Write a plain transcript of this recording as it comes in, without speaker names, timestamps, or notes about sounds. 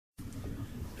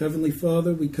Heavenly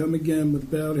Father, we come again with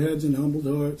bowed heads and humbled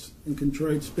hearts and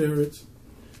contrite spirits,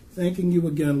 thanking you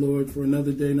again, Lord, for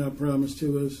another day not promised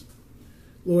to us.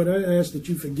 Lord, I ask that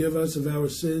you forgive us of our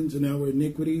sins and our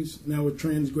iniquities and our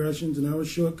transgressions and our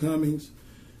shortcomings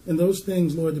and those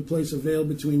things, Lord, that place a veil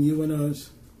between you and us.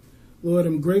 Lord,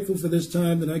 I'm grateful for this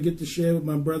time that I get to share with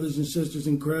my brothers and sisters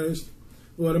in Christ.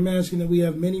 Lord, I'm asking that we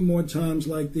have many more times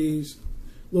like these.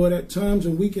 Lord, at times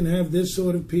when we can have this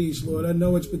sort of peace, Lord, I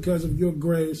know it's because of your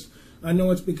grace. I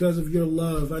know it's because of your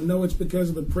love. I know it's because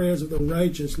of the prayers of the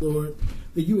righteous, Lord,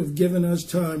 that you have given us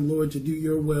time, Lord, to do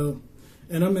your will.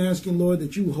 And I'm asking, Lord,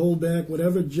 that you hold back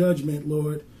whatever judgment,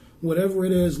 Lord, whatever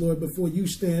it is, Lord, before you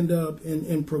stand up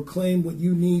and proclaim what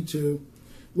you need to,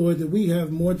 Lord, that we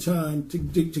have more time to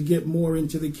get more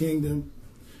into the kingdom.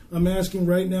 I'm asking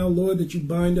right now, Lord, that you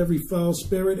bind every foul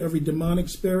spirit, every demonic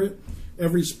spirit,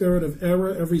 every spirit of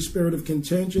error, every spirit of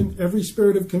contention, every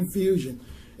spirit of confusion,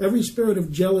 every spirit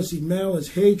of jealousy,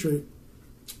 malice, hatred.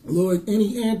 Lord,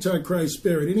 any antichrist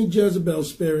spirit, any Jezebel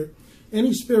spirit,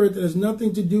 any spirit that has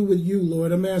nothing to do with you,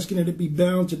 Lord, I'm asking that it be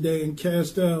bound today and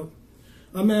cast out.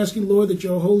 I'm asking, Lord, that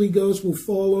your Holy Ghost will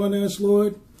fall on us,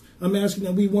 Lord. I'm asking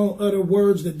that we won't utter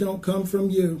words that don't come from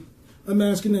you. I'm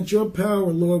asking that your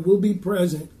power, Lord, will be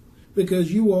present,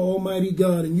 because you are Almighty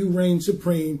God and you reign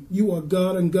supreme. You are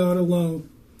God and God alone.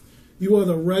 You are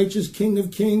the righteous King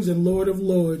of kings and Lord of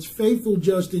lords, faithful,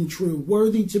 just, and true,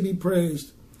 worthy to be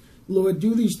praised. Lord,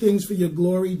 do these things for your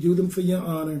glory, do them for your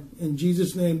honor. In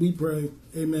Jesus' name we pray.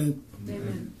 Amen.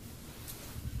 Amen.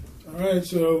 All right,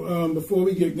 so before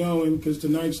we get going, because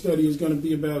tonight's study is going to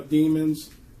be about demons,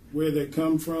 where they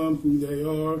come from, who they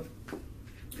are,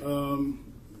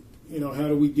 how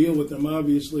do we deal with them,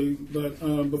 obviously. But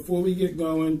before we get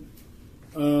going,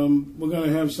 we're going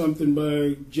to have something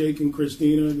by Jake and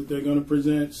Christina that they're going to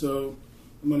present. So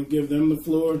I'm going to give them the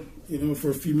floor, for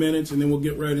a few minutes, and then we'll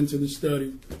get right into the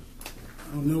study.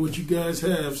 I don't know what you guys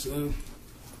have, so.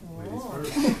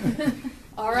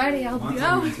 Alrighty, I'll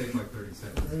go. Take like 30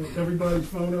 seconds. Everybody's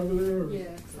phone over there? Or? Yeah,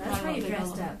 That's why you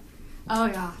dressed up. Oh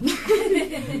yeah.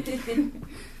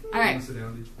 All right. Sit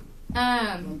down,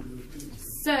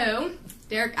 So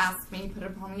Derek asked me, put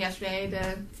it upon me yesterday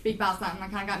to speak about something. I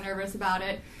kind of got nervous about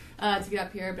it to get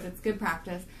up here, but it's good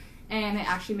practice, and it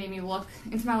actually made me look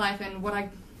into my life and what I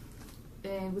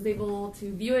was able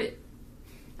to view it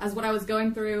as what I was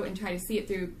going through and try to see it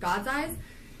through God's eyes.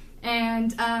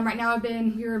 And right now we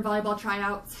were in volleyball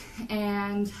tryouts,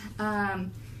 and I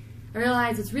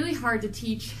realized it's really hard to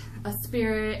teach a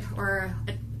spirit or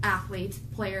an athlete,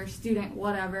 player, student,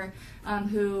 whatever,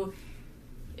 who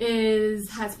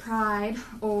has pride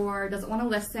or doesn't want to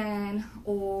listen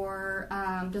or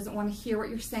doesn't want to hear what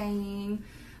you're saying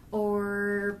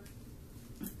or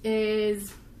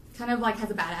is kind of like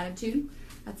has a bad attitude.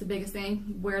 That's the biggest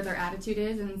thing, where their attitude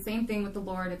is. And same thing with the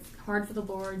Lord. It's hard for the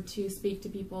Lord to speak to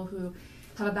people who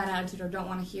have a bad attitude or don't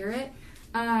want to hear it.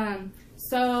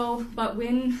 But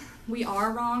when we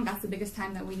are wrong, that's the biggest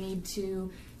time that we need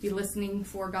to be listening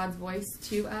for God's voice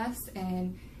to us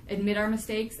and admit our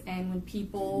mistakes. And when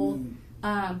people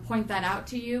point that out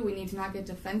to you, we need to not get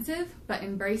defensive, but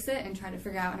embrace it and try to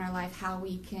figure out in our life how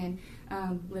we can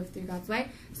live through God's way.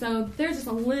 So there's just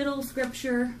a little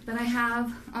scripture that I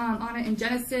have on it in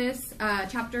Genesis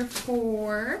chapter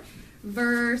 4,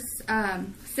 verse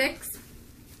 6. So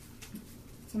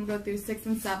I'm going to go through 6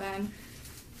 and 7,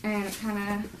 and it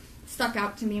kind of stuck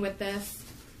out to me with this.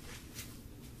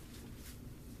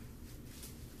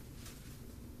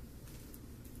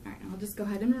 All right, I'll just go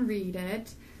ahead and read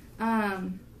it.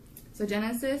 So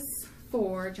Genesis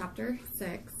 4, chapter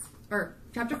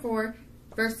 4,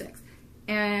 verse 6.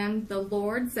 And the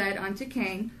Lord said unto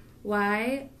Cain,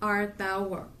 Why art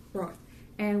thou wroth?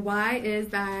 And why is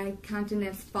thy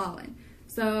countenance fallen?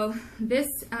 So this,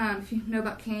 if you know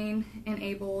about Cain and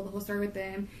Abel, the whole story with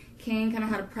them, Cain kind of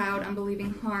had a proud,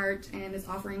 unbelieving heart, and his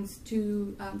offerings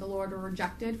to the Lord were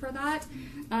rejected for that.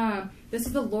 This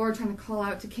is the Lord trying to call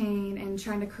out to Cain and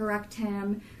trying to correct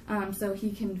him so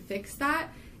he can fix that.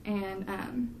 And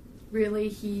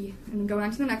and going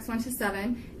on to the next one, to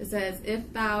 7, it says,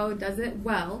 If thou does it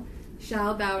well,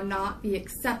 shall thou not be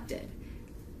accepted.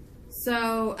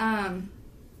 So,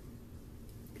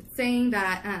 saying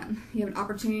that you have an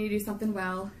opportunity to do something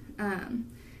well, then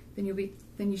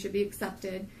you should be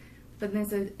accepted. But then it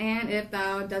says, and if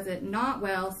thou does it not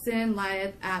well, sin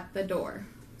lieth at the door.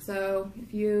 So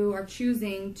if you are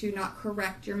choosing to not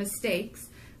correct your mistakes,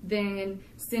 then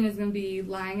sin is going to be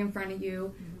lying in front of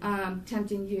you,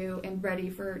 tempting you, and ready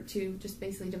to just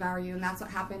basically devour you. And that's what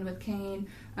happened with Cain,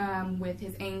 with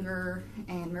his anger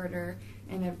and murder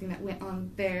and everything that went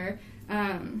on there.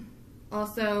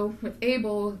 Also, with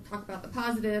Abel, talk about the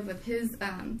positive with his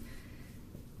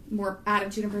more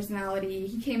attitude and personality.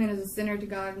 He came in as a sinner to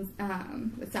God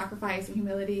with sacrifice and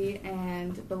humility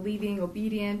and believing,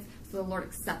 obedience. So the Lord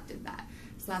accepted that.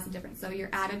 So that's the difference. So your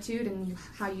attitude and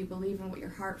how you believe and what your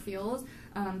heart feels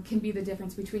can be the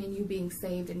difference between you being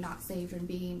saved and not saved and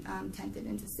being tempted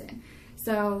into sin.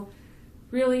 So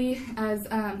really, as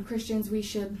Christians, we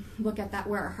should look at that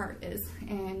where our heart is.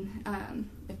 And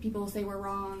if people say we're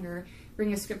wrong or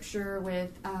bring a scripture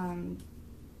with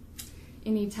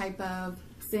any type of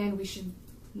sin, we should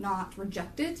not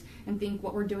reject it and think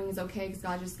what we're doing is okay because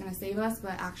God's just going to save us,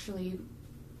 but actually,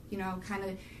 kind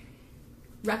of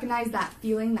recognize that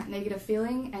feeling, that negative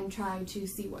feeling, and try to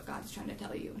see what God's trying to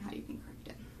tell you and how you can correct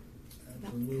it.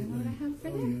 Absolutely. That's kind of what I have for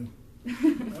there.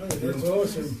 All right, that's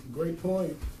awesome. Great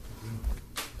point.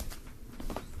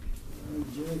 All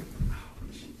right, Jake.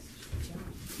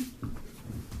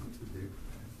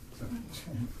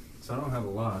 So I don't have a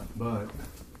lot, but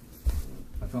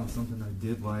I found something I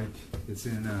did like. It's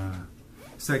in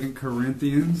 2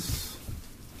 Corinthians,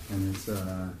 and it's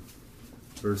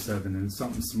verse 7, and it's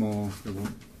something small. It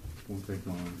won't take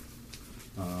long.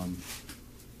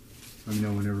 Let me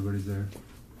know when everybody's there.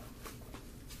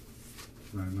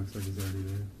 All right, looks like he's already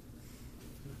there.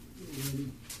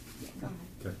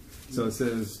 Okay. So it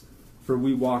says, "For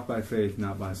we walk by faith,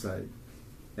 not by sight."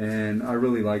 And I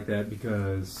really like that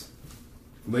because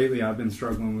lately I've been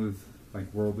struggling with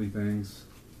like worldly things,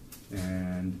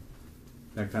 and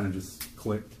that kind of just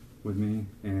clicked with me,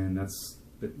 and that's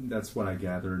what I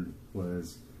gathered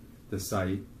was the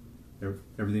sight,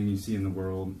 everything you see in the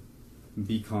world.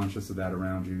 Be conscious of that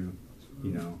around you.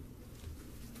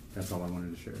 That's all I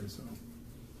wanted to share. So.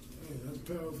 Hey, that's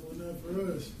powerful enough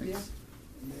for us. Yeah.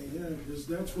 I mean, because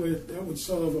that would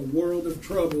solve a world of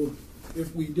trouble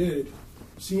if we did.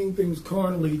 Seeing things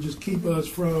carnally just keep us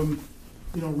from,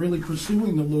 really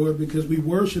pursuing the Lord because we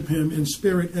worship Him in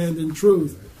spirit and in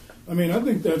truth. I mean, I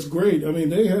think that's great. I mean,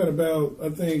 they had about,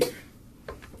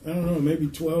 maybe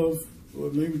 12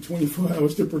 or maybe 24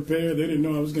 hours to prepare. They didn't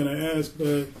know I was going to ask,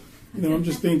 but, I'm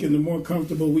just thinking the more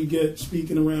comfortable we get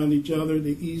speaking around each other,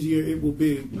 the easier it will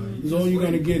be. Because all you're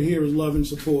going to get here is love and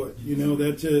support.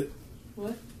 That's it.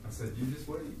 What? I said, you just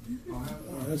wait. I'll have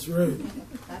more. That's right.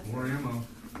 More ammo.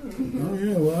 Oh,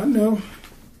 yeah, well, I know.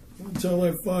 Until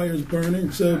that fire's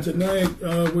burning. So tonight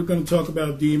we're going to talk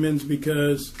about demons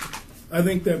because I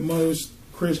think that most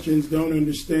Christians don't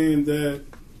understand that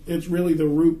it's really the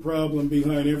root problem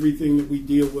behind everything that we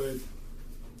deal with.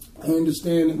 I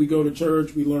understand that we go to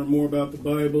church, we learn more about the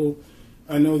Bible.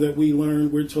 I know that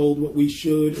we're told what we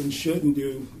should and shouldn't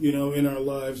do, in our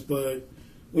lives. But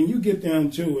when you get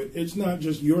down to it, it's not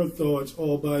just your thoughts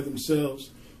all by themselves.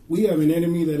 We have an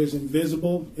enemy that is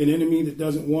invisible, an enemy that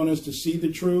doesn't want us to see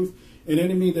the truth, an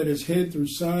enemy that is hid through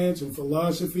science and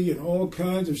philosophy and all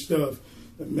kinds of stuff.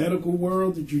 The medical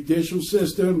world, the judicial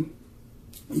system,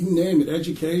 you name it,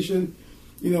 education,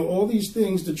 all these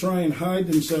things to try and hide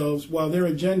themselves while their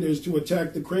agenda is to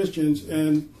attack the Christians.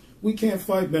 And we can't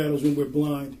fight battles when we're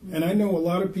blind. And I know a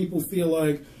lot of people feel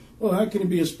like, well, how can it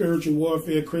be a spiritual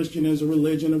warfare? Christian is a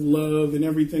religion of love and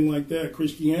everything like that,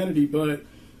 Christianity. But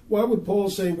why would Paul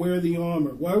say wear the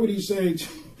armor? Why would he say,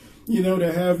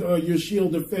 to have your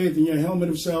shield of faith and your helmet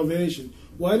of salvation?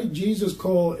 Why did Jesus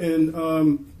call in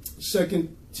 2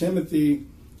 Timothy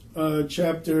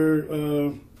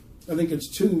chapter, I think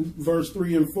it's 2, verse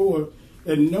 3 and 4,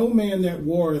 that no man that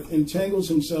warreth entangles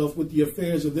himself with the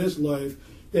affairs of this life,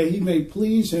 that he may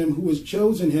please him who has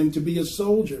chosen him to be a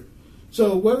soldier.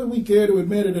 So whether we care to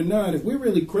admit it or not, if we're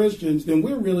really Christians, then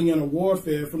we're really in a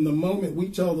warfare from the moment we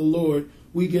tell the Lord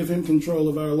we give Him control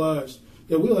of our lives.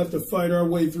 That we'll have to fight our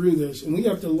way through this, and we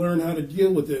have to learn how to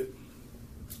deal with it.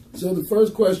 So the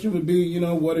first question would be,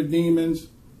 what are demons?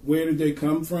 Where did they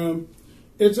come from?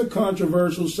 It's a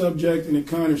controversial subject, and it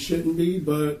kind of shouldn't be,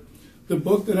 but the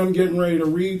book that I'm getting ready to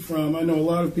read from, I know a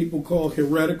lot of people call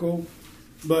heretical,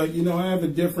 but, I have a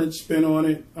different spin on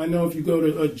it. I know if you go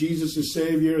to Jesus is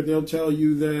Savior, they'll tell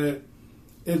you that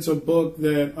it's a book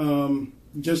that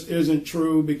just isn't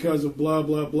true because of blah,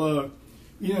 blah, blah.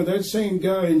 That same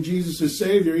guy in Jesus is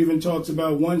Savior even talks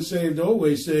about once saved,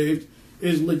 always saved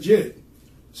is legit.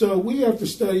 So we have to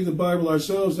study the Bible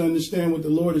ourselves to understand what the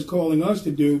Lord is calling us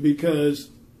to do because,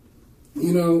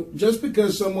 just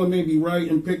because someone may be right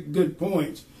and pick good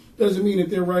points doesn't mean that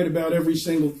they're right about every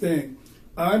single thing.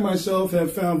 I myself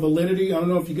have found validity. I don't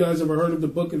know if you guys ever heard of the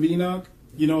Book of Enoch.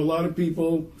 A lot of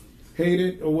people hate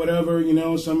it or whatever.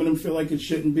 Some of them feel like it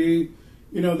shouldn't be.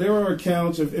 There are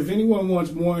accounts. If anyone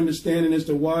wants more understanding as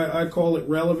to why I call it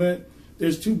relevant,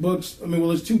 there's 2 books.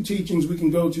 There's 2 teachings we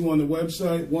can go to on the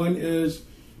website. One is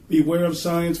Beware of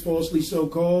science falsely so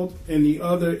called, and the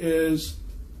other is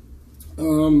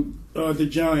the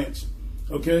giants.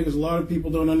 Okay, because a lot of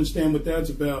people don't understand what that's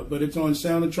about, but it's on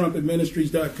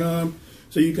soundthetrumpetministries.com,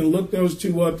 so you can look those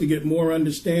two up to get more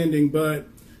understanding. But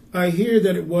I hear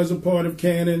that it was a part of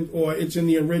canon, or it's in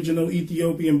the original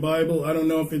Ethiopian Bible. I don't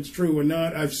know if it's true or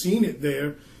not. I've seen it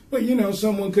there, but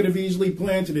someone could have easily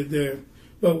planted it there.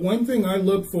 But one thing I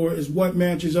look for is what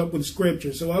matches up with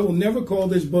Scripture. So I will never call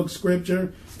this book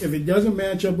Scripture. If it doesn't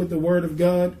match up with the Word of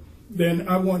God, then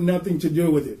I want nothing to do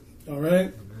with it. All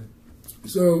right?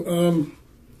 So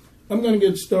I'm going to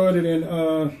get started in,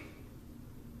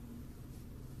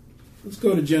 let's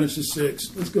go to Genesis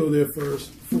 6. Let's go there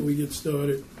first before we get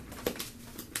started.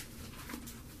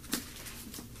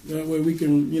 That way we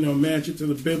can, match it to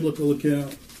the biblical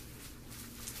account.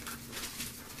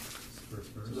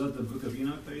 Is that the book of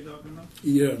Enoch that you're talking about?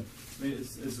 Yeah. I mean,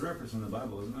 it's referenced in the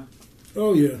Bible, isn't it?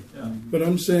 Oh, yeah. Yeah. But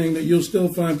I'm saying that you'll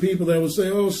still find people that will say,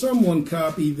 oh, someone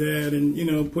copied that and,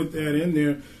 put that in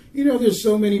there. There's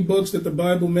so many books that the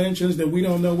Bible mentions that we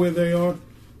don't know where they are.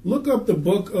 Look up the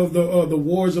book of the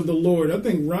Wars of the Lord. I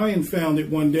think Ryan found it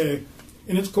one day,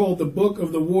 and it's called the Book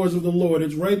of the Wars of the Lord.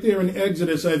 It's right there in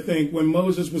Exodus, I think, when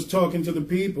Moses was talking to the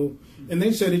people, and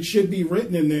they said it should be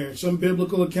written in there, some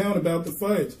biblical account about the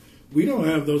fights. We don't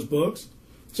have those books.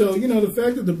 So, the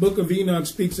fact that the book of Enoch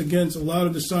speaks against a lot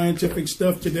of the scientific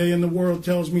stuff today in the world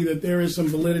tells me that there is some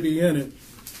validity in it.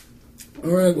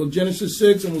 All right, well, Genesis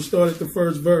 6, and we'll start at the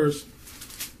first verse.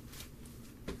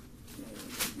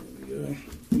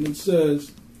 And it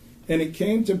says, "And it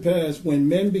came to pass, when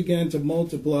men began to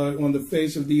multiply on the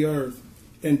face of the earth,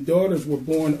 and daughters were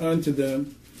born unto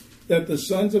them, that the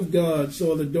sons of God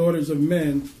saw the daughters of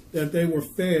men, that they were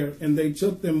fair, and they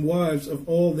took them wives of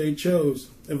all which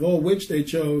they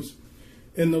chose.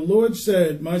 And the Lord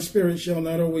said, My spirit shall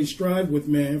not always strive with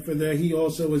man, for that he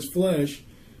also is flesh,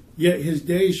 yet his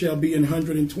days shall be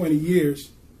 120 years.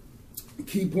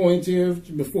 Key point here,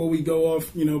 before we go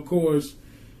off, course,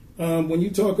 when you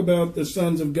talk about the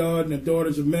sons of God and the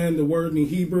daughters of men, the word in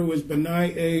Hebrew is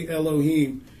Benai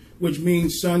Elohim, which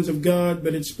means sons of God,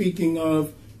 but it's speaking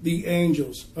of the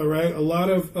angels, all right? A lot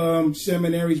of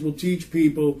seminaries will teach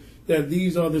people that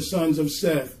these are the sons of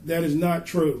Seth. That is not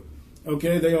true,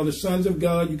 okay? They are the sons of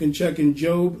God. You can check in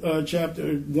Job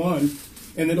chapter 1,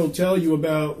 and it'll tell you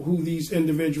about who these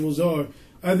individuals are.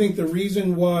 I think the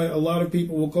reason why a lot of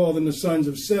people will call them the sons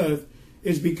of Seth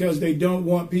is because they don't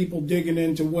want people digging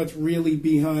into what's really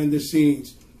behind the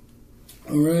scenes,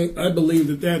 all right? I believe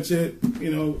that that's it,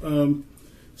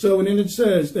 So, and then it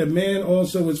says that man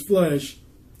also is flesh.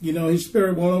 His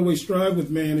spirit won't always strive with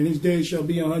man, and his days shall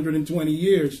be 120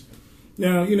 years.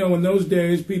 Now, in those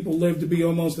days, people lived to be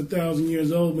almost 1,000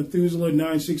 years old. Methuselah,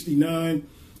 969,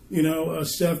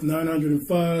 Seth,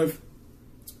 905.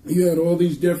 You had all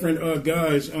these different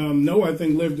guys. Noah, I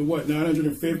think, lived to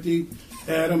 950?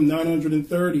 Adam,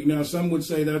 930. Now, some would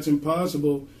say that's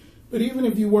impossible. But even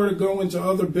if you were to go into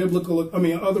other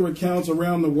other accounts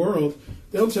around the world,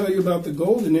 they'll tell you about the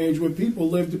golden age where people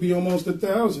lived to be almost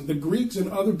 1,000. The Greeks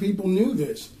and other people knew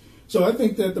this. So I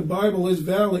think that the Bible is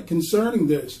valid concerning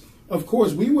this. Of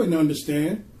course, we wouldn't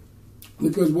understand,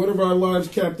 because what are our lives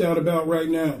capped out about right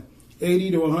now?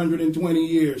 80 to 120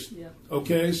 years. Yeah.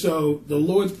 Okay, so the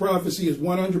Lord's prophecy is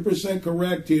 100%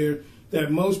 correct here,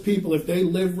 that most people, if they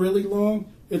live really long,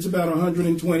 it's about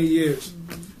 120 years.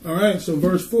 Mm-hmm. All right, so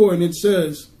verse 4, and it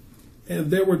says,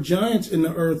 "And there were giants in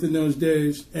the earth in those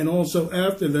days, and also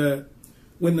after that,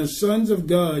 when the sons of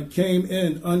God came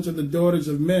in unto the daughters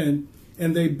of men,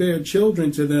 and they bare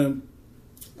children to them,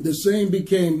 the same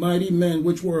became mighty men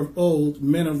which were of old,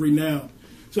 men of renown."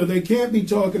 So they can't be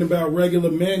talking about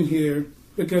regular men here,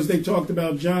 because they talked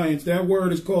about giants. That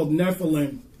word is called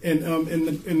Nephilim in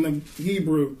the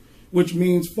Hebrew, which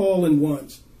means fallen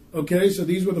ones. Okay, so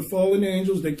these were the fallen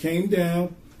angels that came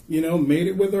down, made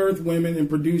it with earth women and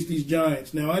produced these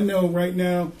giants. Now, I know right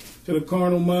now, to the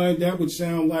carnal mind, that would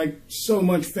sound like so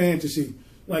much fantasy.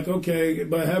 Like, okay,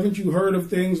 but haven't you heard of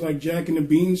things like Jack and the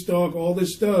Beanstalk, all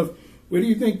this stuff? Where do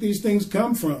you think these things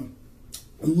come from?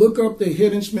 Look up the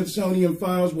hidden Smithsonian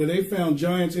files where they found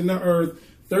giants in the earth,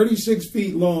 36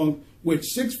 feet long, with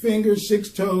 6 fingers,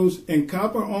 6 toes, and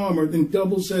copper armor, and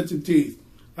double sets of teeth.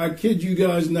 I kid you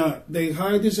guys not. They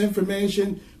hide this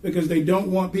information because they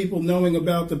don't want people knowing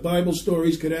about the Bible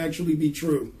stories could actually be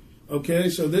true. Okay,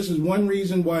 so this is one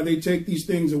reason why they take these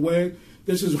things away.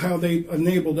 This is how they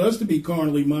enabled us to be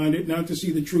carnally minded, not to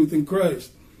see the truth in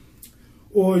Christ.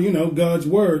 Or, God's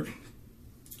word.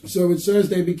 So it says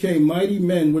they became mighty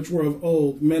men which were of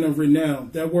old, men of renown.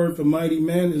 That word for mighty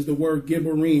men is the word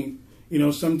Gibborim. You know,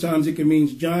 sometimes it can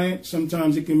mean giant,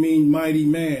 sometimes it can mean mighty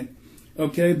man.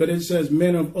 Okay, but it says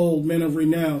men of old, men of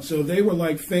renown. So they were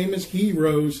like famous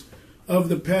heroes of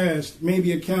the past,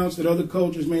 maybe accounts that other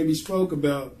cultures maybe spoke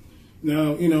about.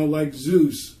 Now, you know, like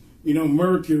Zeus, you know,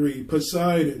 Mercury,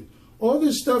 Poseidon, all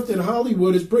this stuff that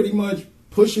Hollywood is pretty much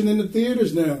pushing in the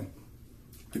theaters now.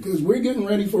 Because we're getting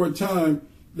ready for a time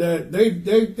that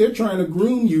they're trying to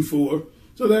groom you for,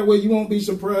 so that way you won't be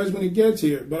surprised when it gets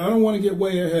here. But I don't want to get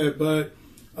way ahead, but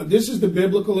this is the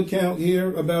biblical account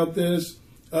here about this.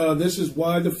 This is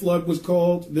why the flood was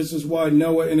called. This is why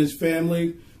Noah and his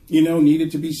family, you know,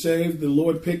 needed to be saved. The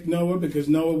Lord picked Noah because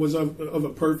Noah was of a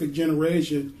perfect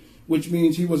generation, which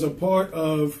means he was a part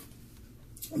of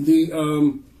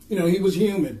the, you know, he was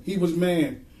human. He was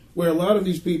man, where a lot of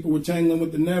these people were tangling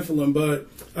with the Nephilim. But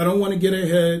I don't want to get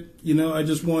ahead. You know, I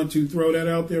just want to throw that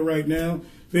out there right now.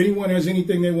 If anyone has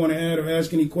anything they want to add or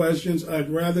ask any questions, I'd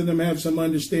rather them have some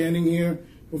understanding here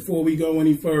before we go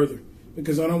any further,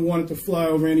 because I don't want it to fly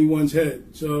over anyone's head.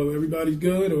 So everybody's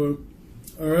good? Or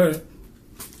all right.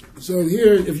 So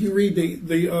here, if you read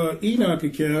the Enoch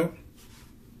account,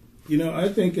 you know, I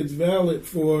think it's valid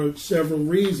for several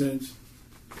reasons.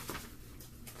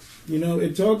 You know,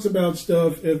 it talks about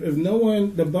stuff, if no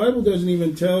one, the Bible doesn't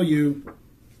even tell you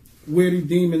where do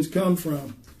demons come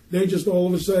from. They just all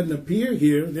of a sudden appear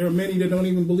here. There are many that don't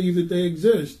even believe that they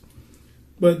exist.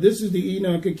 But this is the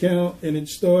Enoch account, and it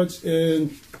starts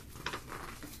in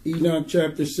Enoch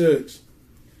chapter 6.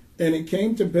 And it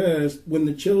came to pass, when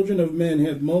the children of men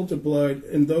had multiplied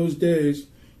in those days,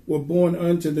 were born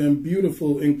unto them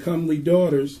beautiful and comely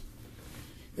daughters.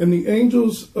 And the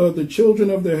angels, the children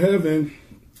of the heaven,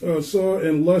 saw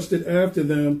and lusted after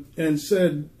them, and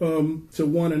said to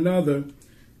one another,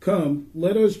 Come,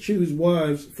 let us choose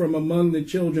wives from among the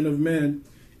children of men,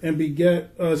 and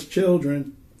beget us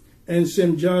children. And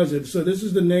Simjazib, so this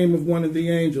is the name of one of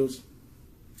the angels.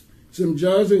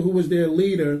 Simjazib, who was their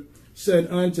leader, said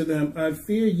unto them, I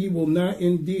fear ye will not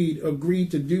indeed agree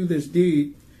to do this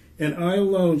deed, and I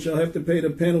alone shall have to pay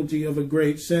the penalty of a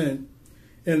great sin.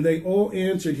 And they all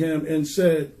answered him and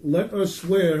said, Let us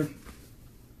swear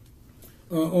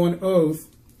on oath,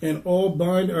 and all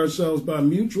bind ourselves by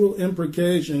mutual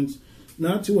imprecations,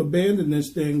 not to abandon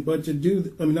this thing, but to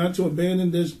do, not to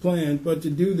abandon this plan, but to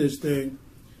do this thing.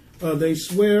 They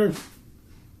swear,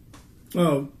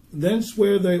 then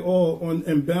swear they all on,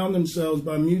 and bound themselves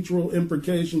by mutual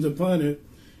imprecations upon it.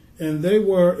 And they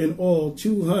were in all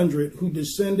 200 who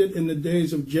descended in the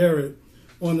days of Jared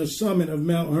on the summit of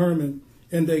Mount Hermon.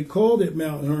 And they called it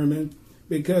Mount Hermon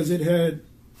because it had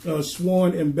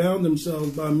sworn and bound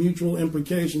themselves by mutual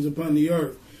imprecations upon the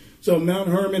earth. So Mount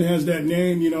Hermon has that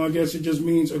name, you know, I guess it just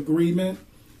means agreement.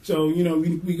 So, you know,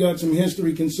 we got some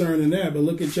history concerning that. But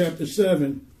look at chapter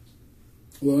 7.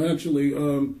 Well, actually,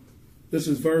 this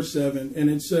is verse 7, and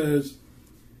it says,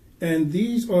 And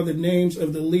these are the names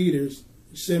of the leaders,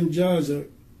 Simjazar,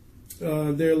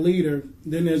 their leader.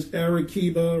 Then there's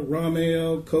Arakiba,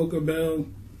 Ramael,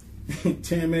 Kokabel,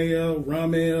 Tamael,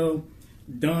 Ramael,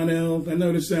 Donnell. I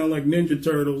know this sound like Ninja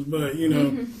Turtles, but, you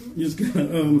know, just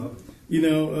you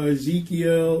know,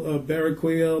 Ezekiel,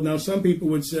 Baraquiel. Now, some people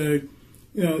would say,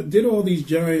 you know, did all these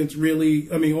giants really,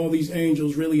 all these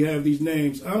angels really have these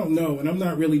names? I don't know, and I'm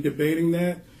not really debating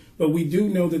that, but we do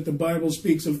know that the Bible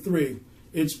speaks of three.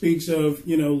 It speaks of,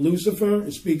 you know, Lucifer,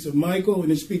 it speaks of Michael,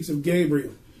 and it speaks of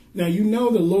Gabriel. Now, you know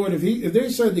the Lord, if they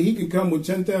said that he could come with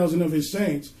 10,000 of his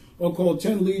saints, or call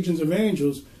 10 legions of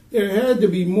angels, there had to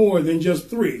be more than just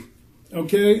three,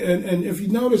 okay? And if you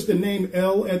notice, the name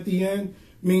El at the end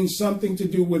means something to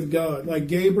do with God, like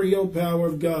Gabriel, power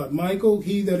of God. Michael,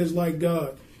 he that is like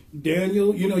God.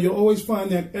 Daniel, you know, you'll always find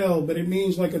that El, but it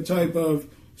means like a type of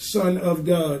son of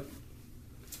God.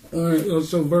 All right,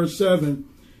 so verse 7.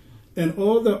 And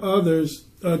all the others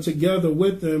together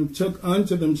with them took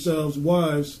unto themselves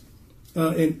wives,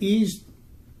 and each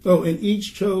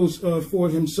chose for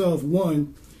himself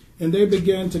one. And they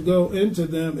began to go into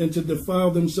them and to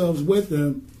defile themselves with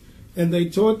them. And they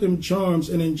taught them charms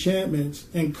and enchantments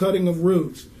and cutting of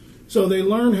roots. So they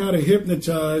learned how to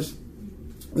hypnotize.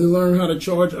 They learned how to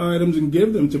charge items and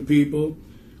give them to people.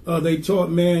 They taught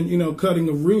man, you know, cutting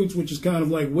of roots, which is kind of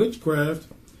like witchcraft.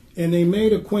 And they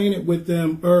made acquainted with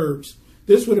them herbs.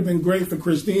 This would have been great for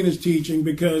Christina's teaching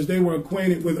because they were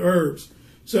acquainted with herbs.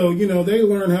 So, you know, they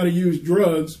learn how to use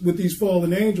drugs with these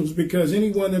fallen angels, because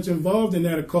anyone that's involved in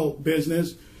that occult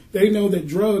business, they know that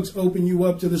drugs open you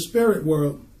up to the spirit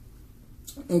world.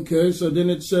 Okay, so then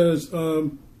it says,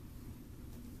 and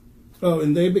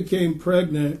they became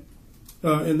pregnant,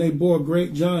 and they bore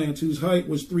great giants whose height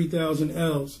was 3,000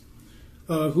 ells.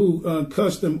 who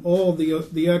consumed all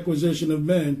the acquisition of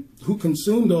men, who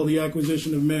consumed all the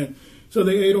acquisition of men. So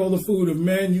they ate all the food of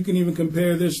men. You can even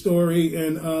compare this story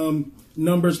in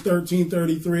Numbers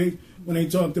 13:33 when they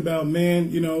talked about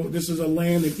man. This is a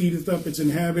land that eateth up its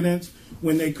inhabitants.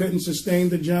 When they couldn't sustain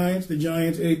the giants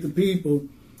ate the people.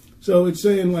 So it's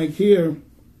saying like here,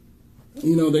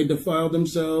 they defiled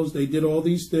themselves. They did all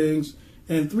these things.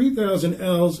 And 3,000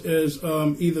 ells is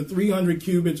either 300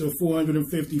 cubits or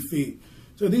 450 feet.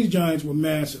 So these giants were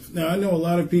massive. Now, I know a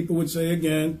lot of people would say,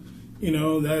 again,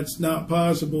 that's not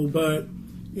possible. But,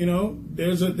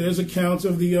 there's accounts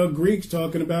of the Greeks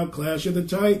talking about Clash of the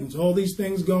Titans, all these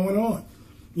things going on,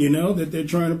 that they're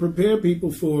trying to prepare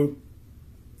people for.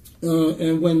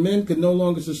 And when men could no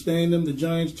longer sustain them, the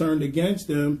giants turned against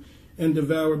them and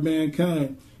devoured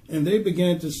mankind. And they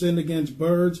began to sin against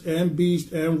birds and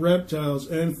beasts and reptiles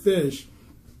and fish,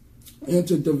 and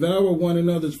to devour one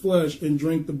another's flesh and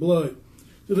drink the blood.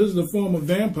 So this is a form of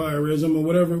vampirism or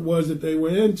whatever it was that they were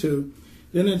into.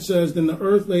 Then it says, then the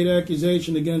earth laid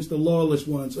accusation against the lawless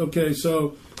ones. Okay,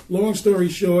 so long story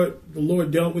short, the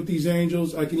Lord dealt with these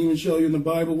angels. I can even show you in the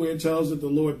Bible where it tells that the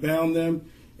Lord bound them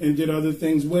and did other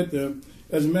things with them.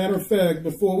 As a matter of fact,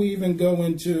 before we even go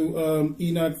into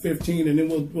Enoch 15, and then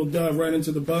we'll dive right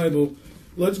into the Bible,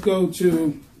 let's go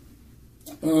to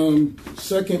 2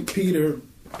 Peter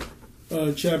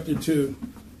chapter 2.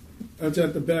 That's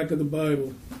at the back of the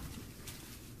Bible.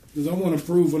 Because I want to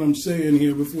prove what I'm saying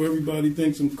here before everybody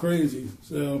thinks I'm crazy.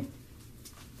 So,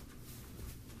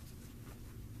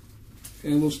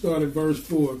 and we'll start at verse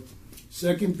 4.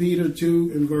 2 Peter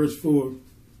 2 and verse 4.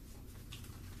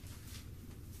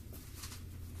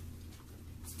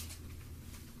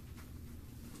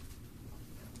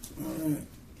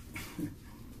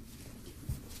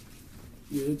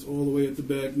 Yeah, it's all the way at the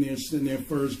back near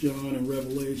 1 John and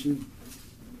Revelation.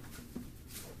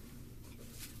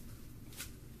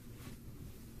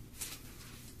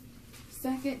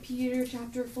 Second Peter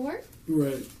chapter 4.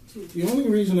 Right. The only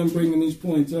reason I'm bringing these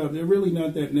points up, they're really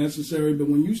not that necessary, but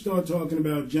when you start talking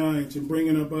about giants and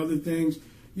bringing up other things,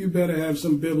 you better have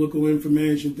some biblical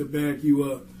information to back you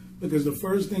up. Because the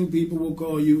first thing people will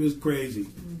call you is crazy.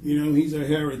 He's a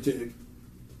heretic.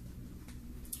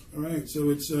 All right, so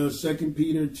it's 2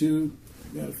 Peter 2.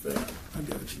 Matter of fact, I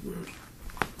got you, bro.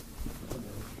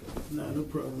 No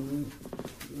problem, man.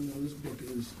 This book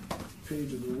is,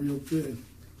 pages are real thin.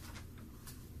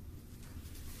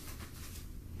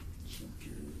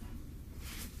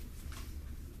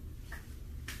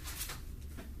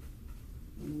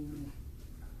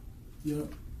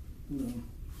 Yep. No,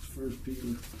 it's 1 Peter.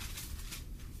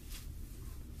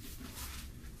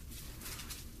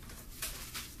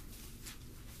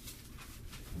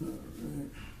 All right.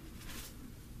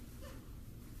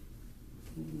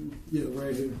 Yeah,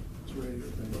 right here. It's right here.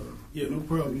 Yeah, no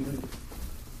problem, man.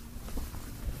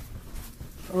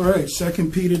 All right,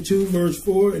 2 Peter 2, verse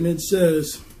 4, and it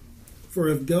says, for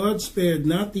if God spared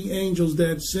not the angels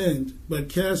that sinned, but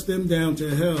cast them down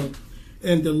to hell,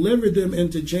 and delivered them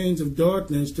into chains of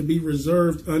darkness to be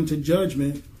reserved unto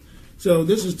judgment. So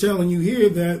this is telling you here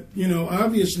that,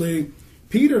 obviously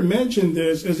Peter mentioned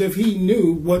this as if he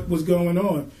knew what was going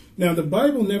on. Now, the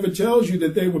Bible never tells you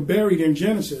that they were buried in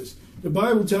Genesis. The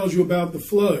Bible tells you about the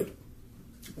flood.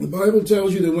 The Bible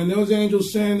tells you that when those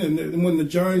angels sinned and when the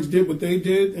giants did what they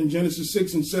did in Genesis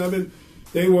 6 and 7,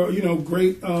 they were,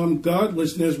 great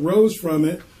godlessness rose from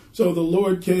it. So the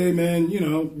Lord came and,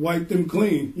 wiped them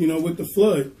clean, with the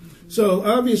flood. So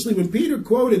obviously when Peter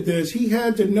quoted this, he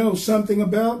had to know something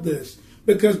about this.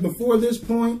 Because before this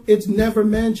point, it's never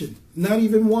mentioned. Not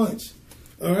even once.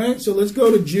 All right, so let's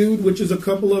go to Jude, which is a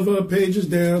couple of pages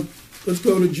down. Let's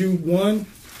go to Jude 1.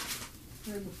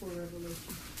 Right before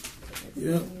Revelation.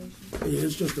 Yeah,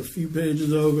 it's just a few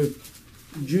pages over.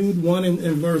 Jude 1 and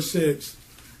verse 6.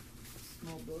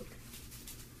 Small book.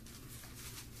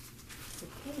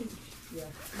 Okay. Yeah.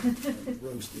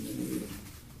 Roasting in here.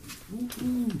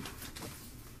 Woo-hoo.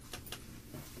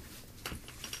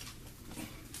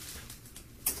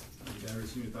 Never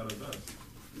seen you thought of us.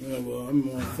 Yeah, well, I'm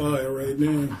on fire right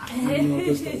now. I don't know if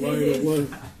it's the light or what.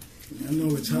 I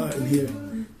know it's hot in here.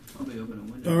 Probably open a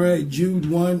window. All right, Jude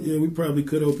 1. Yeah, we probably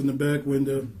could open the back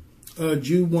window.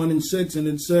 Jude 1 and 6, and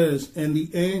it says, and the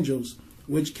angels,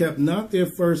 which kept not their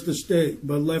first estate,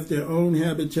 but left their own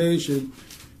habitation,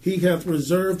 he hath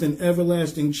reserved in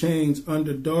everlasting chains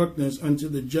under darkness unto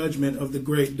the judgment of the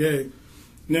great day.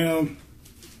 Now,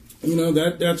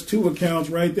 that's two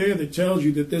accounts right there that tells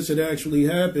you that this had actually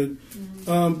happened.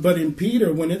 Mm-hmm. But in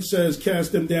Peter, when it says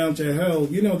cast them down to hell,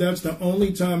 that's the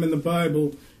only time in the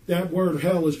Bible that word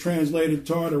hell is translated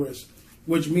Tartarus,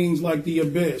 which means like the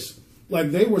abyss. like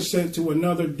they were sent to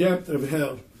another depth of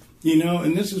hell, you know,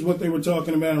 and this is what they were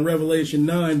talking about in Revelation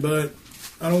 9, but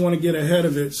I don't want to get ahead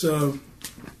of it. So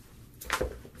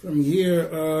from here,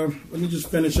 let me just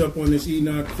finish up on this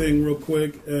Enoch thing real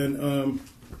quick and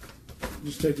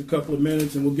just take a couple of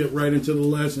minutes and we'll get right into the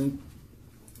lesson.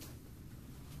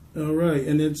 All right,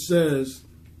 and it says,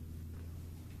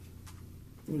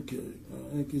 okay,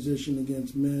 accusation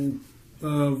against men,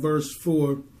 verse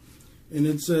 4, and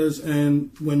it says,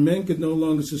 and when men could no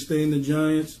longer sustain the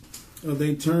giants,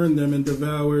 they turned them and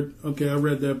devoured, okay, I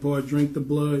read that part, drink the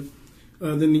blood.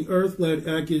 Then the earth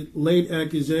laid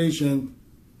accusation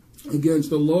against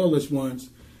the lawless ones,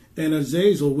 and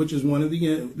Azazel, which is one of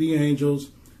the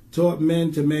angels, taught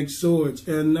men to make swords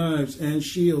and knives and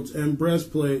shields and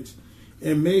breastplates,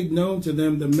 and made known to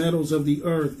them the metals of the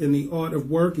earth and the art of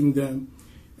working them,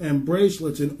 and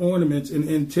bracelets and ornaments and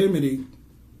antimonity,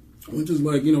 which is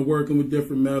like, you know, working with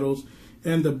different metals,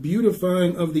 and the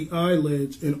beautifying of the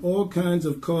eyelids, and all kinds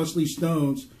of costly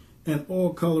stones, and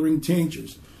all coloring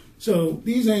tinctures. So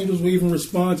these angels were even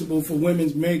responsible for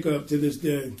women's makeup to this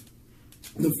day.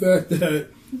 The fact that,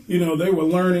 you know, they were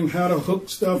learning how to hook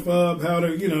stuff up, how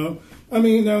to, you know, I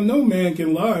mean, now no man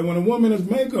can lie. When a woman has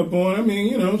makeup on, I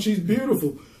mean, you know, she's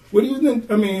beautiful. What do you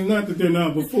think? I mean, not that they're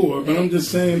not before, but I'm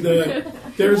just saying that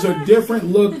there's a different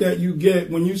look that you get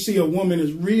when you see a woman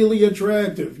is really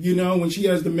attractive, you know, when she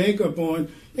has the makeup on,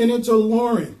 and it's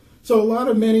alluring. So a lot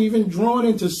of men are even drawn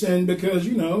into sin because,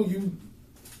 you know,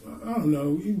 I don't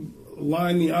know, you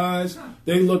line the eyes,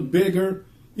 they look bigger,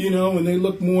 you know, and they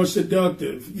look more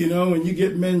seductive, you know, and you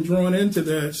get men drawn into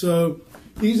that. So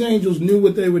these angels knew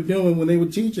what they were doing when they were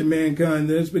teaching mankind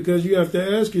this, because you have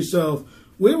to ask yourself,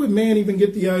 where would man even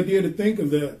get the idea to think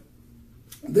of that?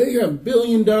 They have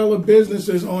billion-dollar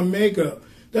businesses on makeup.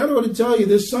 That ought to tell you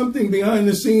there's something behind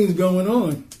the scenes going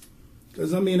on.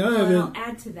 Because, I mean, I'll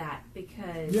add to that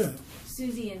because yeah.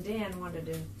 Susie and Dan wanted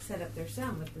to set up their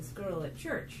son with this girl at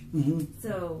church. Mm-hmm.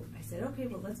 So I said, okay,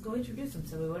 well, let's go introduce him.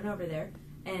 So we went over there,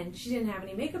 and she didn't have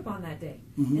any makeup on that day.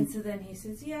 Mm-hmm. And so then he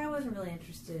says, yeah, I wasn't really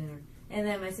interested in her. And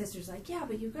then my sister's like, yeah,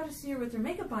 but you've got to see her with her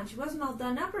makeup on. She wasn't all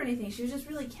done up or anything. She was just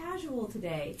really casual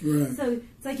today. Right. So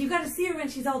it's like you've got to see her when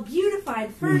she's all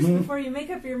beautified first before you make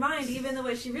up your mind, even though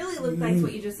what she really looked like is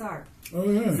what you just saw her. Oh,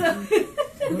 yeah. So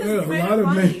Yeah, a lot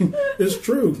of men, it's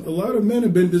true. A lot of men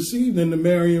have been deceived into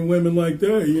marrying women like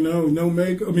that, you know, no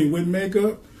makeup, I mean, with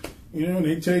makeup, you know, and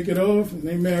they take it off and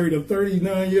they married a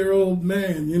 39-year-old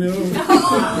man, you know.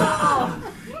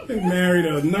 They married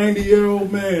a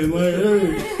 90-year-old man, like,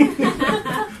 hey.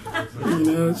 You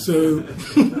know, so,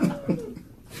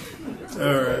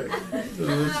 all right. So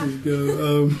let's just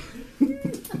go.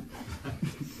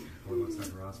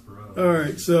 All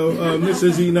right, so this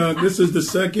is Enoch. This is the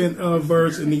second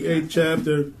verse in the 8th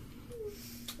chapter.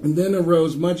 And then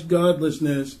arose much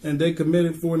godlessness, and they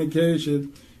committed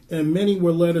fornication, and many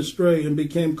were led astray and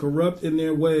became corrupt in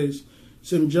their ways.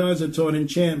 Simjaza taught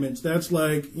enchantments. That's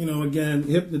like, you know, again,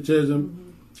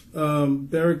 hypnotism.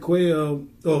 Amaros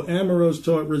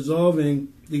taught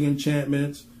resolving the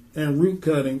enchantments and root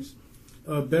cuttings.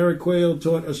 Baraquael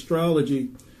taught astrology.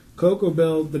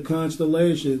 Kokobel the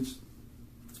constellations.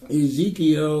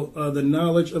 Ezekiel, the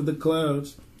knowledge of the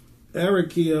clouds,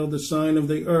 Arakiel, the sign of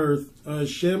the earth,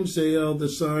 Shemsael, the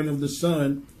sign of the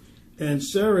sun, and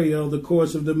Sariel, the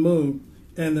course of the moon.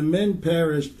 And the men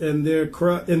perished, and they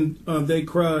cried, and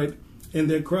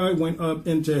their cry went up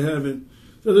into heaven.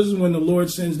 So this is when the Lord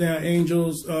sends down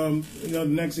angels. The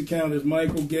next account is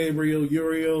Michael, Gabriel,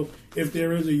 Uriel, if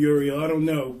there is a Uriel, I don't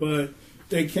know. But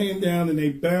they came down and they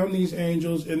bound these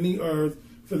angels in the earth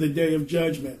for the day of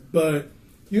judgment. But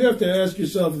you have to ask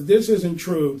yourself, if this isn't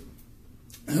true,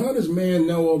 how does man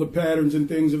know all the patterns and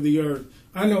things of the earth?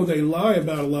 I know they lie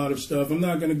about a lot of stuff. I'm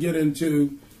not going to get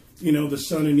into, you know, the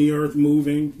sun and the earth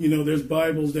moving. You know, there's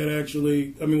Bibles that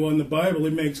actually, in the Bible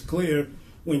it makes clear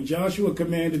when Joshua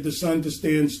commanded the sun to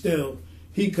stand still,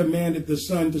 he commanded the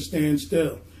sun to stand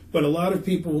still. But a lot of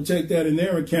people will take that in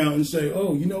their account and say,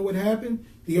 oh, you know what happened?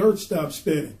 The earth stopped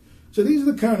spinning. So these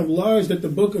are the kind of lies that the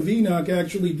book of Enoch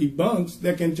actually debunks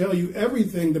that can tell you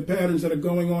everything, the patterns that are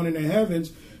going on in the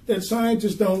heavens that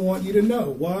scientists don't want you to know.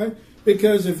 Why?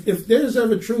 Because if there's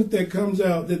ever truth that comes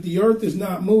out that the earth is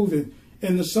not moving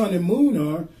and the sun and moon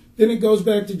are, then it goes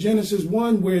back to Genesis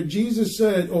 1 where Jesus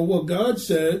said, or what God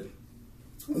said,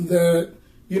 that,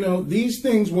 you know, these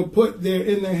things were put there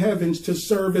in the heavens to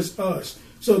service us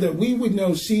so that we would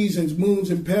know seasons, moons,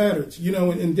 and patterns, you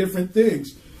know, and different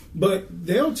things. But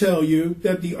they'll tell you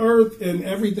that the earth and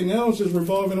everything else is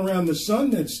revolving around the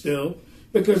sun that's still.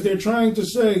 because they're trying to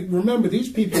say, remember,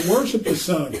 these people worship the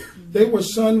sun. They were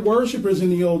sun worshipers in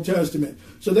the Old Testament.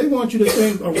 So they want you to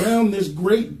think around this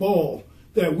great ball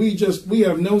that we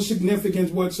have no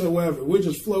significance whatsoever. We're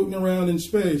just floating around in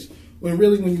space. When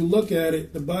really, when you look at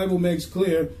it, the Bible makes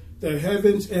clear the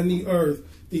heavens and the earth,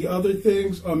 the other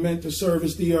things are meant to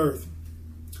service the earth.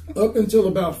 Up until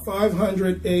about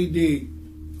 500 AD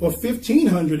or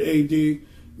 1500 AD,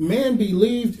 man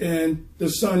believed in the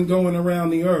sun going around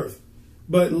the earth.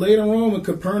 But later on, when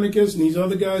Copernicus and these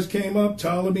other guys came up,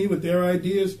 Ptolemy with their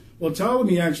ideas, well,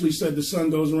 Ptolemy actually said the sun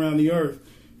goes around the earth.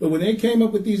 But when they came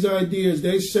up with these ideas,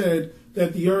 they said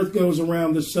that the earth goes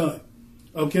around the sun.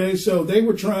 Okay, so they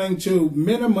were trying to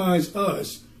minimize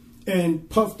us and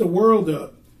puff the world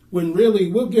up. When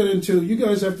really, we'll get into, you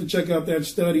guys have to check out that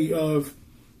study of,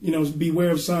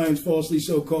 Beware of Science Falsely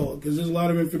So Called, because there's a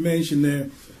lot of information there.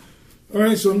 All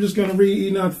right, so I'm just going to read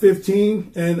Enoch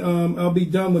 15, and I'll be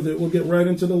done with it. We'll get right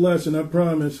into the lesson, I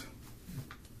promise.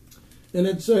 And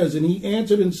it says, and he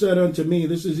answered and said unto me,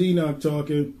 this is Enoch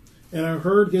talking, and I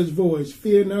heard his voice,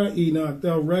 fear not, Enoch,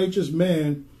 thou righteous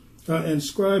man, and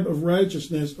scribe of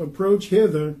righteousness, approach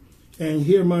hither and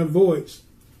hear my voice,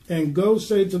 and go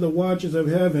say to the watchers of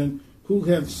heaven, who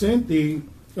have sent thee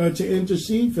to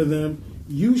intercede for them,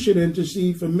 you should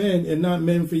intercede for men and not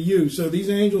men for you. So these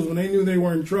angels, when they knew they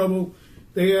were in trouble,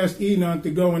 they asked Enoch to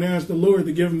go and ask the Lord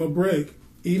to give them a break.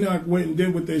 Enoch went and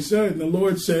did what they said, and the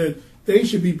Lord said they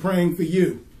should be praying for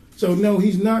you. So no,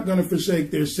 he's not going to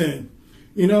forsake their sin.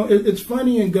 It's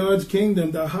funny in God's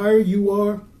kingdom, the higher you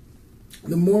are,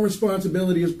 the more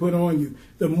responsibility is put on you.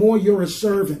 The more you're a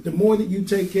servant, the more that you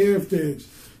take care of things.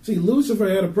 See, Lucifer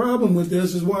had a problem with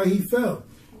this, is why he fell.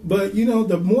 But,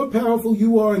 the more powerful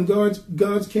you are in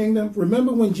God's kingdom,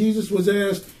 remember when Jesus was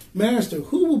asked, Master,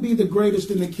 who will be the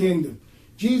greatest in the kingdom?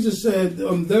 Jesus said,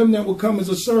 them that will come as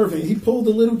a servant. He pulled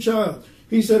a little child.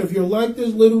 He said, if you're like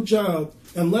this little child,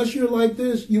 unless you're like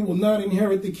this, you will not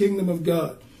inherit the kingdom of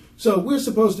God. So we're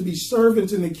supposed to be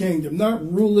servants in the kingdom, not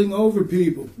ruling over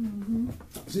people. Mm-hmm.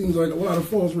 Seems like a lot of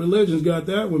false religions got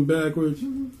that one backwards.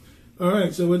 Mm-hmm. All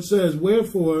right, so it says,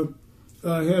 wherefore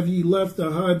have ye left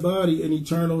the high body in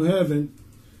eternal heaven,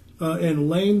 and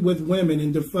lain with women,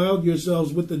 and defiled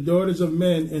yourselves with the daughters of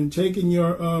men, and taken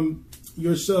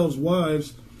yourselves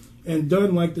wives, and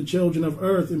done like the children of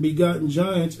earth, and begotten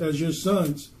giants as your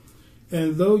sons.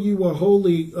 And though you were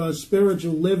wholly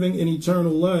spiritual, living in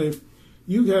eternal life,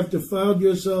 you have defiled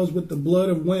yourselves with the blood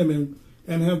of women,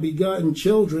 and have begotten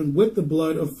children with the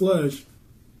blood of flesh.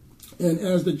 And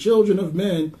as the children of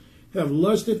men have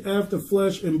lusted after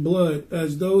flesh and blood,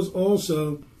 as those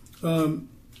also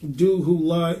do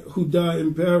who die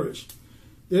and perish.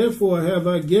 Therefore have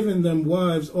I given them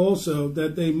wives also,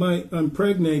 that they might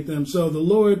impregnate them. So the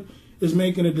Lord is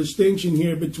making a distinction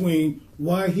here between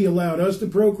why he allowed us to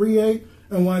procreate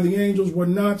and why the angels were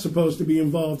not supposed to be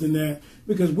involved in that.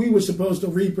 Because we were supposed to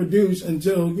reproduce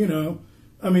until,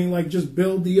 just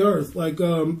build the earth,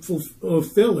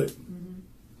 fulfill it.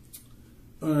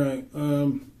 Mm-hmm. All right.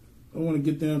 I want to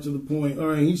get down to the point. All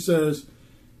right. He says,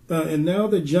 and now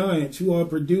the giants who are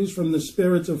produced from the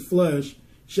spirits of flesh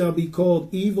shall be called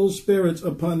evil spirits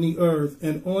upon the earth,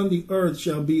 and on the earth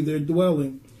shall be their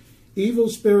dwelling. Evil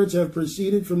spirits have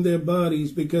proceeded from their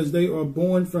bodies, because they are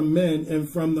born from men, and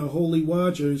from the holy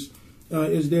watchers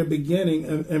is their beginning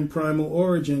and primal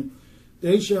origin.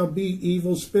 They shall be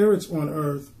evil spirits on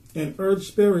earth, and earth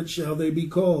spirits shall they be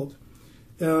called.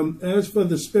 As for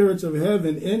the spirits of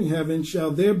heaven, in heaven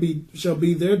shall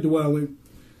be their dwelling.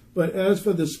 But as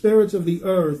for the spirits of the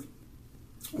earth,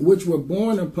 which were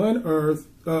born upon earth,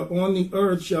 on the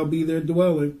earth shall be their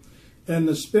dwelling. And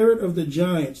the spirit of the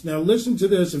giants. Now listen to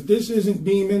this. If this isn't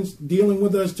demons dealing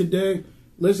with us today,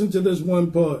 listen to this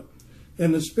one part.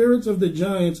 And the spirits of the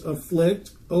giants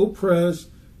afflict, oppress,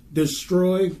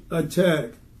 destroy,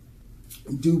 attack,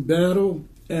 do battle,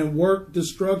 and work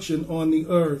destruction on the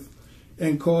earth,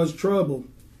 and cause trouble.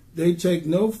 They take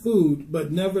no food,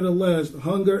 but nevertheless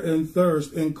hunger and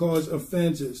thirst, and cause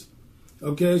offenses.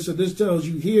 Okay, so this tells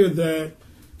you here that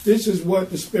this is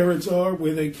what the spirits are,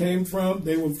 where they came from.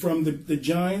 They were from the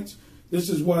giants. This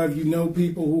is why if you know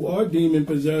people who are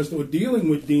demon-possessed or dealing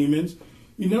with demons,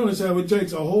 you notice how it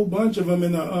takes a whole bunch of them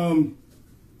in a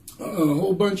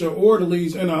whole bunch of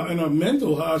orderlies in a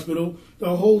mental hospital to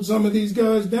hold some of these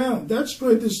guys down. That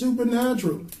strength is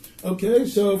supernatural. Okay,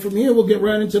 so from here we'll get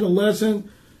right into the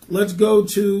lesson. Let's go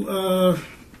to,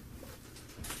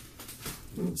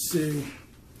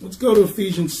 let's go to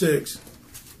Ephesians 6.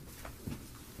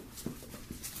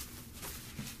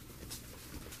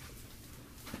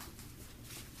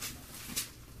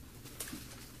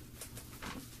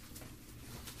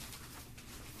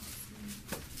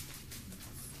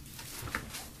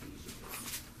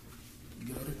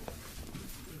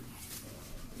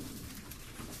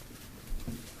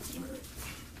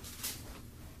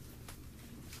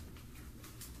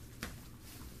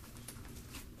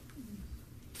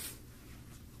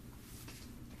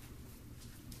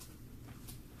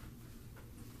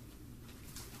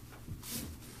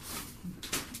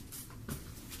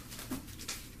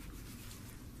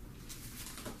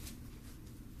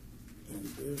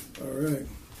 All right.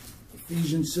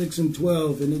 Ephesians 6 and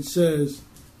 12, and it says,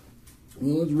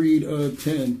 well, let's read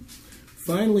 10.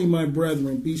 Finally, my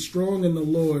brethren, be strong in the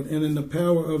Lord and in the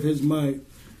power of his might.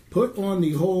 Put on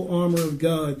the whole armor of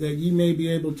God, that ye may be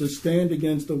able to stand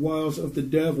against the wiles of the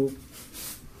devil.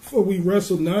 For we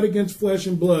wrestle not against flesh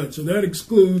and blood. So that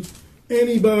excludes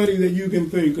anybody that you can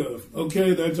think of,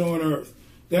 okay, that's on earth.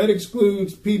 That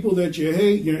excludes people that you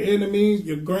hate, your enemies,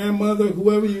 your grandmother,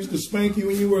 whoever used to spank you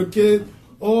when you were a kid.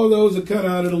 All those are cut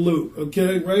out of the loop,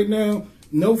 okay? Right now,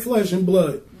 no flesh and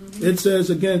blood. It says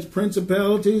against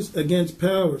principalities, against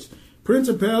powers.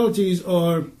 Principalities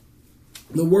are,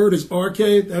 the word is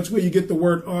archaic. That's where you get the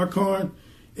word archon.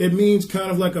 It means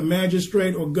kind of like a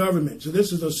magistrate or government. So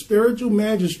this is a spiritual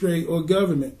magistrate or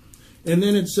government. And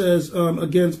then it says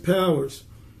against powers.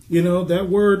 You know, that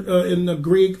word in the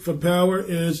Greek for power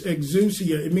is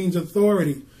exousia. It means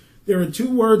authority. There are two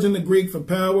words in the Greek for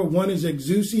power. One is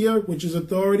exousia, which is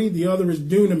authority. The other is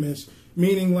dunamis,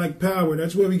 meaning like power.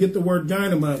 That's where we get the word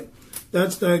dynamite.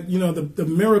 That's the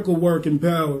miracle working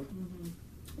power.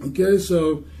 Okay,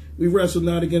 so we wrestle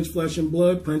not against flesh and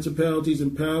blood, principalities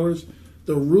and powers,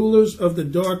 the rulers of the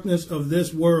darkness of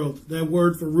this world. That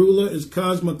word for ruler is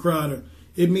cosmocrata.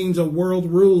 It means a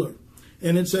world ruler.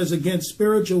 And it says against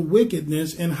spiritual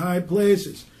wickedness in high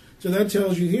places. So that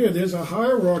tells you here there's a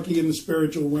hierarchy in the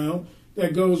spiritual realm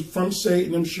that goes from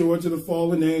Satan, I'm sure, to the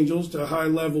fallen angels, to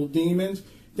high-level demons,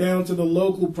 down to the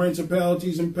local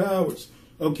principalities and powers.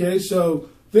 Okay, so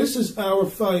this is our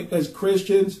fight as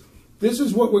Christians. This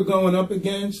is what we're going up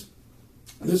against.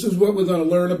 This is what we're going to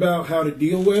learn about how to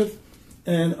deal with.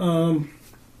 And,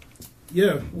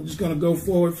 yeah, we're just going to go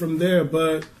forward from there.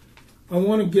 But I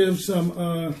want to give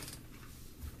some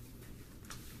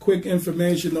quick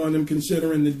information on them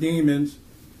considering the demons,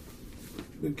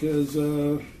 because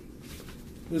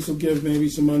this will give maybe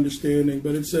some understanding.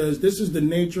 But it says, this is the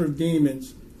nature of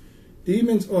demons.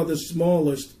 Demons are the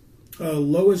smallest,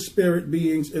 lowest spirit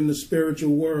beings in the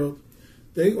spiritual world.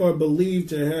 They are believed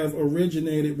to have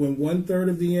originated when 1/3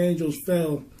 of the angels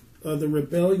fell, the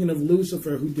rebellion of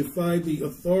Lucifer, who defied the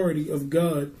authority of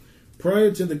God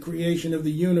prior to the creation of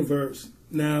the universe.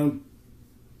 Now,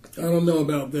 I don't know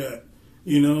about that.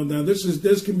 You know, now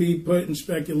this can be put in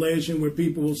speculation where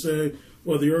people will say,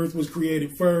 well, the earth was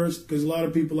created first, because a lot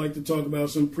of people like to talk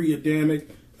about some pre-Adamic.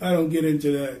 I don't get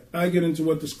into that. I get into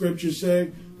what the scriptures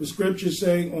say. The scriptures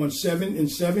say in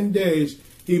 7 days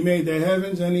he made the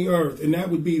heavens and the earth, and that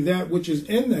would be that which is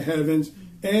in the heavens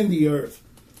and the earth.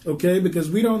 Okay, because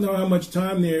we don't know how much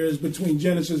time there is between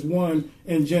Genesis 1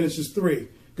 and Genesis 3.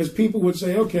 Because people would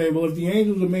say, okay, well, if the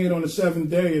angels were made on the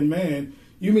 7th day and man,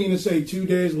 you mean to say 2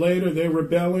 days later they're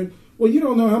rebelling? Well, you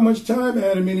don't know how much time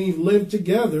Adam and Eve lived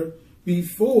together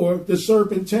before the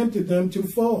serpent tempted them to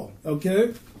fall.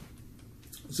 Okay?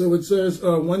 So it says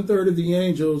 1/3 of the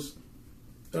angels,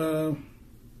 the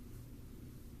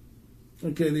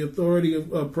authority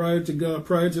of prior to God,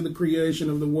 prior to the creation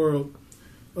of the world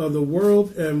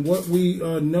and what we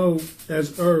know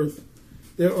as earth,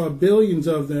 there are billions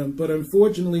of them, but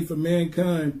unfortunately for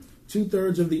mankind,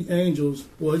 2/3 of the angels,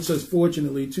 well, it says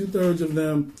fortunately, 2/3 of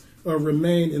them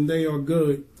remain, and they are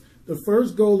good. The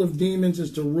first goal of demons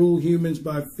is to rule humans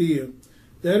by fear.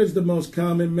 That is the most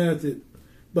common method.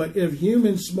 But if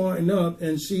humans smarten up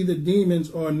and see the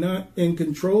demons are not in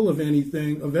control of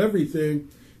anything, of everything,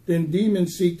 then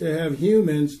demons seek to have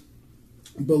humans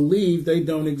believe they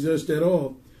don't exist at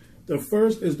all. The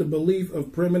first is the belief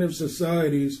of primitive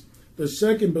societies. The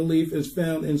second belief is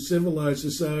found in civilized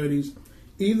societies.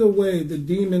 Either way, the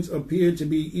demons appear to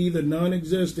be either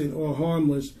non-existent or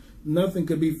harmless. Nothing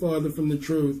could be farther from the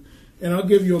truth. And I'll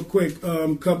give you a quick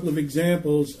couple of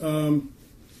examples.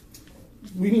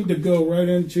 We need to go right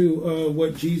into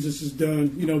what Jesus has done,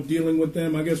 dealing with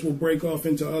them. I guess we'll break off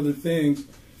into other things.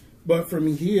 But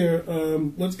from here,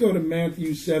 let's go to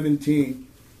Matthew 17.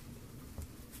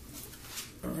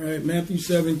 All right, Matthew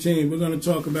 17. We're going to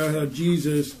talk about how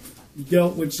Jesus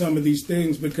dealt with some of these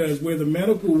things, because where the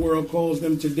medical world calls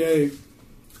them today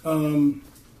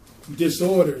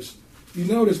disorders. You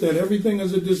notice that everything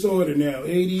is a disorder now.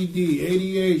 ADD,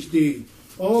 ADHD,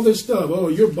 all this stuff. Oh,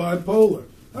 you're bipolar.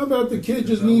 How about the kid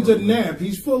just needs a nap?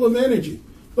 He's full of energy.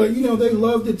 But, they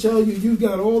love to tell you you've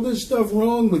got all this stuff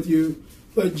wrong with you.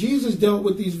 But Jesus dealt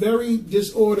with these very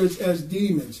disorders as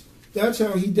demons. That's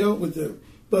how he dealt with them.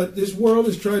 But this world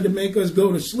has tried to make us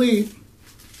go to sleep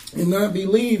and not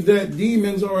believe that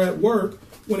demons are at work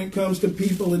when it comes to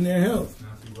people and their health.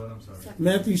 Matthew what? I'm sorry.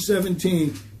 Matthew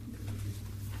 17.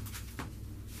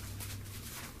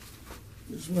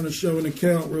 Just want to show an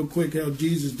account real quick how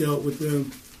Jesus dealt with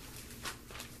them.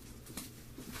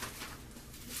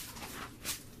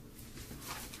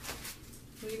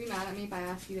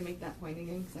 you to make that point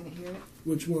again because I didn't hear it.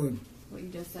 Which one? What you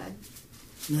just said.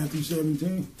 Matthew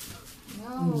 17?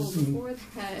 No, before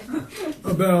that.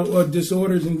 About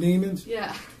disorders and demons?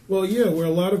 Yeah. Well, yeah, where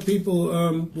a lot of people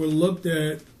were looked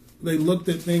at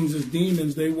things as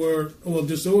demons. They were,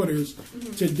 disorders.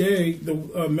 Mm-hmm. Today,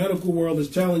 the medical world is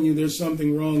telling you there's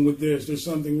something wrong with this, there's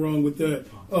something wrong with that.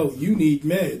 Oh, you need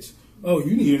meds. Oh,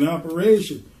 you need an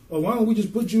operation. Oh, why don't we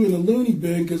just put you in a loony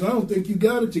bin because I don't think you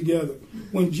got it together.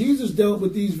 When Jesus dealt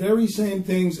with these very same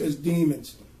things as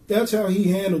demons, that's how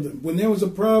he handled them. When there was a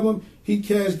problem, he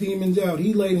cast demons out.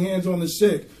 He laid hands on the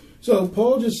sick. So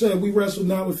Paul just said, we wrestle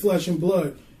not with flesh and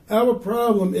blood. Our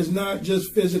problem is not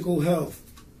just physical health.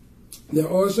 There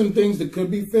are some things that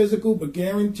could be physical, but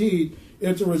guaranteed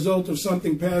it's a result of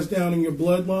something passed down in your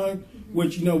bloodline,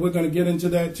 which, we're going to get into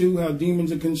that too, how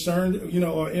demons are concerned,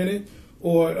 are in it.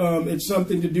 Or it's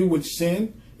something to do with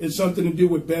sin. It's something to do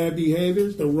with bad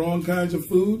behaviors, the wrong kinds of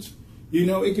foods.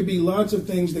 It could be lots of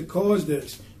things that cause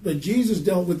this. But Jesus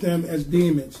dealt with them as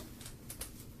demons.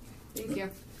 Thank you.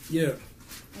 Yeah.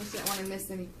 I just didn't want to miss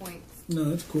any points. No,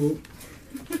 that's cool.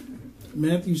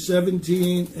 Matthew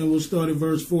 17, and we'll start at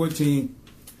verse 14.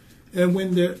 And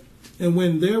when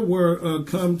there were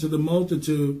come to the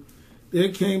multitude,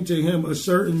 there came to him a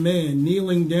certain man,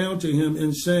 kneeling down to him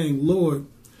and saying, Lord,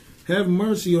 have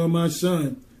mercy on my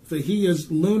son, for he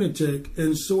is lunatic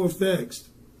and sore vexed.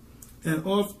 And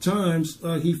oft times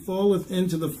he falleth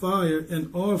into the fire, and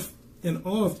oft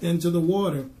into the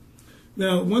water.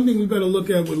 Now, one thing we better look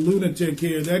at with lunatic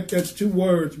here, that's two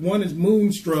words. One is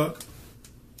moonstruck,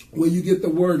 where you get the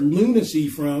word lunacy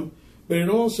from, but it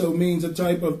also means a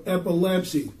type of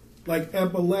epilepsy, like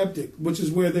epileptic, which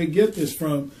is where they get this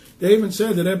from. They even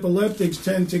said that epileptics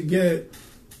tend to get,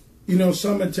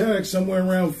 some attacks somewhere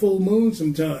around full moon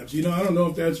sometimes. I don't know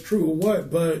if that's true or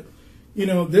what, but,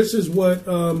 this is what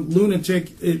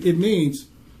lunatic it means.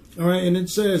 All right, and it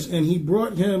says, and he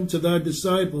brought him to thy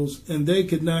disciples, and they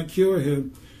could not cure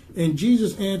him. And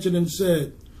Jesus answered and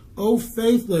said, O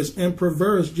faithless and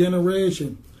perverse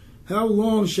generation, how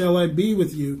long shall I be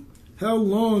with you? How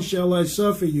long shall I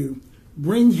suffer you?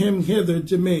 Bring him hither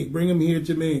to me. Bring him here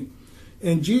to me.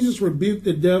 And Jesus rebuked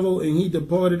the devil, and he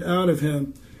departed out of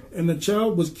him. And the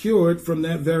child was cured from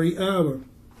that very hour.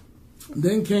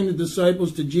 Then came the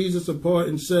disciples to Jesus apart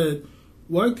and said,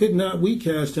 Why could not we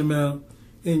cast him out?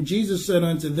 And Jesus said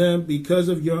unto them, Because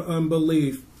of your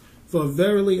unbelief. For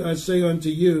verily I say unto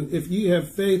you, if ye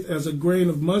have faith as a grain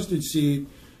of mustard seed,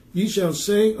 ye shall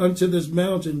say unto this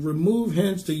mountain, Remove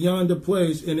hence to yonder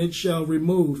place, and it shall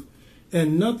remove.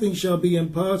 And nothing shall be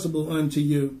impossible unto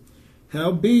you.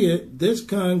 Howbeit, this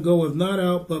kind goeth not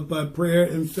out but by prayer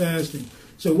and fasting.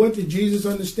 So what did Jesus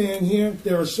understand here?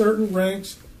 There are certain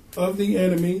ranks of the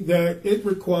enemy that it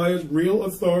requires real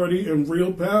authority and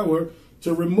real power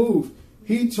to remove.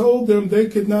 He told them they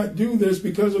could not do this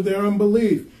because of their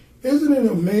unbelief. Isn't it an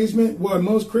amazement why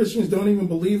most Christians don't even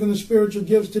believe in the spiritual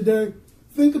gifts today?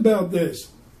 Think about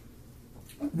this.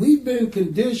 We've been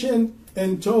conditioned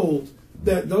and told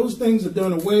that those things are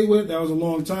done away with. That was a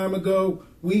long time ago.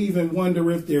 We even wonder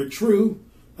if they're true.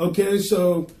 Okay,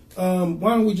 so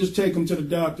why don't we just take them to the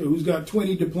doctor who's got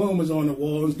 20 diplomas on the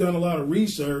wall, who's done a lot of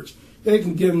research. They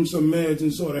can give them some meds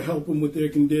and sort of help them with their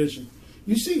condition.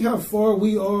 You see how far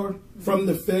we are from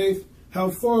the faith,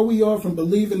 how far we are from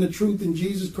believing the truth in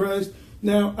Jesus Christ.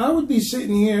 Now, I would be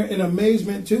sitting here in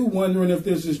amazement too, wondering if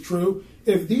this is true,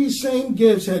 if these same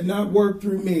gifts had not worked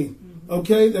through me,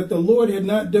 okay, that the Lord had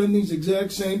not done these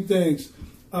exact same things.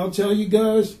 I'll tell you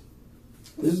guys,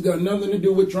 this has got nothing to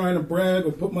do with trying to brag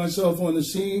or put myself on the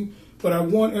scene, but I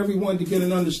want everyone to get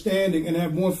an understanding and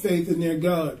have more faith in their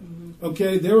God.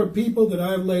 Okay, there are people that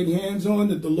I've laid hands on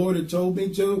that the Lord had told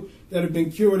me to that have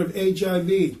been cured of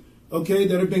HIV, okay,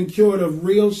 that have been cured of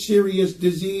real serious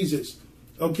diseases.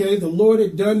 Okay, the Lord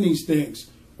had done these things.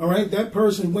 All right, that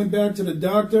person went back to the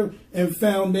doctor and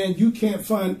found, man, you can't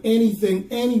find anything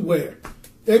anywhere.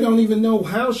 They don't even know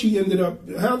how they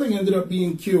ended up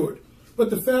being cured. But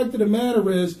the fact of the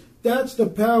matter is, that's the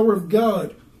power of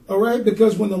God. All right,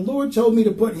 because when the Lord told me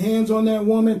to put hands on that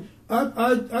woman,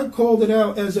 I called it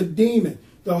out as a demon.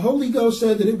 The Holy Ghost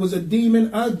said that it was a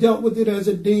demon. I dealt with it as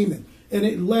a demon, and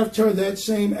it left her that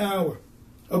same hour.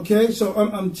 Okay, so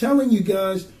I'm telling you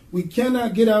guys, we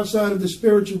cannot get outside of the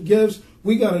spiritual gifts.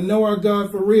 We got to know our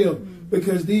God for real,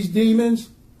 because these demons,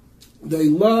 they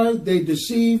lie, they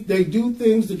deceive, they do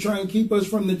things to try and keep us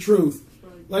from the truth.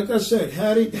 Like I said,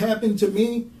 had it happened to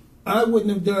me, I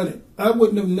wouldn't have done it. I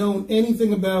wouldn't have known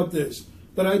anything about this,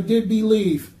 but I did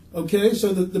believe. Okay,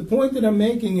 so the point that I'm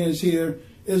making is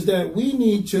that we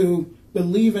need to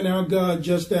believe in our God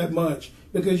just that much.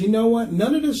 Because you know what?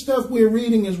 None of the stuff we're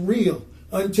reading is real.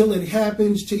 until it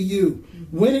happens to you.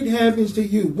 When it happens to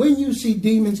you, when you see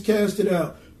demons casted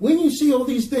out, when you see all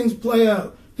these things play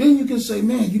out, then you can say,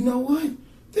 man, you know what?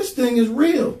 This thing is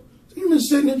real. You've been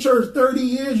sitting in church 30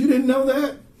 years. You didn't know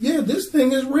that? Yeah, this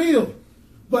thing is real.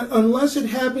 But unless it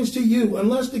happens to you,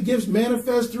 unless the gifts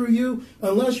manifest through you,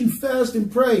 unless you fast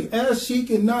and pray, ask, seek,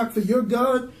 and knock for your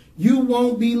God, you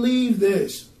won't believe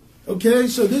this. Okay?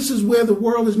 So this is where the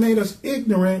world has made us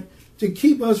ignorant to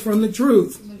keep us from the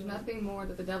truth. There's nothing more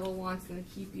that the devil wants than to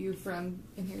keep you from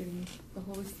inheriting the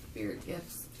Holy Spirit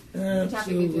gifts. And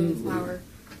tapping into his power.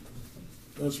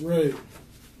 That's right.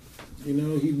 You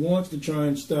know, he wants to try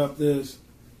and stop this.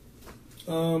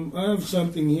 I have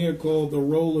something here called the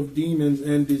role of demons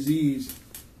and disease.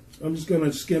 I'm just going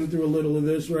to skim through a little of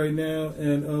this right now,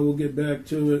 and we'll get back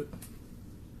to it.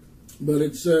 But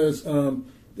it says,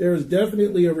 there is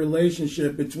definitely a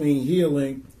relationship between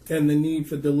healing and the need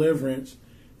for deliverance.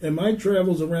 In my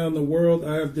travels around the world,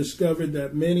 I have discovered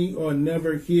that many are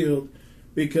never healed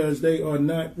because they have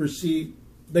not received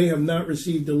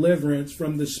deliverance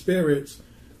from the spirits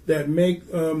that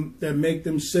make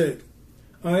them sick.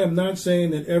 I am not saying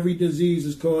that every disease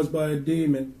is caused by a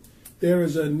demon. There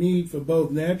is a need for both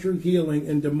natural healing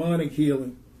and demonic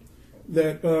healing.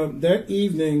 That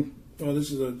evening,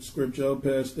 this is a scripture, I'll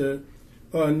pass that.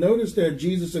 Notice that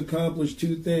Jesus accomplished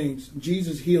two things.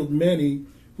 Jesus healed many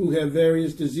who have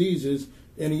various diseases,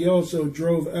 and he also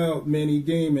drove out many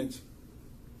demons.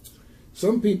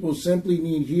 Some people simply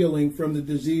need healing from the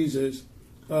diseases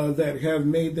that have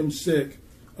made them sick.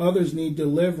 Others need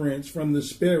deliverance from the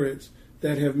spirits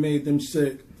that have made them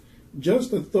sick. Just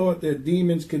the thought that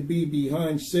demons could be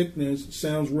behind sickness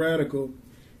sounds radical.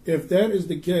 If that is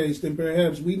the case, then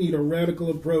perhaps we need a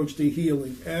radical approach to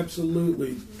healing.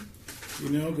 Absolutely. You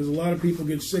know, because a lot of people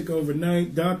get sick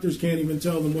overnight. Doctors can't even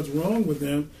tell them what's wrong with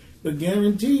them. But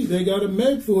guaranteed, they got a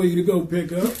med for you to go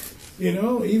pick up. You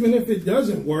know, even if it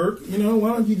doesn't work, you know,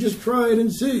 why don't you just try it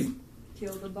and see?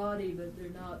 Kill the body, but they're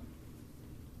not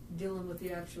dealing with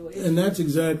the actual issue. And that's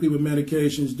exactly what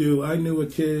medications do. I knew a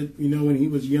kid, you know, when he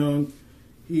was young,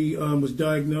 he was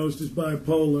diagnosed as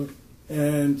bipolar,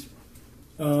 and,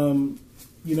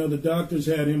 you know, the doctors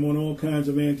had him on all kinds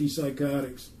of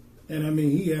antipsychotics. And, I mean,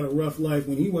 he had a rough life.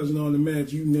 When he wasn't on the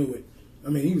meds, you knew it. I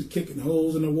mean, he was kicking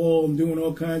holes in the wall and doing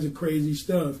all kinds of crazy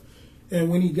stuff. And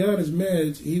when he got his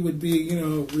meds, he would be, you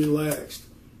know, relaxed.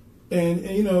 And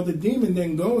you know, the demon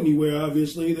didn't go anywhere,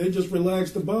 obviously. They just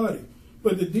relaxed the body.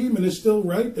 But the demon is still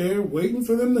right there, waiting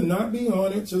for them to not be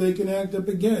on it so they can act up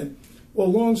again.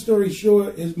 Well, long story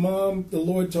short, his mom, the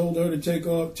Lord told her to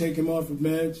take him off of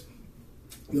meds.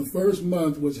 The first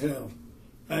month was hell.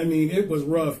 I mean, it was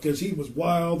rough because he was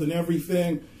wild and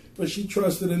everything. But she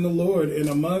trusted in the Lord. In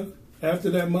a month, after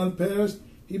that month passed,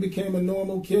 he became a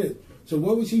normal kid. So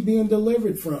what was he being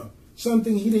delivered from?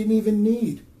 Something he didn't even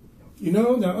need. You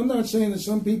know, now I'm not saying that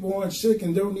some people aren't sick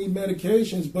and don't need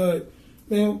medications, but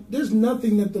man, there's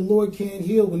nothing that the Lord can't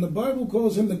heal. When the Bible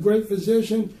calls him the great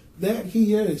physician, that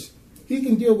he is. He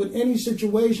can deal with any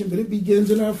situation, but it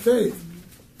begins in our faith.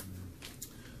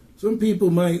 Some people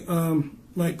might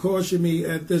caution me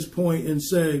at this point and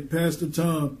say, Pastor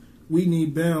Tom, we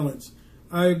need balance.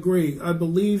 I agree. I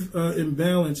believe in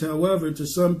balance. However, to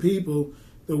some people,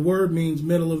 the word means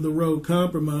middle of the road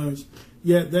compromise.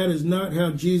 Yet that is not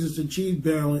how Jesus achieved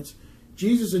balance.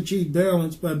 Jesus achieved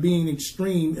balance by being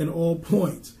extreme in all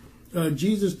points.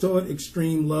 Jesus taught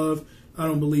extreme love. I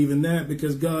don't believe in that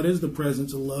because God is the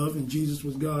presence of love and Jesus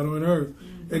was God on earth.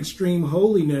 Mm-hmm. Extreme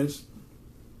holiness.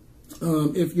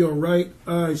 If your right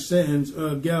eye sins,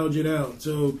 gouge it out.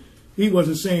 So he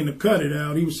wasn't saying to cut it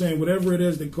out. He was saying whatever it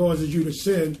is that causes you to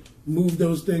sin, move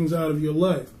those things out of your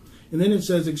life. And then it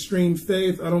says extreme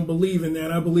faith. I don't believe in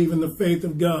that. I believe in the faith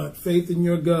of God, faith in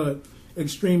your God.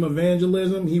 Extreme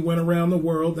evangelism. He went around the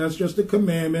world. That's just a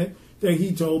commandment that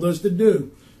he told us to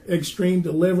do. Extreme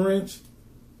deliverance.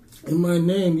 In my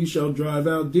name you shall drive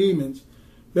out demons.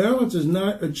 Balance is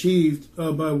not achieved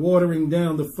by watering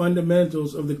down the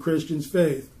fundamentals of the Christian's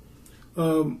faith.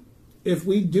 If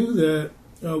we do that,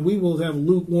 we will have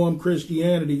lukewarm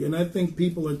Christianity, and I think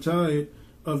people are tired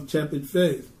of tepid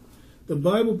faith. The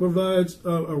Bible provides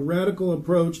a radical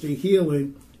approach to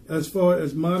healing as far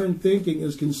as modern thinking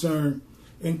is concerned,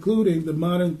 including the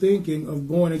modern thinking of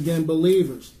born-again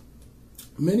believers.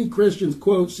 Many Christians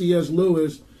quote C.S.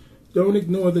 Lewis, "Don't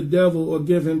ignore the devil or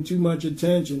give him too much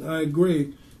attention." I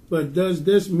agree. But does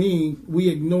this mean we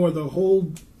ignore the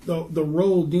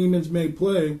role demons may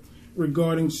play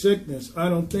regarding sickness? I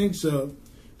don't think so.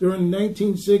 During the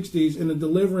 1960s, in the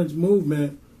deliverance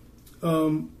movement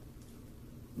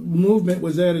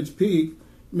was at its peak.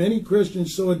 Many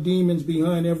Christians saw demons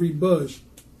behind every bush.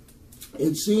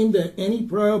 it seemed that any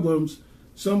problems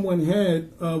someone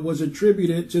had was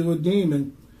attributed to a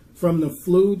demon, from the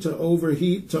flu to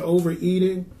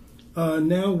overeating.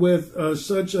 Now with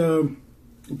such a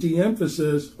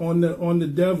de-emphasis on the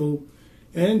devil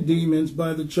and demons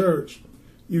by the church,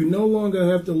 you no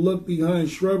longer have to look behind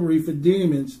shrubbery for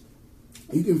demons.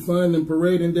 You can find them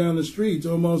parading down the streets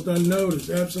almost unnoticed.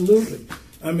 Absolutely.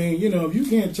 I mean, if you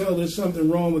can't tell there's something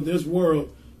wrong with this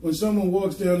world, when someone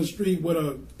walks down the street with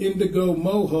a indigo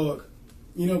mohawk,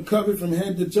 covered from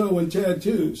head to toe in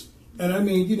tattoos, and I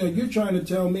mean, you're trying to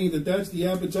tell me that that's the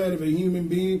appetite of a human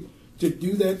being, to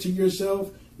do that to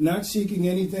yourself, not seeking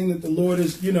anything that the Lord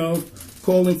is,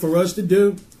 calling for us to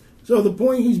do. So the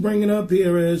point he's bringing up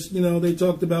here is, they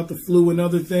talked about the flu and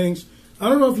other things. I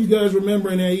don't know if you guys remember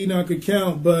in that Enoch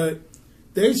account, but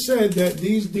they said that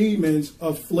these demons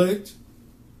afflict,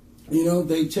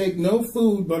 they take no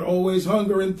food but always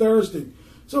hunger and thirsting.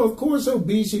 So of course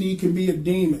obesity can be a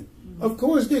demon. Of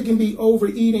course there can be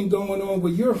overeating going on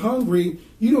where you're hungry,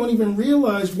 you don't even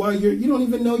realize why you don't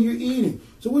even know you're eating.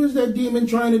 So what is that demon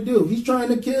trying to do? He's trying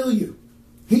to kill you.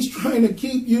 He's trying to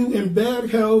keep you in bad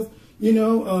health,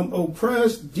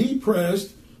 oppressed,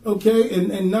 depressed, okay,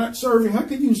 and not serving. How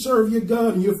can you serve your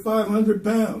God and you're 500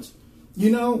 pounds?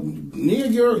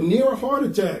 Near a heart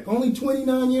attack, only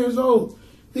 29 years old.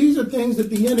 These are things that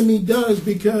the enemy does,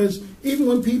 because even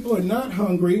when people are not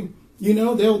hungry,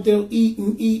 they'll eat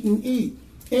and eat and eat.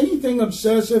 Anything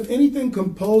obsessive, anything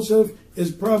compulsive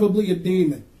is probably a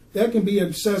demon. That can be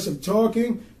excessive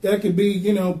talking. That could be,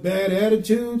 bad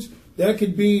attitudes. That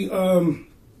could be,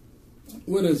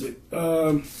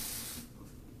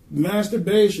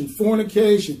 masturbation,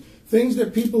 fornication, things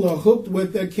that people are hooked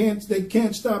with that they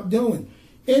can't stop doing.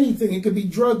 Anything. It could be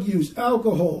drug use,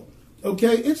 alcohol.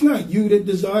 Okay, it's not you that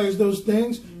desires those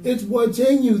things. It's what's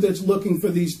in you that's looking for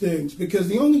these things. Because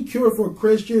the only cure for a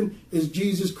Christian is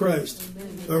Jesus Christ.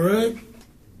 All right?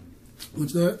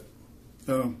 What's that?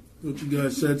 Oh, thought you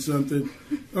guys said something.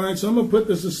 All right, so I'm going to put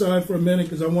this aside for a minute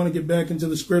because I want to get back into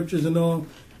the scriptures and all.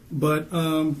 But,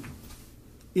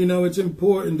 it's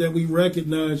important that we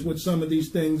recognize what some of these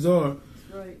things are.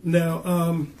 Right. Now,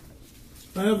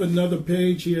 I have another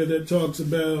page here that talks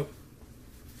about,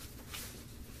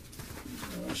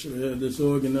 I should have had this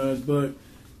organized, but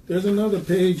there's another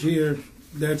page here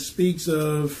that speaks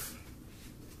of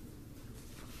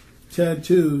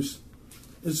tattoos.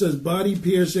 It says body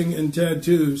piercing and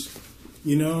tattoos,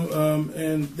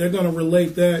 and they're going to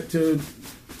relate that to,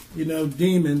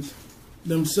 demons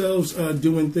themselves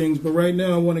doing things. But right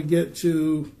now I want to get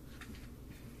to,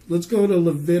 let's go to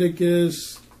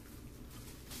Leviticus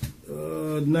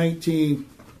 19.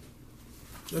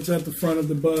 That's at the front of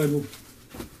the Bible.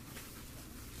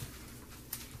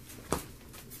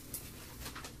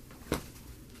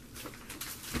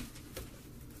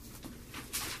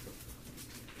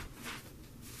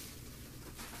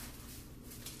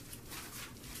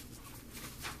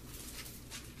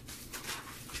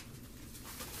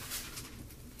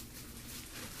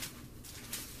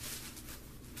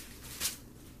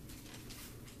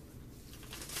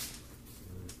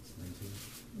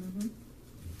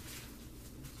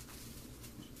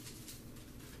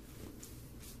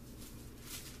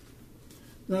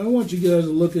 Now, I want you guys to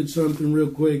look at something real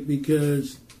quick,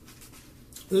 because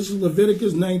this is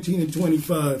Leviticus 19 and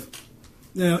 25.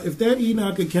 Now, if that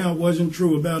Enoch account wasn't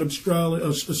true about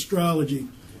astrology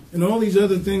and all these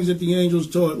other things that the angels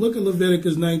taught, look at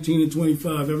Leviticus 19 and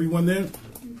 25. Everyone there?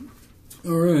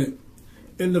 All right.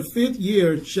 In the 5th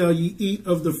year shall ye eat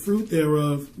of the fruit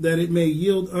thereof, that it may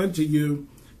yield unto you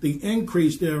the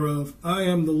increase thereof. I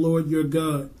am the Lord your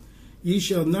God. Ye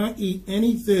shall not eat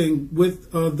anything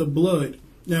with the blood.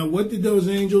 Now, what did those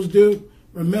angels do?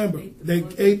 Remember, they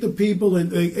ate the people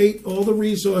and they ate all the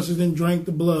resources and drank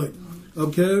the blood.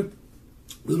 Okay?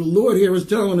 The Lord here is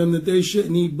telling them that they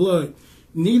shouldn't eat blood.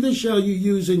 Neither shall you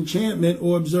use enchantment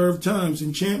or observe times.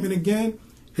 Enchantment again,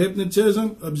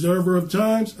 hypnotism, observer of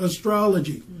times,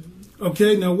 astrology.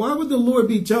 Okay, now why would the Lord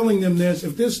be telling them this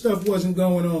if this stuff wasn't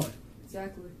going on?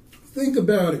 Exactly. Think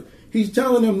about it. He's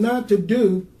telling them not to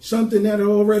do something that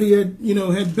already had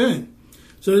been.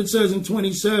 So it says in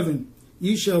 27,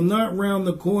 ye shall not round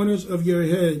the corners of your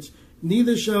heads,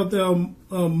 neither shalt thou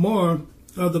mar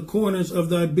the corners of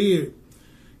thy beard.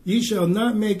 Ye shall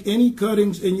not make any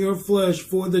cuttings in your flesh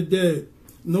for the dead,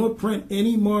 nor print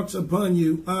any marks upon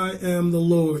you. I am the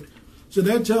Lord. So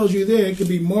that tells you there, it could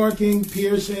be marking,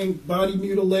 piercing, body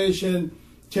mutilation,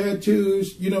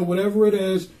 tattoos, whatever it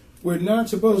is. We're not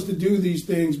supposed to do these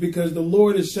things because the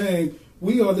Lord is saying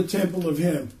we are the temple of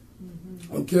Him.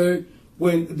 Okay?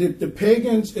 When the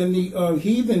pagans and the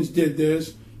heathens did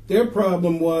this, their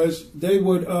problem was they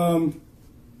would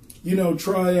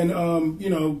try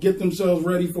and, get themselves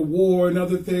ready for war and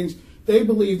other things. They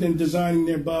believed in designing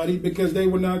their body because they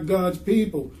were not God's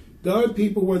people. God's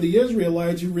people were the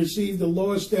Israelites who received the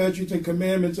laws, statutes, and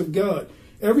commandments of God.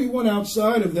 Everyone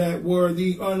outside of that were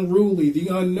the unruly, the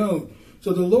unknown.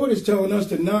 So the Lord is telling us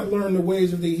to not learn the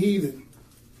ways of the heathen.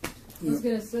 I was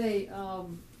going to say,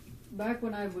 back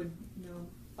when I would,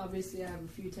 obviously I have a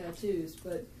few tattoos,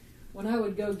 but when I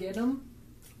would go get them,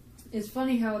 it's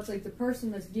funny how it's like the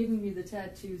person that's giving you the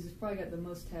tattoos has probably got the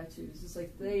most tattoos. It's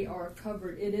like they are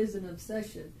covered. It is an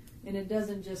obsession, and it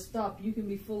doesn't just stop. You can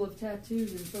be full of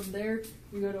tattoos, and from there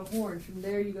you go to horns. From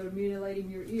there you go to mutilating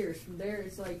your ears. From there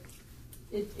it's like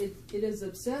it is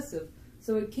obsessive.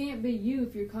 So it can't be you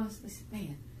if you're constantly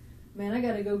saying, man, I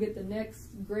got to go get the next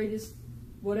greatest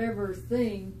whatever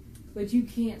thing, but you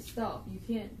can't stop. You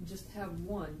can't just have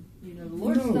one. The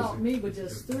Lord stopped me with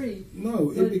just 3. No,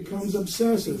 it becomes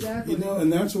obsessive. Exactly.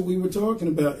 And that's what we were talking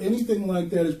about. Anything like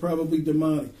that is probably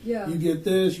demonic. Yeah. You get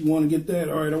this, you want to get that.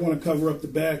 All right, I want to cover up the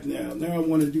back now. Now I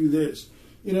want to do this.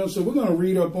 So we're going to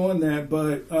read up on that,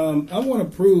 but I want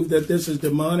to prove that this is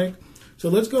demonic. So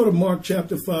let's go to Mark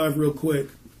chapter 5 real quick.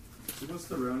 So what's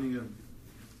the rounding of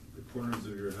the corners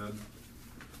of your head?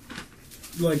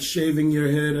 Like shaving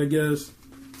your head, I guess,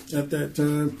 at that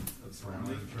time. That's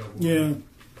rounding. Yeah.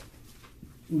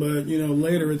 But,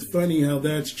 later it's funny how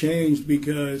that's changed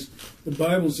because the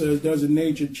Bible says, doesn't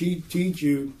nature teach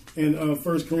you in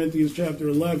 1 Corinthians chapter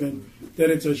 11 that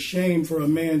it's a shame for a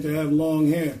man to have long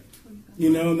hair.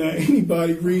 Now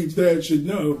anybody reads that should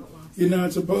know you're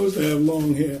not supposed to have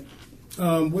long hair.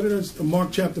 What is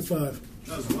Mark chapter 5?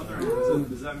 I was wondering,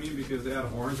 does that mean because they had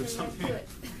horns or something?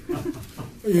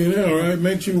 Right?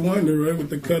 Makes you wonder, right, with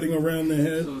the cutting around the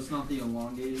head. So it's not the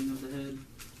elongating of the head?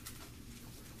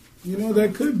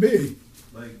 That could be.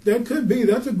 That could be.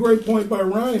 That's a great point by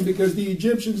Ryan because the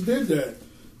Egyptians did that.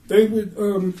 They would,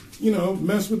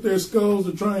 mess with their skulls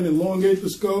to try and elongate the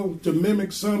skull to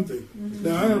mimic something. Mm-hmm.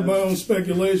 Now, I have my own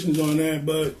speculations on that,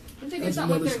 but Didn't they get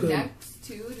something with their necks,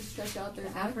 too, to stretch out their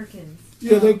Africans.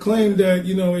 Yeah, they claim that,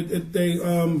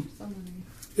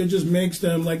 it just makes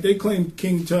them, like they claim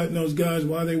King Tut and those guys,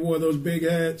 why they wore those big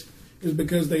hats is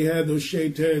because they had those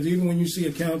shaped heads. Even when you see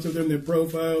accounts of them, their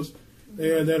profiles, they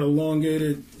had that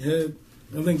elongated head.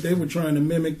 I think they were trying to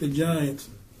mimic the giants.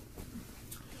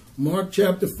 Mark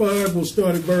chapter 5, we'll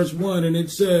start at verse 1, and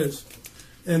it says,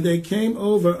 And they came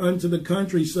over unto the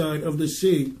countryside of the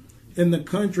sea, in the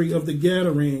country of the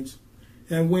Gadarenes.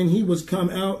 And when he was come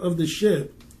out of the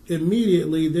ship,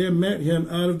 immediately there met him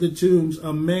out of the tombs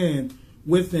a man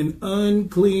with an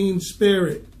unclean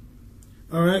spirit,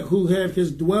 all right, who had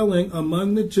his dwelling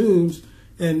among the tombs,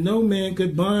 and no man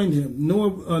could bind him,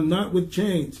 nor not with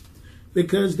chains,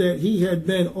 because that he had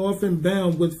been often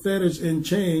bound with fetters and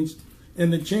chains,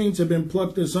 and the chains had been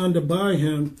plucked asunder by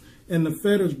him, and the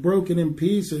fetters broken in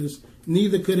pieces,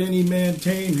 neither could any man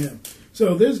tame him.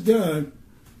 So this guy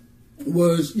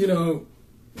was,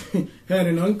 had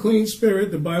an unclean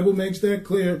spirit. The Bible makes that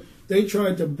clear. They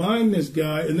tried to bind this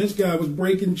guy, and this guy was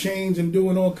breaking chains and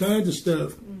doing all kinds of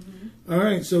stuff. Mm-hmm. All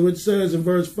right, so it says in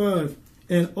verse 5,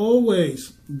 And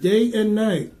always, day and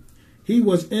night, he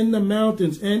was in the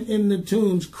mountains and in the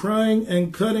tombs, crying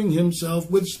and cutting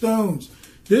himself with stones.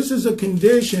 This is a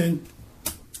condition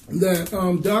that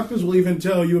doctors will even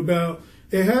tell you about.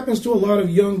 It happens to a lot of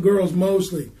young girls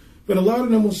mostly, but a lot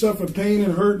of them will suffer pain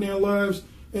and hurt in their lives.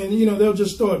 And, they'll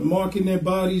just start marking their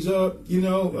bodies up,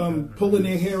 pulling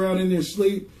their hair out in their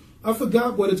sleep. I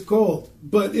forgot what it's called,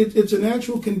 but it's an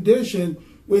actual condition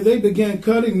where they began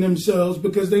cutting themselves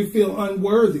because they feel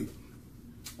unworthy.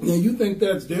 Now, you think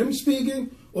that's them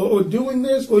speaking or doing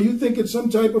this, or you think it's some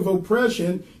type of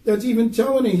oppression that's even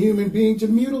telling a human being to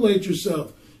mutilate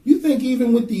yourself. You think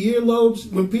even with the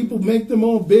earlobes, when people make them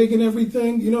all big and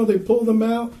everything, they pull them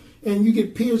out, and you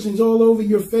get piercings all over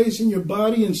your face and your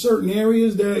body in certain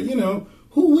areas that,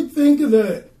 who would think of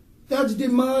that? That's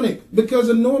demonic because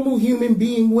a normal human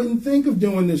being wouldn't think of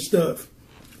doing this stuff.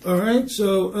 All right,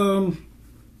 so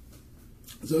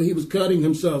he was cutting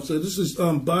himself. So this is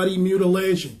body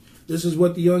mutilation. This is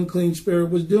what the unclean spirit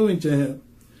was doing to him.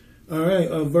 All right,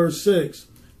 verse 6.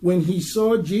 When he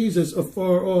saw Jesus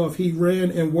afar off, he ran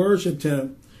and worshipped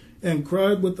him and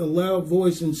cried with a loud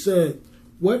voice and said,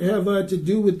 What have I to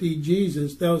do with thee,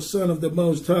 Jesus, thou Son of the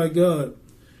Most High God?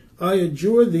 I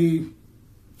adjure thee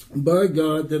by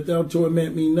God that thou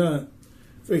torment me not.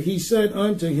 For he said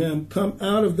unto him, Come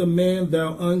out of the man,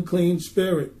 thou unclean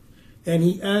spirit. And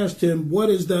he asked him, What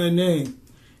is thy name?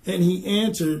 And he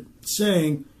answered,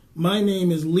 saying, My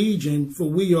name is Legion, for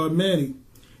we are many.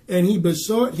 And he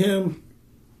besought him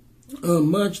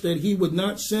much that he would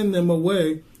not send them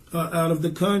away out of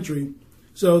the country.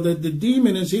 So that the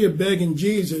demon is here begging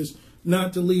Jesus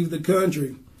not to leave the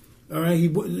country. All right,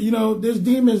 there's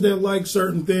demons that like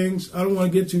certain things. I don't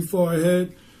want to get too far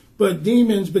ahead, but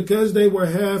demons, because they were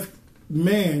half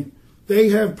man, they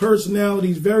have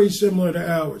personalities very similar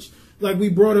to ours. Like we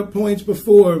brought up points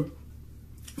before,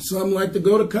 some like to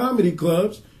go to comedy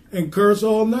clubs and curse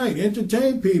all night,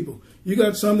 entertain people. You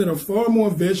got some that are far more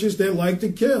vicious that like to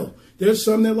kill. There's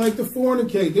some that like to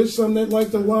fornicate. There's some that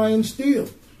like to lie and steal.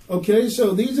 Okay,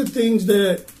 so these are things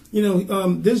that,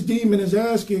 this demon is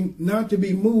asking not to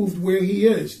be moved where he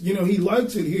is. He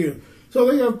likes it here. So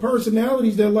they have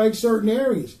personalities that like certain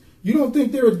areas. You don't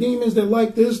think there are demons that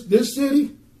like this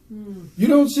city? You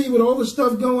don't see with all the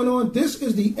stuff going on? This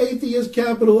is the atheist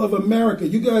capital of America.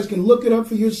 You guys can look it up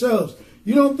for yourselves.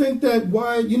 You don't think that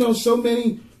why, so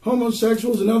many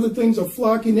homosexuals and other things are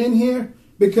flocking in here?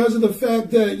 Because of the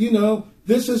fact that,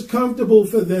 this is comfortable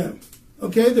for them.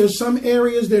 Okay, there's some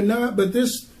areas they're not, but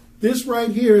this right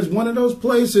here is one of those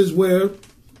places where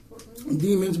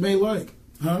demons may like.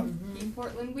 Huh? In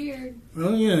Portland, weird.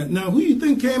 Oh, yeah. Now, who you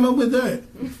think came up with that?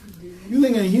 You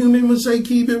think a human would say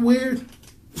keep it weird?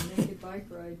 Naked bike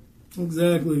ride.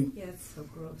 Exactly. Yeah, it's so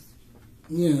gross.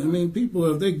 Yeah, I mean,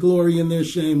 people, they glory in their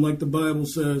shame, like the Bible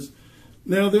says.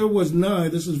 Now there was nigh,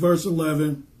 this is verse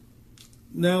 11,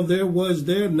 now there was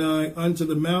there nigh unto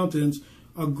the mountains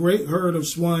a great herd of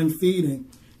swine feeding,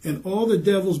 and all the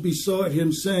devils besought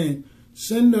him, saying,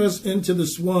 send us into the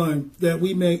swine, that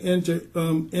we may enter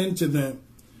into them.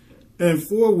 And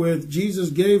forthwith Jesus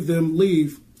gave them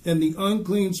leave, and the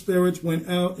unclean spirits went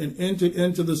out and entered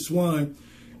into the swine,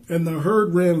 and the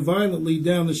herd ran violently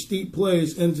down the steep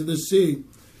place into the sea.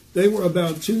 They were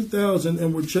about 2,000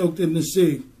 and were choked in the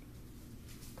sea.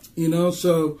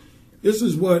 So this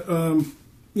is what,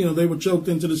 they were choked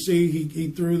into the sea. He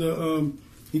threw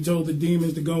he told the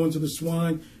demons to go into the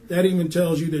swine. That even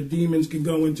tells you that demons can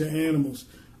go into animals.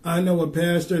 I know a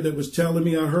pastor that was telling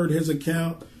me, I heard his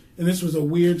account, and this was a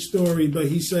weird story, but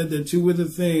he said that two of the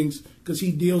things, because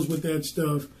he deals with that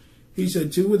stuff, he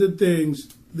said two of the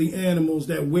things, the animals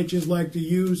that witches like to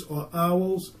use are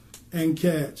owls and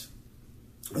cats.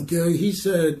 Okay, he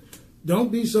said,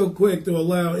 don't be so quick to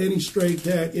allow any stray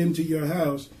cat into your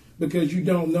house because you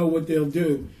don't know what they'll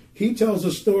do. He tells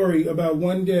a story about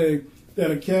one day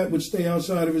that a cat would stay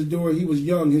outside of his door. He was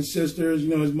young, his sisters,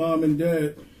 his mom and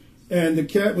dad. And the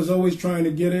cat was always trying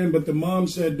to get in, but the mom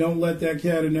said, don't let that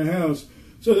cat in the house.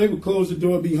 So they would close the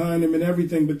door behind him and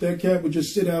everything, but that cat would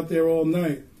just sit out there all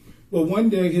night. Well, one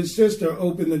day his sister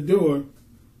opened the door.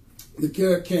 The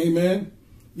cat came in,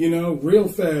 real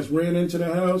fast, ran into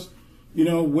the house,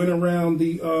 went around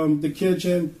the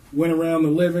kitchen, went around the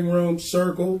living room,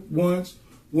 circled once,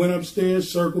 went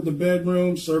upstairs, circled the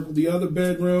bedroom, circled the other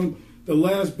bedroom, the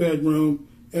last bedroom,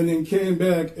 and then came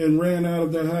back and ran out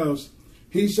of the house.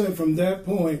 He said from that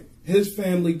point, his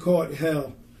family caught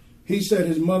hell. He said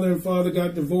his mother and father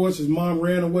got divorced. His mom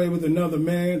ran away with another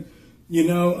man.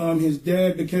 His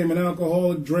dad became an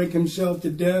alcoholic, drank himself to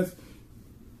death.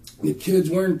 The kids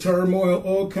were in turmoil.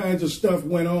 All kinds of stuff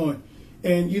went on.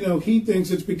 And, he thinks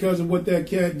it's because of what that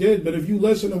cat did. But if you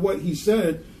listen to what he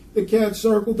said, the cat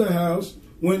circled the house,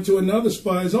 went to another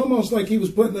spot. It's almost like he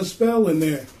was putting a spell in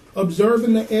there,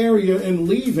 observing the area and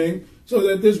leaving so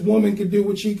that this woman could do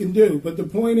what she can do. But the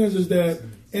point is that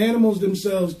animals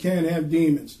themselves can have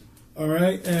demons. All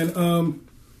right? And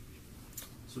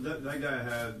so that guy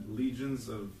had legions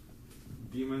of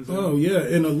demons? Oh, yeah.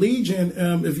 And a legion,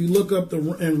 if you look up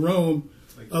in Rome,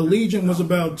 a legion was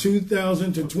about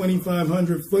 2,000 to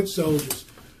 2,500 foot soldiers.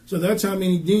 So that's how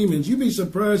many demons. You'd be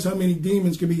surprised how many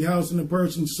demons can be housed in a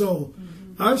person's soul.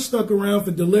 Mm-hmm. I've stuck around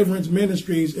for deliverance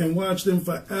ministries and watched them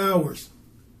for hours.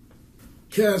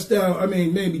 Cast out,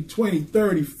 maybe 20,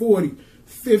 30, 40,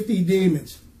 50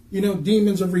 demons.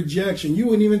 Demons of rejection. You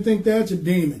wouldn't even think that's a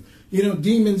demon.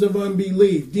 Demons of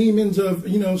unbelief, demons of,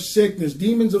 sickness,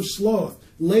 demons of sloth,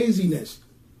 laziness,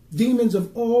 demons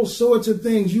of all sorts of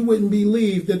things you wouldn't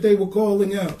believe that they were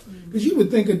calling out. Because you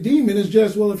would think a demon is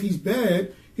just, well, if he's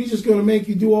bad, he's just going to make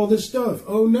you do all this stuff.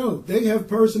 Oh, no, they have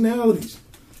personalities.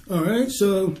 All right,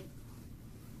 so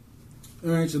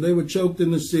they were choked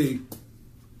in the sea.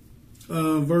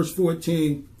 Verse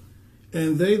 14,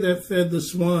 and they that fed the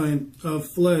swine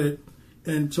fled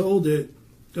and told it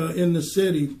in the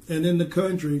city and in the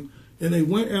country, and they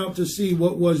went out to see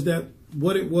what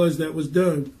it was that was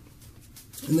done.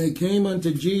 And they came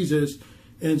unto Jesus,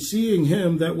 and seeing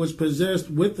him that was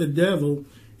possessed with the devil,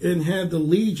 and had the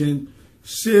legion,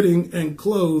 sitting and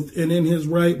clothed and in his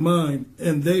right mind,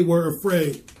 and they were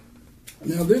afraid.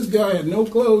 Now this guy had no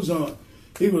clothes on.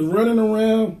 He was running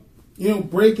around,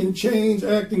 breaking chains,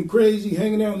 acting crazy,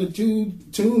 hanging out in the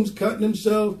tombs, cutting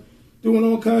himself, doing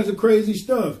all kinds of crazy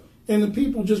stuff. And the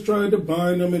people just tried to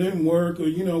bind him. It didn't work, or,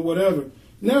 whatever.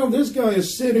 Now this guy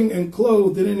is sitting and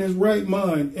clothed and in his right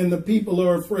mind, and the people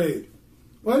are afraid.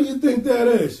 Why do you think that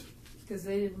is? Because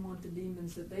they didn't want the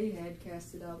demons that they had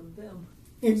casted out of them.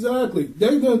 Exactly.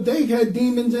 They had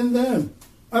demons in them.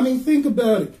 I mean, think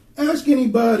about it. Ask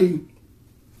anybody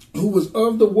who was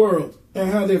of the world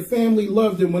and how their family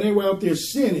loved them when they were out there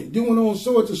sinning, doing all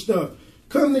sorts of stuff.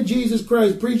 Come to Jesus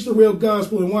Christ, preach the real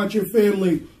gospel, and watch your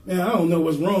family. Man, I don't know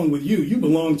what's wrong with you. You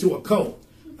belong to a cult.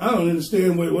 I don't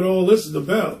understand what all this is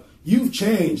about. You've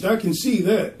changed. I can see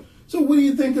that. So what do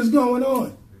you think is going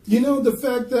on? The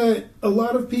fact that a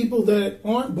lot of people that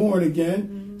aren't born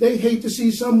again, they hate to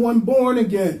see someone born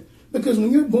again. Because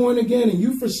when you're born again and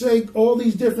you forsake all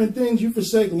these different things, you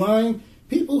forsake lying,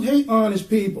 people hate honest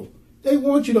people. They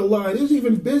want you to lie. There's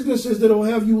even businesses that will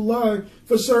have you lie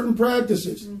for certain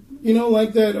practices.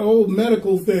 Like that old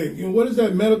medical thing. What is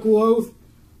that medical oath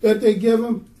that they give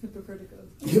them? Hippocratic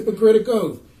oath. Hypocritic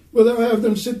oath. Well, they'll have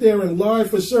them sit there and lie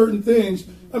for certain things.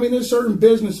 I mean, there's certain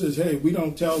businesses, hey, we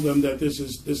don't tell them that this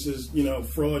is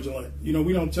fraudulent.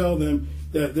 We don't tell them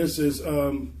that this is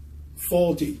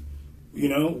faulty.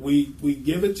 We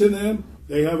give it to them.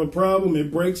 They have a problem.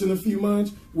 It breaks in a few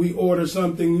months. We order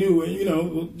something new,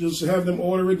 and we'll just have them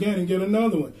order again and get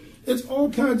another one. It's all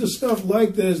kinds of stuff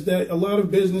like this that a lot of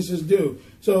businesses do.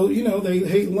 So they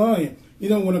hate lying.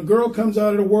 When a girl comes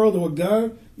out of the world, or a guy,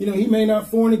 he may not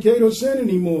fornicate or sin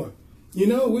anymore.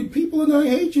 People and I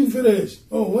hate you for this.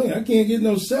 Oh wait, I can't get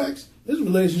no sex. This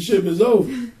relationship is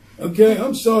over. Okay,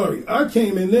 I'm sorry. I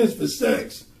came in this for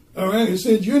sex. All right, and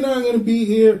since you're not going to be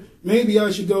here, maybe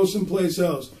I should go someplace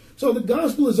else. So the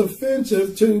gospel is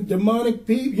offensive to demonic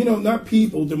people, not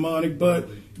people demonic, but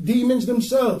demons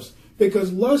themselves.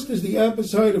 Because lust is the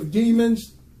appetite of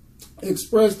demons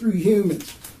expressed through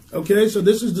humans. Okay, so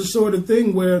this is the sort of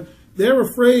thing where they're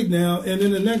afraid now, and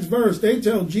in the next verse, they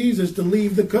tell Jesus to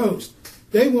leave the coast.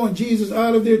 They want Jesus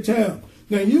out of their town.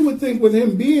 Now, you would think with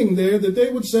him being there that they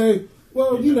would say,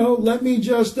 well, let me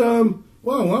just, why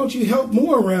don't you help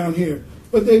more around here?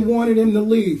 But they wanted him to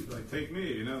leave. Like, take me,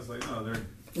 it's like, no, they're...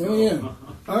 Oh, yeah.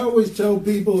 I always tell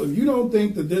people, if you don't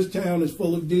think that this town is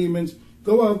full of demons,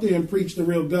 go out there and preach the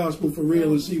real gospel for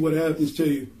real and see what happens to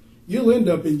you. You'll end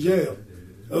up in jail.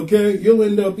 Okay? You'll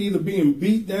end up either being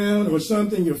beat down or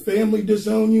something. Your family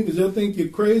disown you because they'll think you're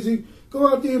crazy. Go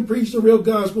out there and preach the real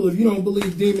gospel if you don't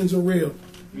believe demons are real.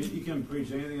 I mean, you can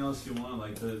preach anything else you want,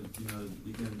 like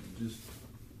you can just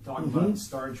talk about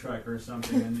Star Trek or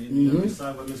something, and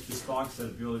decide what Mr. Spock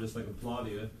said. People are just like applaud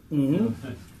you.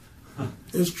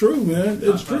 It's true, man.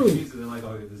 It's true. They're like,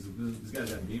 oh, this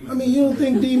guy's got demons. I mean, you don't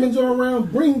think demons are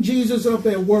around? Bring Jesus up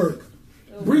at work.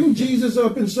 Bring Jesus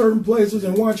up in certain places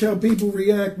and watch how people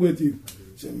react with you.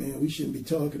 Say, man, we shouldn't be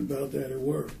talking about that at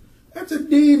work. That's a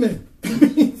demon.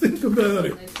 Think about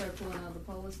it. They start pulling out the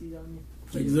policies on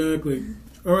you. Exactly.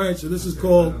 All right, so this is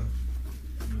called...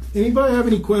 Anybody have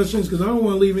any questions? Because I don't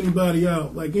want to leave anybody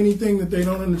out. Like anything that they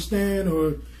don't understand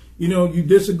or, you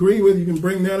disagree with, you can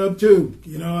bring that up too.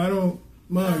 I don't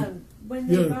mind. When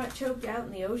they got choked out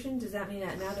in the ocean, does that mean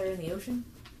that now they're in the ocean?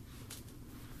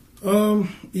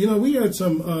 We had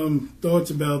some thoughts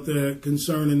about that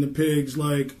concerning the pigs,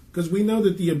 because we know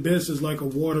that the abyss is like a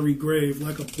watery grave,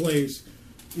 like a place.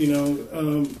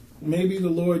 Maybe the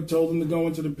Lord told them to go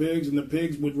into the pigs, and the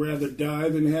pigs would rather die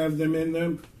than have them in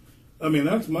them. I mean,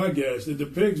 that's my guess, that the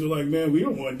pigs were like, man, we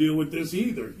don't want to deal with this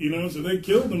either, so they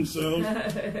killed themselves.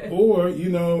 Or,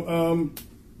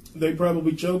 they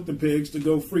probably choked the pigs to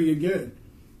go free again.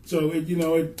 So,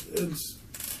 it's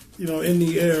in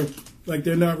the air. Like,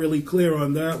 they're not really clear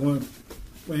on that one.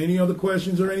 Well, any other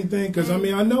questions or anything? Because, I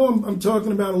know I'm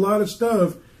talking about a lot of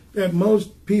stuff that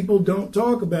most people don't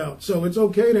talk about. So it's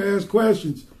okay to ask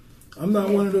questions. I'm not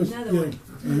one of those. Another one.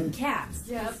 Mm-hmm. Cats.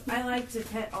 Yes. I like to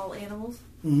pet all animals.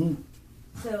 Mm-hmm.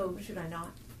 So, should I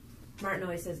not? Martin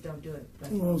always says don't do it.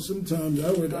 But. Well, sometimes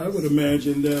I would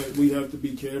imagine that we have to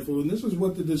be careful. And this is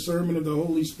what the discernment of the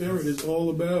Holy Spirit is all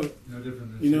about. No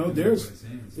different than there's...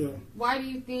 Yeah. Why do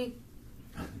you think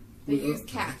they use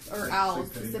cats or owls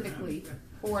specifically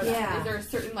for that? Yeah. Is there a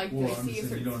certain, do they see a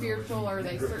certain spiritual, or are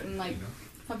they certain,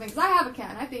 something? Because I have a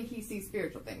cat, and I think he sees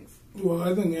spiritual things. Well,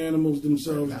 I think animals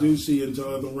themselves do see into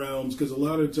other realms, because a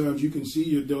lot of times you can see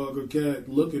your dog or cat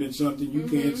looking at something you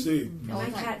can't see.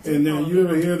 And then you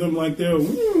ever hear them they're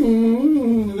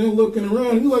and they're looking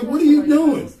around, and you're like, what are you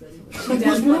doing?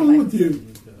 What's wrong with you?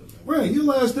 Right,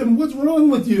 you'll ask them, what's wrong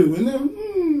with you? And then,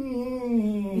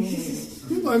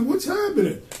 you're like, what's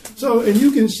happening? So, and you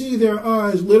can see their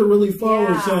eyes literally follow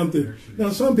Yeah. something.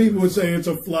 Now, some people would say it's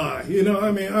a fly. You know,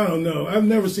 I mean, I don't know. I've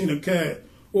never seen a cat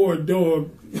or a dog,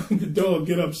 the dog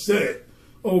get upset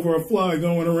over a fly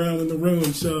going around in the room.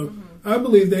 So I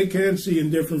believe they can see in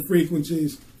different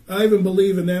frequencies. I even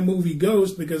believe in that movie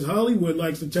Ghost because Hollywood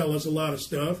likes to tell us a lot of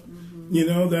stuff. You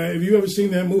know, that if you ever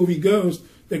seen that movie Ghost,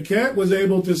 the cat was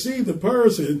able to see the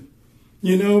person,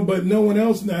 you know, but no one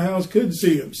else in the house could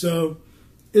see him. So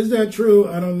is that true?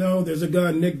 I don't know. There's a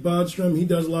guy, Nick Bostrom. He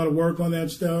does a lot of work on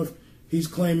that stuff. He's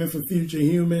claiming for future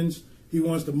humans. He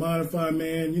wants to modify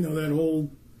man, you know, that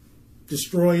whole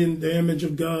destroying the image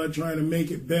of God, trying to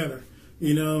make it better,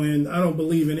 you know, and I don't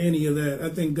believe in any of that. I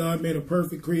think God made a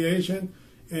perfect creation,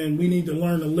 and we need to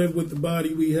learn to live with the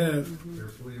body we have.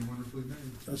 Carefully and wonderfully made.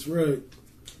 That's right.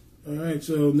 All right,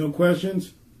 so no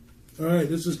questions? All right,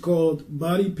 this is called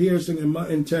body piercing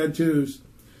and tattoos.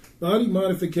 Body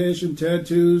modification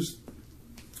tattoos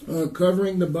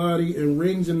covering the body and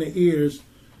rings in the ears,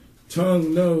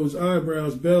 tongue, nose,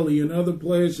 eyebrows, belly, and other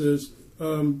places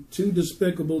too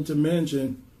despicable to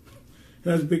mention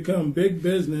has become big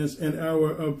business in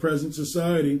our present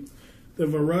society. The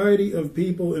variety of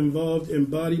people involved in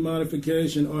body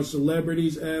modification are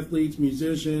celebrities, athletes,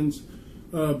 musicians,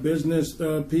 business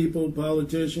people,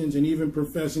 politicians, and even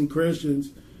professing Christians.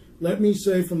 Let me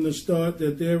say from the start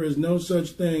that there is no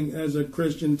such thing as a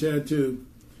Christian tattoo.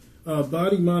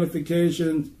 Body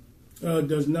modification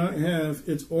does not have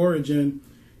its origin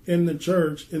in the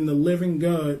church, in the living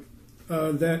God,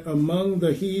 that among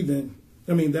the heathen.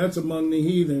 That's among the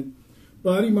heathen.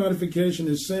 Body modification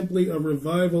is simply a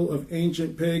revival of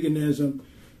ancient paganism.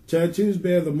 Tattoos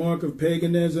bear the mark of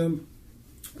paganism,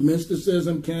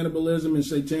 mysticism, cannibalism, and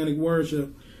satanic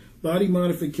worship. Body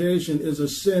modification is a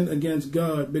sin against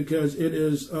God because it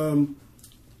is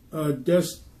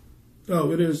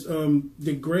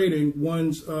degrading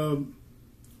one's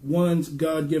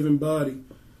God-given body.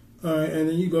 And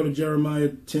then you go to Jeremiah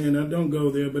 10. I don't go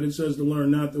there, but it says to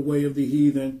learn not the way of the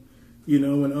heathen, you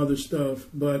know, and other stuff.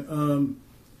 But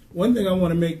one thing I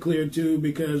want to make clear too,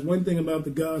 because one thing about the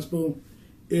gospel,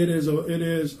 it is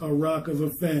a rock of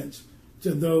offense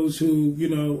to those who, you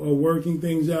know, are working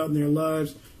things out in their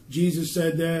lives. Jesus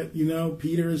said that, you know,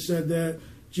 Peter has said that.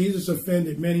 Jesus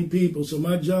offended many people. So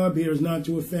my job here is not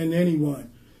to offend anyone.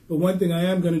 But one thing I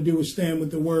am going to do is stand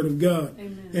with the word of God.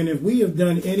 Amen. And if we have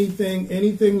done anything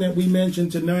that we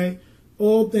mentioned tonight,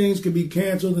 all things can be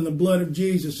canceled in the blood of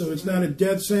Jesus. So it's not a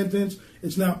death sentence.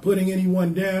 It's not putting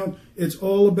anyone down. It's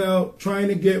all about trying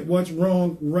to get what's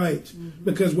wrong right.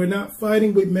 Because we're not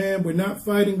fighting with man. We're not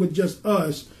fighting with just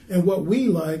us and what we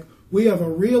like. We have a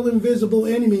real invisible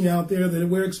enemy out there that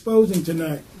we're exposing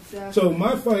tonight. Exactly. So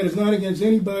my fight is not against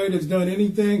anybody that's done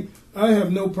anything. I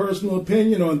have no personal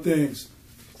opinion on things.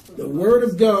 The word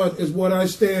of God is what I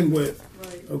stand with.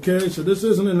 Right. Okay, so this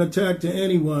isn't an attack to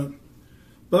anyone.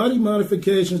 Body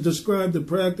modifications describe the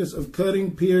practice of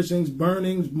cutting, piercings,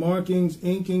 burnings, markings,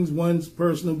 inkings one's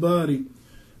personal body.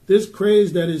 This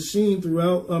craze that is seen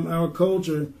throughout our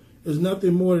culture is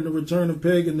nothing more than a return of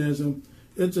paganism.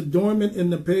 It's adornment in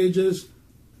the pages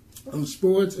of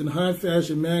sports and high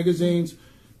fashion magazines,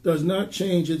 does not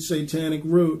change its satanic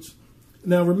roots.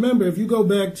 Now remember, if you go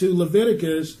back to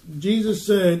Leviticus, Jesus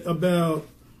said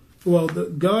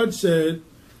God said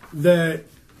that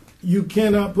you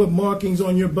cannot put markings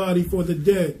on your body for the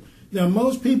dead. Now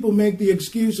most people make the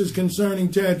excuses concerning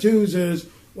tattoos as,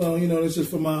 well, you know, this is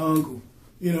for my uncle.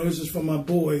 You know, this is for my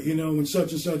boy, you know, when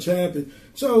such and such happened.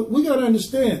 So we got to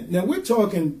understand. Now we're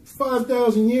talking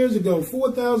 5,000 years ago,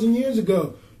 4,000 years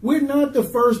ago. We're not the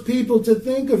first people to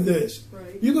think of this.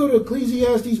 Right. You go to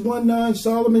Ecclesiastes 1:9,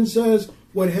 Solomon says,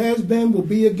 what has been will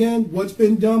be again, what's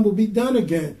been done will be done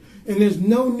again. And there's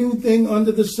no new thing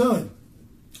under the sun.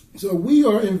 So we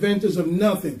are inventors of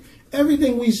nothing.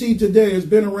 Everything we see today has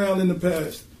been around in the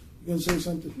past. You going to say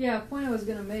something? Yeah, a point I was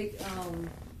going to make,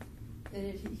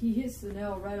 and he hits the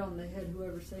nail right on the head,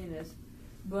 whoever's saying this.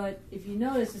 But if you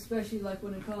notice, especially like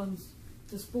when it comes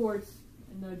to sports,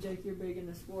 I know, Jake, you're big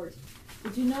into sports,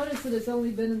 but you notice that it's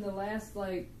only been in the last,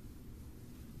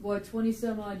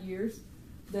 20-some-odd years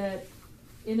that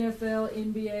NFL,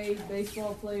 NBA,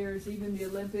 baseball players, even the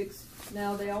Olympics,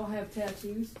 now they all have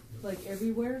tattoos,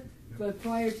 everywhere. But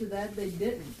prior to that, they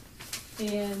didn't.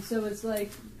 And so it's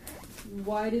like,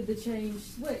 why did the change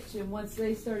switch? And once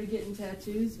they started getting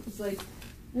tattoos, it's like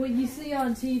what you see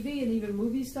on TV and even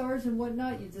movie stars and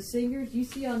whatnot, the singers, you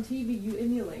see on TV, you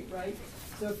emulate, right?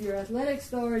 So if your athletic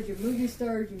stars, your movie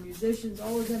stars, your musicians,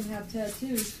 all of them have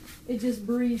tattoos, it just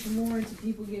breeds more into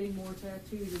people getting more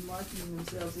tattoos and marketing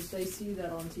themselves if they see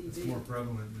that on TV. It's more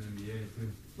prevalent in the NBA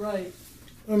too. Right.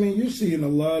 I mean, you're seeing a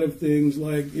lot of things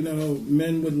like,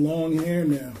 men with long hair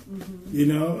now.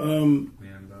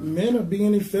 Men are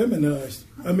being effeminized.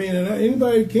 I mean, and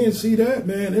anybody can't see that,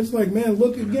 man. It's like, man,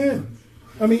 look again.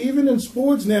 I mean, even in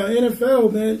sports now,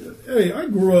 NFL, man, hey, I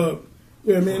grew up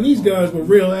where, man, these guys were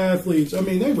real athletes. I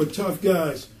mean, they were tough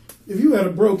guys. If you had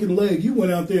a broken leg, you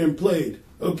went out there and played.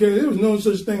 Okay, there was no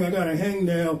such thing. I got to hang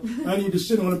now. I need to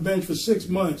sit on a bench for 6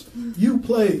 months. You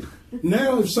played.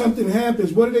 Now, if something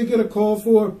happens, what do they get a call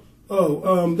for?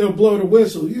 Oh, they'll blow the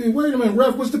whistle. Wait a minute,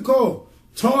 ref, what's the call?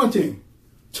 Taunting.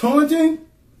 Taunting?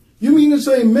 You mean to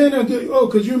say men are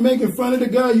because you're making fun of the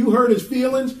guy, you hurt his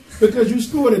feelings because you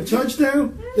scored a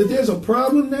touchdown? That there's a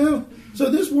problem now?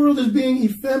 So this world is being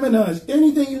effeminized.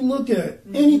 Anything you look at,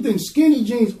 anything, skinny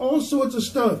jeans, all sorts of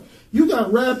stuff. You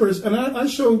got rappers, and I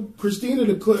showed Christina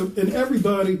the clip, and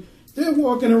everybody, they're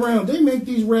walking around. They make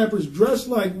these rappers dress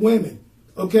like women,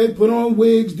 okay? Put on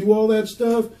wigs, do all that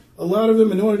stuff. A lot of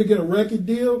them, in order to get a record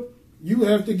deal, you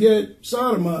have to get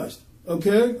sodomized,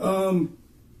 okay?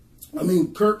 I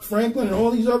mean, Kirk Franklin and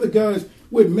all these other guys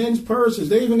with men's purses.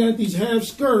 They even got these half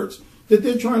skirts that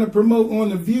they're trying to promote on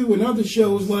The View and other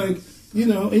shows like,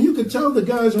 and you could tell the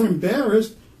guys are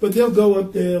embarrassed, but they'll go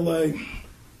up there like,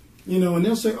 and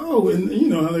they'll say, oh, and you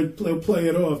know how they'll play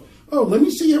it off. Oh, let me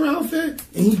see your outfit.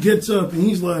 And he gets up and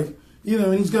he's like,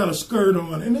 and he's got a skirt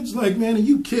on. And it's like, man, are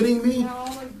you kidding me? Now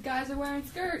all the guys are wearing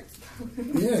skirts.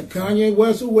 Yeah, Kanye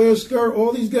West will wear a skirt.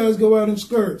 All these guys go out in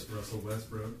skirts. Russell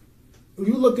Westbrook.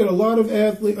 You look at a lot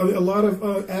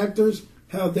of actors,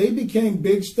 how they became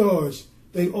big stars.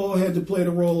 They all had to play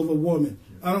the role of a woman.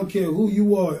 I don't care who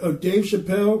you are. Dave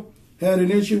Chappelle had an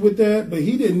issue with that, but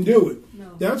he didn't do it.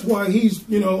 No. That's why he's,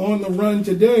 on the run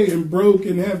today and broke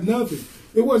and have nothing.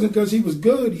 It wasn't because he was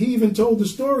good. He even told the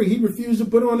story. He refused to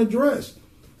put on a dress.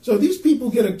 So these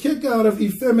people get a kick out of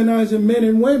effeminizing men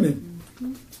and women.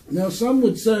 Mm-hmm. Now, some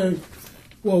would say,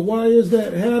 well, why is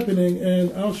that happening?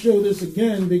 And I'll show this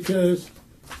again because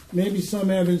maybe some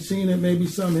haven't seen it, maybe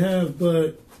some have,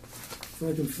 but if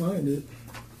I can find it.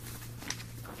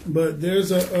 But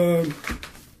there's a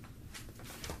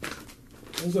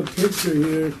picture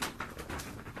here.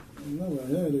 I know I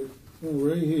had it. Oh,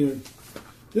 right here.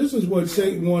 This is what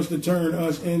Satan wants to turn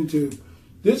us into.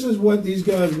 This is what these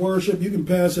guys worship. You can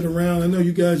pass it around. I know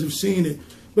you guys have seen it.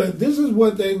 But this is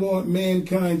what they want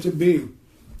mankind to be.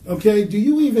 Okay? Do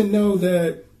you even know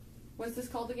that? What's this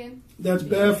called again? That's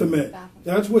Baphomet.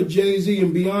 That's what Jay-Z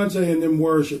and Beyonce and them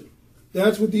worship.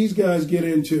 That's what these guys get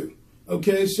into.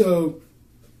 Okay? So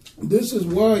this is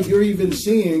why you're even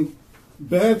seeing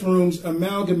bathrooms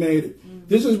amalgamated.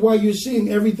 This is why you're seeing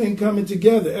everything coming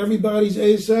together. Everybody's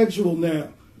asexual now.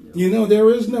 There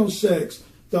is no sex.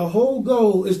 The whole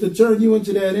goal is to turn you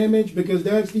into that image because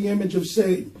that's the image of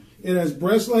Satan. It has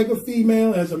breasts like a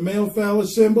female, has a male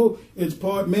phallus symbol. It's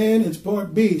part man, it's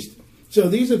part beast. So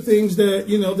these are things that,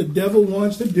 the devil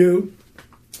wants to do.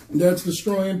 That's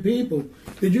destroying people.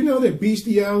 Did you know that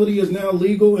bestiality is now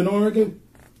legal in Oregon?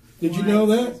 Did you know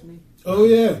that? Oh,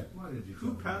 yeah.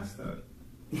 Who passed that?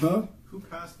 Huh? Who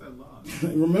passed that law?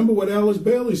 Remember what Alice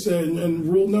Bailey said in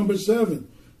Rule Number 7,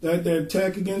 that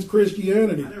attack against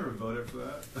Christianity. I never voted for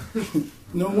that.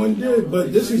 No one did,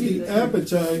 but this is the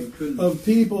appetite of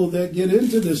people that get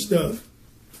into this stuff.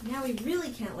 Now we really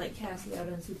can't let Cassie out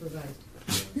unsupervised.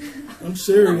 I'm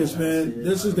serious, man.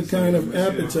 This is the kind of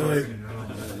appetite.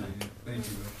 Thank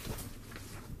you.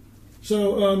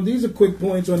 So these are quick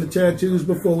points on the tattoos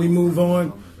before we move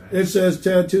on. It says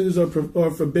tattoos are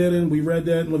forbidden. We read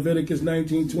that in Leviticus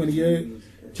 19:28.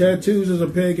 Tattoos is a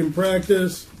pagan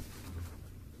practice.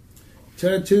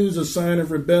 Tattoos are a sign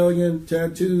of rebellion.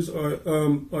 Tattoos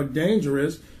are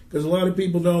dangerous because a lot of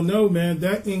people don't know, man,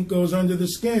 that ink goes under the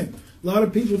skin. A lot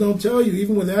of people don't tell you,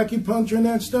 even with acupuncture and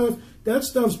that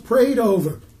stuff's prayed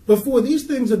over. Before these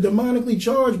things are demonically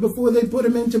charged before they put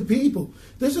them into people.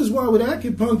 This is why with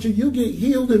acupuncture, you get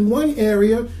healed in one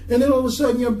area and then all of a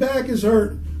sudden your back is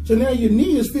hurting. So now your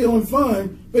knee is feeling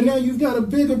fine, but now you've got a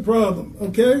bigger problem,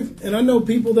 okay? And I know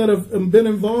people that have been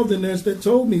involved in this that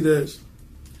told me this.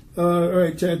 All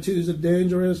right, tattoos are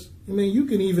dangerous. I mean, you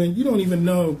don't even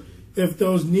know if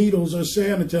those needles are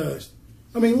sanitized.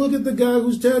 I mean, look at the guy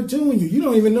who's tattooing you. You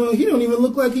don't even know, he don't even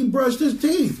look like he brushed his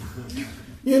teeth.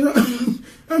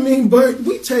 I mean, but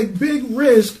we take big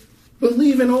risk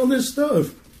believing all this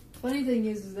stuff. Funny thing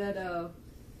is that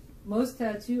most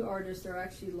tattoo artists are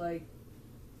actually like,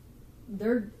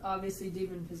 they're obviously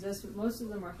demon possessed, but most of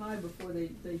them are high before they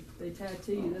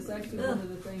tattoo you. That's actually one of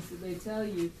the things that they tell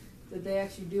you, that they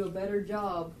actually do a better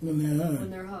job when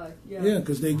they're high. Yeah,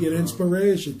 because they get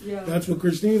inspiration. Yeah. That's what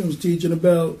Christina was teaching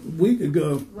about a week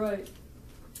ago. Right.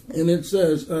 And it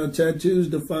says, tattoos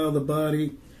defile the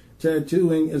body.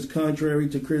 Tattooing is contrary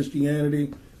to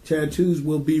Christianity. Tattoos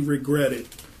will be regretted.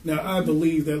 Now, I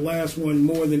believe that last one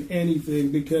more than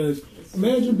anything, because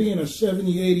imagine being a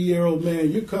 70, 80-year-old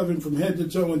man. You're covered from head to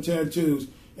toe in tattoos,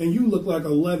 and you look like a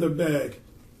leather bag.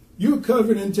 You're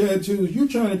covered in tattoos. You're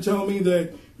trying to tell me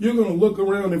that you're going to look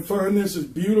around and find this is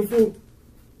beautiful?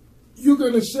 You're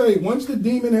going to say, once the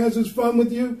demon has his fun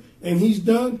with you and he's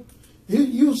done,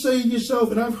 you'll say to yourself,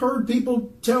 and I've heard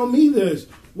people tell me this,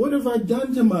 what have I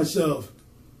done to myself?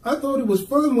 I thought it was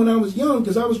fun when I was young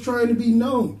because I was trying to be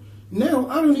known. Now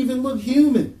I don't even look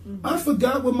human. I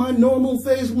forgot what my normal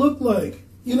face looks like.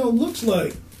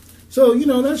 So,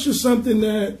 that's just something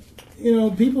that,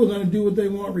 people are going to do what they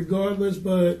want regardless,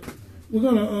 but we're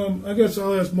going to, I guess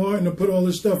I'll ask Martin to put all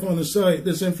this stuff on the site,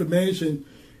 this information,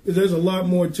 because there's a lot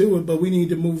more to it, but we need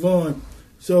to move on.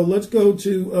 So let's go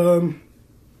to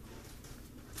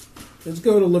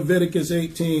Leviticus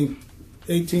 18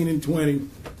 and 20.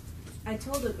 I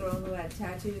told a girl who had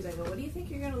tattoos, I go, what do you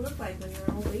think you're going to look like when you're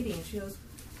an old lady? And she goes,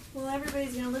 well,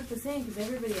 everybody's going to look the same because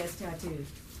everybody has tattoos.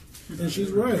 And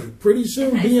she's right. Pretty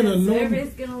soon, and being said, a normal...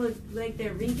 everybody's going to look like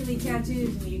they're wrinkly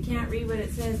tattoos and you can't read what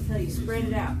it says until you spread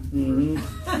it out. Mm-hmm.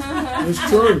 It's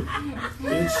true.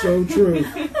 It's so true.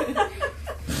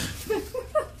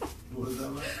 What was that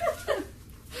like?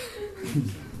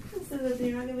 So that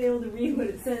they're not going to be able to read what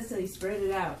it says until you spread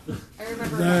it out. I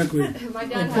remember Exactly. my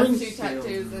dad had 2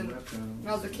 tattoos, and when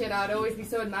I was a kid, I'd always be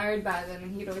so admired by them,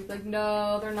 and he'd always be like,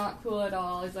 no, they're not cool at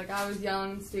all. He's like, I was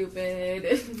young, stupid.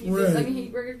 He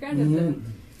regretted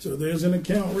them. So there's an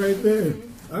account right there.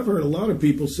 I've heard a lot of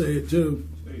people say it too.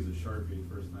 I think he's a Sharpie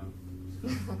first now.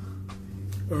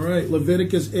 All right,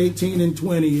 Leviticus 18 and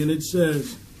 20, and it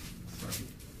says,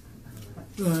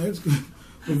 it's good.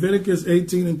 Leviticus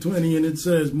 18 and 20, and it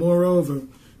says, moreover,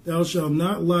 thou shalt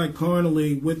not lie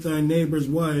carnally with thy neighbor's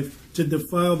wife to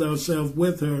defile thyself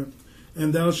with her,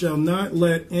 and thou shalt not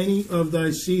let any of thy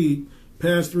seed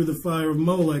pass through the fire of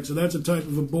Molech. So that's a type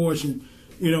of abortion.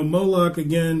 Moloch,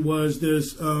 again, was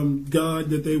this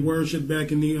god that they worshipped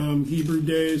back in the Hebrew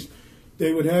days.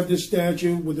 They would have this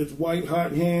statue with its white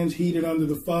hot hands heated under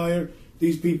the fire.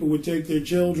 These people would take their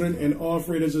children and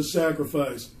offer it as a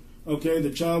sacrifice. Okay, the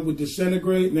child would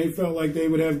disintegrate and they felt like they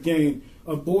would have gain.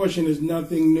 Abortion is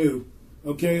nothing new.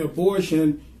 Okay,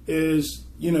 abortion is,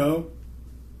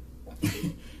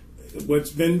 what's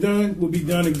been done will be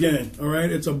done again. All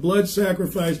right, it's a blood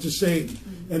sacrifice to Satan.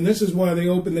 And this is why they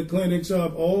open the clinics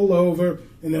up all over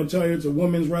and they'll tell you it's a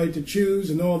woman's right to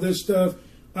choose and all this stuff.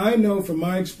 I know from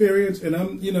my experience, and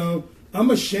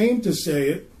I'm ashamed to say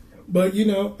it, but,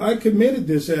 I committed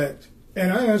this act.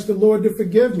 And I asked the Lord to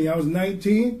forgive me. I was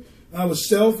 19. I was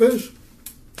selfish,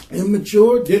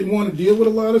 immature, didn't want to deal with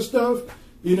a lot of stuff.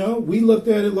 We looked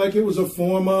at it like it was a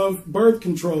form of birth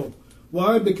control.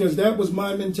 Why? Because that was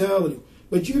my mentality.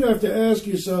 But you'd have to ask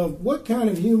yourself, what kind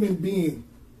of human being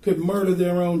could murder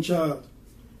their own child?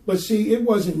 But see, it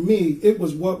wasn't me. It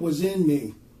was what was in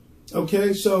me.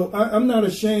 Okay, so I'm not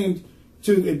ashamed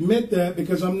to admit that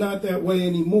because I'm not that way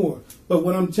anymore. But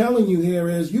what I'm telling you here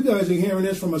is you guys are hearing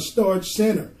this from a starch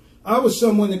sinner. I was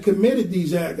someone that committed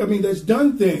these acts. That's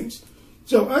done things.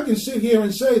 So I can sit here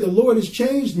and say the Lord has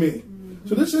changed me. Mm-hmm.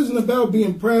 So this isn't about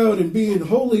being proud and being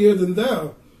holier than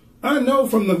thou. I know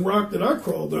from the rock that I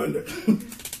crawled under.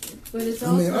 But it's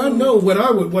also, I know what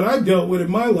I dealt with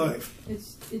in my life.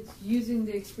 It's using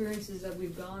the experiences that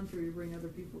we've gone through to bring other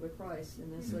people to Christ,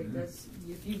 and it's like that's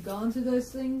if you've gone through those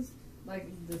things, like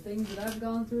the things that I've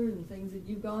gone through and the things that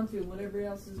you've gone through and whatever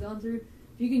else has gone through,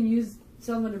 if you can use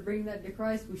someone to bring that to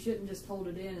Christ, we shouldn't just hold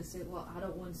it in and say, well, I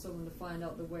don't want someone to find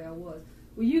out the way I was.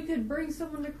 Well, you could bring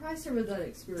someone to Christ over that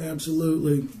experience.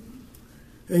 Absolutely.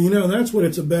 And, that's what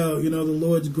it's about. The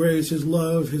Lord's grace, His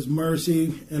love, His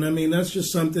mercy. And, that's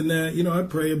just something that, I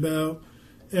pray about.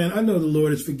 And I know the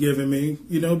Lord has forgiven me,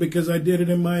 because I did it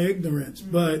in my ignorance.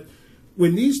 Mm-hmm. But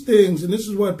when these things, and this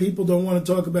is why people don't want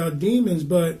to talk about demons,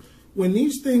 but when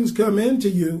these things come into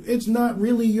you, it's not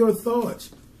really your thoughts.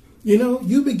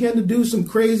 You begin to do some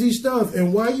crazy stuff.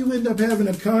 And why you end up having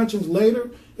a conscience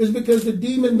later is because the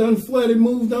demon done fled and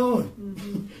moved on.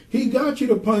 Mm-hmm. He got you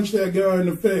to punch that guy in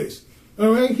the face.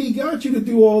 All right? He got you to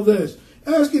do all this.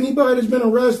 Ask anybody that's been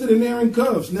arrested and they're in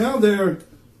cuffs. Now they're,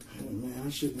 oh man, I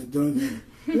shouldn't have done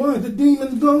that. Why? The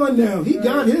demon's gone now. He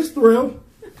got his thrill.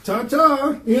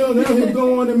 Ta-ta. Now he'll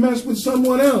go on and mess with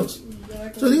someone else.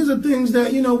 Exactly. So these are things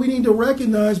that, we need to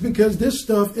recognize because this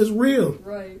stuff is real.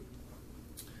 Right.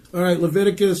 All right,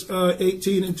 Leviticus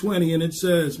 18 and 20, and it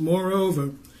says,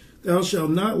 moreover, thou shalt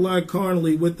not lie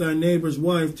carnally with thy neighbor's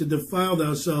wife to defile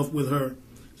thyself with her.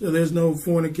 So there's no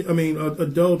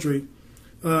adultery.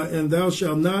 And thou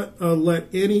shalt not let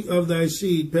any of thy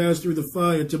seed pass through the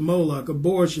fire to Moloch,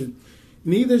 abortion.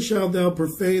 Neither shalt thou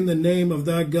profane the name of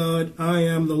thy God. I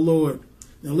am the Lord.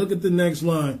 Now look at the next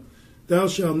line. Thou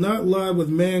shalt not lie with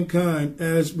mankind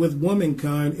as with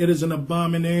womankind. It is an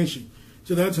abomination.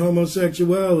 So that's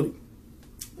homosexuality.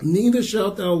 Neither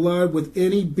shalt thou lie with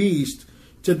any beast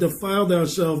to defile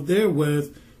thyself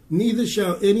therewith. Neither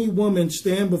shall any woman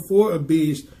stand before a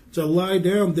beast to lie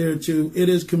down thereto. It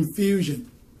is confusion.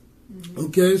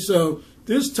 Okay, so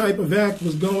this type of act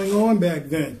was going on back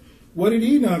then. What did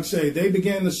Enoch say? They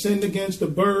began to sin against the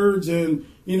birds and,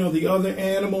 the other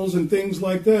animals and things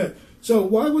like that. So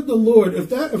why would the Lord, if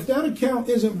that account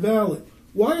isn't valid,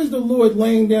 why is the Lord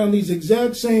laying down these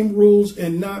exact same rules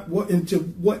and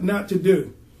what not to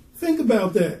do? Think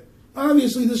about that.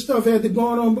 Obviously, this stuff had to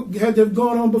have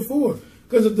gone on before.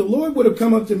 Because if the Lord would have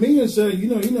come up to me and said,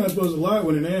 you're not supposed to lie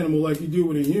with an animal like you do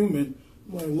with a human,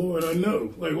 I'm like, Lord, I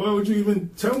know. Like, why would you even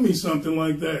tell me something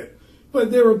like that?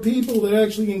 But there are people that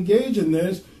actually engage in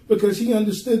this because he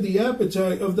understood the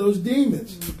appetite of those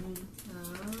demons.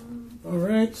 All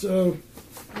right, so.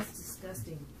 That's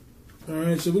disgusting. All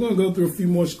right, so we're going to go through a few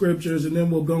more scriptures and then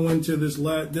we'll go into this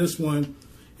one.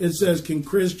 It says, can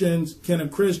a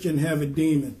Christian have a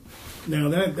demon? Now,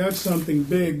 that's something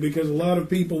big because a lot of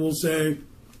people will say,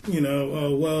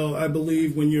 oh, well, I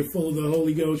believe when you're full of the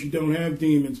Holy Ghost, you don't have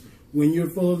demons. When you're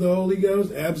full of the Holy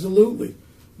Ghost, absolutely.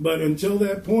 But until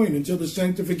that point, until the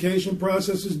sanctification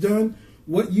process is done,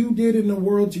 what you did in the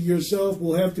world to yourself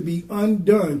will have to be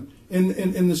undone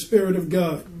in the Spirit of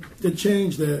God to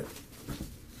change that.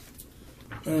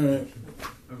 All right.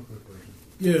 Oh, quick question.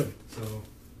 Yeah. So,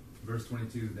 verse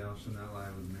 22, thou shalt not lie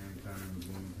with mankind, with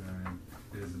womankind,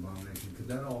 it is abomination. Could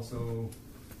that also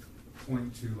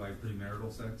point to like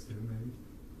premarital sex too, maybe?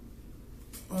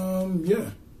 Yeah.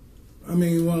 I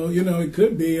mean, well, it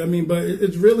could be. I mean, but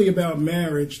it's really about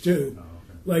marriage too. Oh,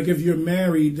 okay. Like if you're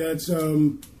married, that's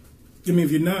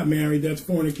if you're not married, that's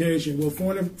fornication. Well,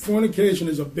 fornication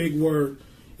is a big word.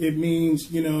 It means,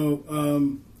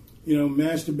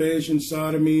 masturbation,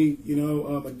 sodomy,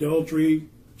 adultery,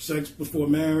 sex before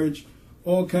marriage,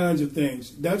 all kinds of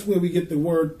things. That's where we get the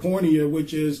word porneia,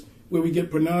 which is where we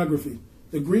get pornography.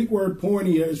 The Greek word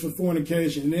porneia is for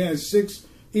fornication, and it has 6,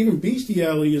 even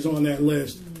bestiality is on that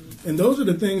list. And those are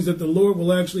the things that the Lord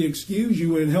will actually excuse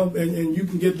you and help, and you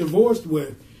can get divorced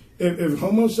with. If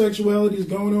homosexuality is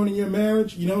going on in your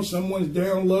marriage, someone's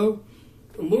down low,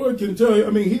 the Lord can tell you,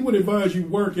 he would advise you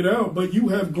work it out, but you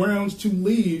have grounds to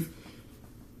leave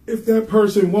if that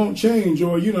person won't change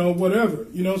or, whatever.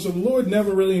 So the Lord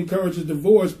never really encourages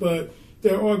divorce, but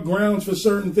there are grounds for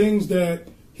certain things that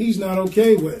he's not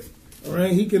okay with. All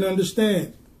right, he can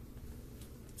understand.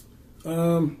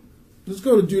 Let's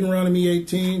go to Deuteronomy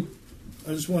 18.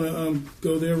 I just want to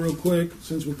go there real quick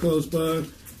since we're close by.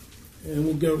 And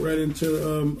we'll get right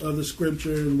into other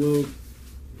scripture and we'll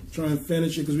try and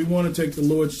finish it because we want to take the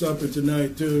Lord's Supper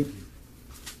tonight too.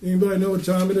 Anybody know what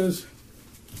time it is?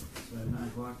 9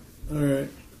 o'clock. All right.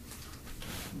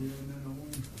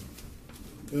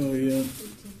 Oh, yeah.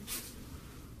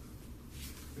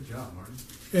 Good job, Martin.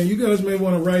 And you guys may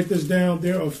want to write this down.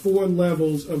 There are 4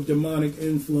 levels of demonic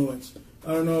influence.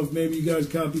 I don't know if maybe you guys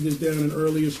copied this down in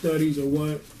earlier studies or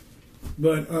what,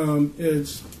 but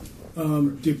it's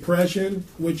depression,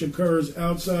 which occurs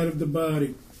outside of the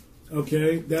body.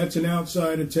 Okay, that's an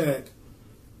outside attack.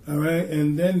 All right,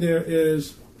 and then there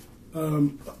is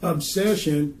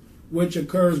obsession, which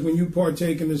occurs when you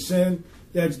partake in the sin.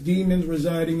 That's demons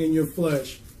residing in your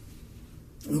flesh.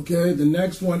 Okay, the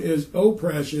next one is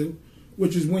oppression,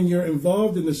 which is when you're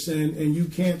involved in the sin and you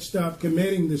can't stop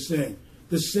committing the sin.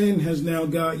 The sin has now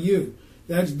got you.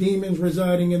 That's demons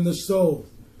residing in the soul.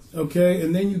 Okay,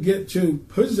 and then you get to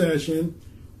possession,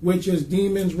 which is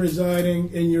demons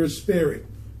residing in your spirit.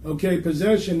 Okay,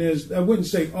 possession is, I wouldn't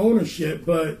say ownership,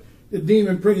 but the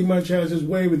demon pretty much has his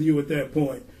way with you at that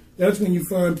point. That's when you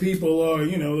find people are,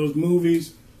 those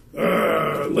movies,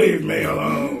 leave me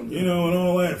alone, and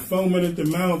all that foaming at the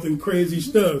mouth and crazy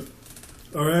stuff.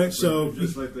 All right, so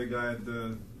just like the guy at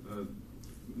the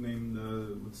named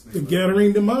what's the the name?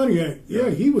 Gadarene demoniac. Yeah,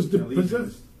 he was Legion.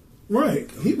 possessed. Right,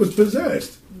 he was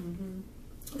possessed.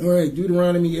 All right,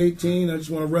 Deuteronomy 18. I just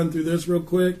want to run through this real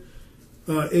quick.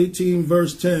 18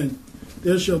 verse 10.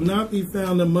 There shall not be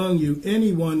found among you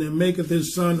anyone that maketh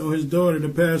his son or his daughter to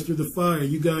pass through the fire.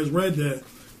 You guys read that.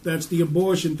 That's the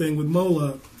abortion thing with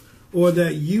Moloch. Or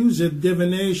that useth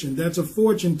divination. That's a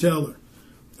fortune teller.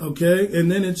 Okay,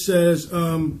 and then it says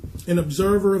an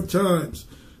observer of times.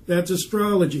 That's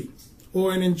astrology.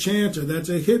 Or an enchanter. That's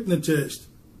a hypnotist.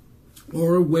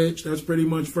 Or a witch. That's pretty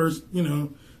much first,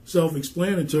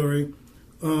 self-explanatory.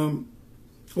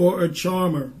 Or a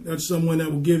charmer. That's someone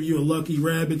that will give you a lucky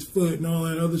rabbit's foot and all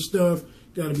that other stuff.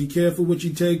 Got to be careful what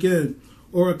you take in.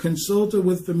 Or a consulter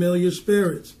with familiar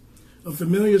spirits. A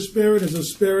familiar spirit is a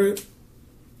spirit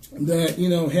that,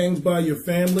 hangs by your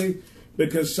family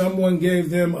because someone gave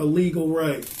them a legal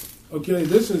right. Okay,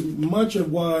 this is much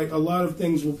of why a lot of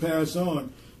things will pass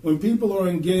on. When people are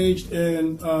engaged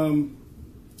in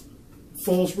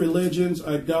false religions,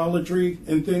 idolatry,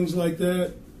 and things like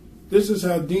that, this is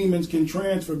how demons can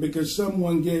transfer because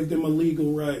someone gave them a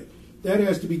legal right. That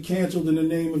has to be canceled in the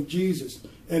name of Jesus.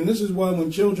 And this is why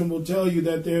when children will tell you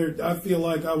that I feel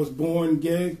like I was born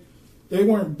gay, they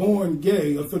weren't born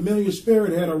gay. A familiar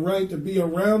spirit had a right to be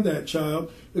around that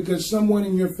child because someone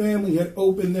in your family had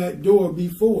opened that door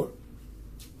before.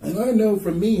 And I know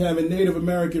from me having Native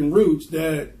American roots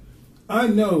that I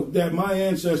know that my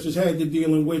ancestors had to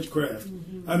deal in witchcraft.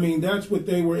 Mm-hmm. I mean, that's what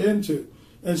they were into.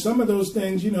 And some of those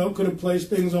things, could have placed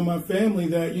things on my family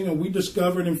that, we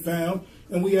discovered and found,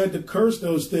 and we had to curse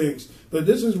those things. But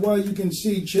this is why you can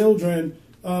see children,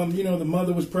 the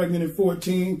mother was pregnant at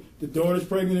 14, the daughter's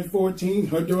pregnant at 14,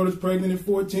 her daughter's pregnant at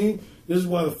 14. This is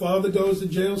why the father goes to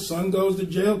jail, son goes to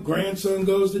jail, grandson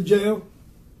goes to jail,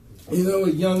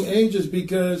 at young ages,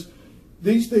 because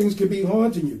these things could be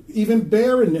haunting you. Even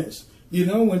barrenness,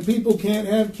 when people can't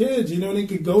have kids, they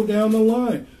could go down the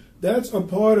line.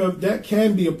 That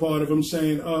can be a part of, I'm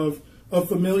saying, of a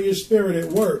familiar spirit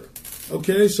at work.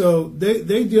 Okay, so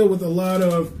they deal with a lot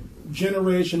of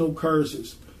generational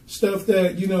curses, stuff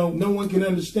that, no one can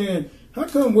understand. How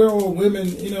come we're all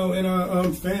women, in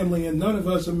our family and none of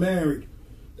us are married?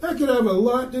 That could have a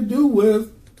lot to do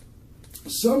with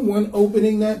someone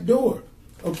opening that door.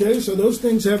 Okay, so those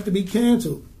things have to be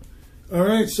canceled. All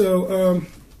right, so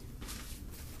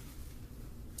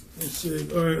let's see.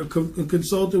 All right, a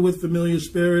consultant with familiar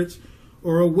spirits,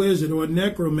 or a wizard, or a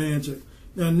necromancer.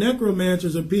 Now,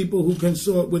 necromancers are people who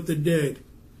consort with the dead.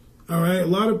 All right, a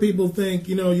lot of people think,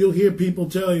 you'll hear people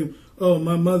tell you, oh,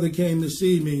 my mother came to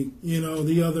see me,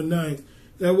 the other night.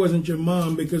 That wasn't your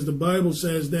mom, because the Bible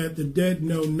says that the dead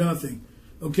know nothing.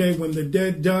 Okay, when the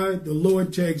dead die, the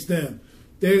Lord takes them.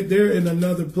 They're in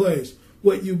another place.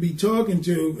 What you be talking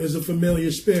to is a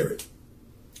familiar spirit.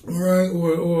 All right,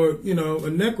 or a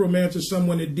necromancer is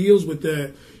someone that deals with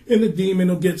that. And the demon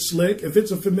will get slick. If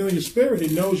it's a familiar spirit,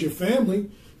 it knows your family.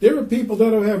 There are people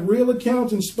that will have real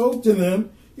accounts and spoke to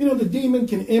them. The demon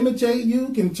can imitate you,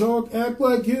 can talk, act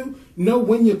like you, know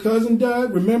when your cousin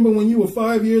died. Remember when you were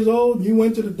 5 years old and you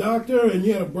went to the doctor and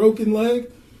you had a broken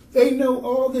leg? They know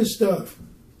all this stuff.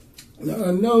 Now,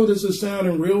 I know this is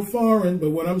sounding real foreign,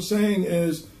 but what I'm saying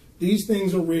is these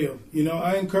things are real.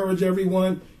 I encourage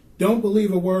everyone, don't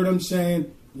believe a word I'm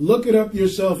saying. Look it up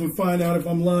yourself and find out if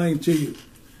I'm lying to you.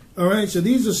 All right, so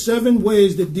these are 7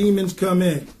 ways that demons come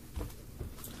in.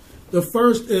 The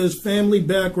first is family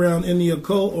background in the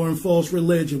occult or in false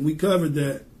religion. We covered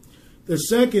that. The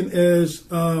second is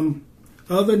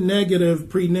other negative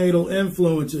prenatal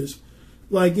influences,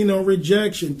 like,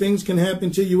 rejection. Things can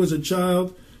happen to you as a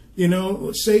child.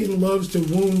 Satan loves to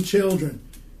wound children.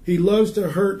 He loves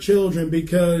to hurt children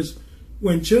because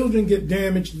when children get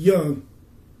damaged young,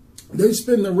 they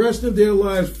spend the rest of their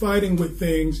lives fighting with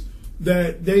things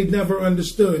that they never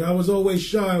understood. I was always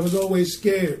shy. I was always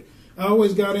scared. I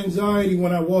always got anxiety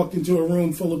when I walked into a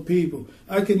room full of people.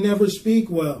 I could never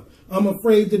speak well. I'm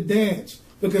afraid to dance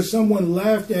because someone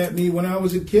laughed at me when I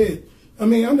was a kid. I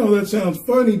mean, I know that sounds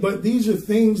funny, but these are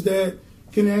things that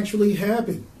can actually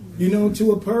happen,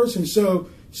 to a person. So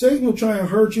Satan will try and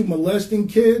hurt you, molesting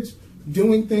kids,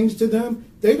 doing things to them.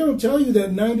 They don't tell you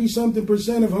that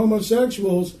 90-something% of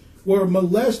homosexuals were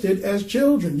molested as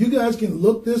children. You guys can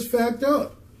look this fact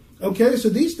up. Okay, so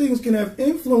these things can have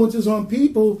influences on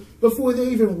people before they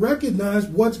even recognize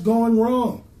what's going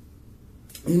wrong.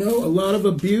 A lot of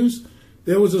abuse.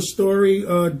 There was a story,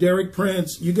 Derek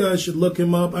Prince. You guys should look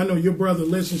him up. I know your brother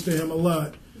listens to him a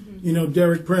lot. Mm-hmm.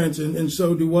 Derek Prince, and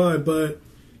so do I. But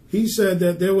he said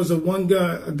that there was a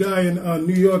guy in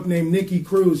New York named Nicky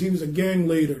Cruz. He was a gang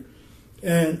leader.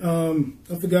 And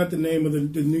I forgot the name of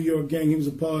the New York gang he was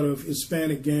a part of,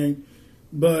 Hispanic gang.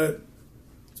 But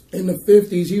in the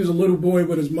 50s, he was a little boy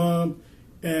with his mom,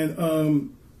 and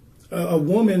a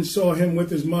woman saw him with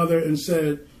his mother and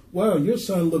said, wow, your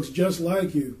son looks just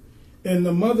like you. And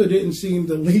the mother didn't seem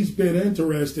the least bit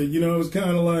interested. It was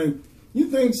kind of like, you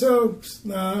think so?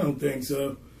 Nah, I don't think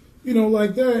so.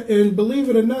 Like that. And believe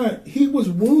it or not, he was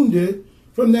wounded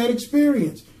from that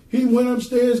experience. He went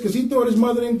upstairs because he thought his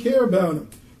mother didn't care about him.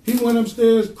 He went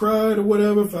upstairs, cried or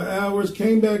whatever for hours,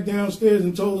 came back downstairs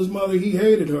and told his mother he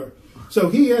hated her. So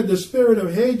he had the spirit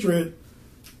of hatred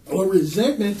or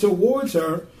resentment towards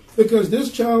her because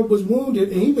this child was wounded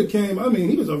and he became,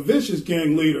 he was a vicious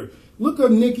gang leader. Look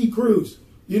up Nicky Cruz.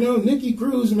 You know, Nicky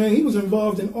Cruz, man, he was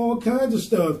involved in all kinds of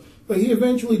stuff, but he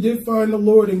eventually did find the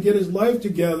Lord and get his life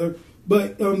together.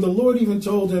 But the Lord even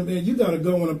told him, man, you got to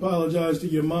go and apologize to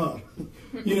your mom.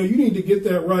 You know, you need to get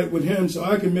that right with him so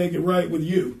I can make it right with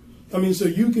you. So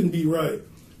you can be right.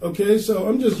 Okay, so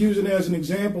I'm just using it as an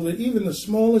example that even the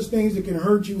smallest things that can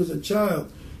hurt you as a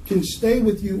child can stay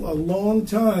with you a long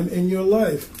time in your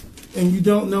life, and you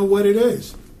don't know what it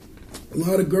is. A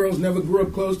lot of girls never grew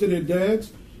up close to their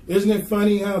dads. Isn't it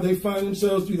funny how they find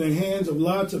themselves through the hands of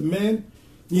lots of men?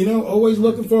 You know, always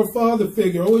looking for a father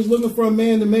figure, always looking for a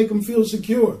man to make them feel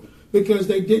secure because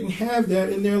they didn't have that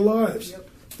in their lives. Yep.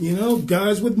 You know,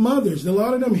 guys with mothers, a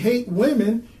lot of them hate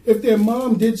women if their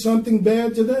mom did something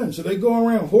bad to them. So they go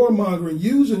around whoremongering,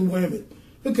 using women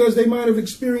because they might have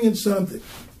experienced something.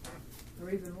 Or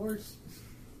even worse.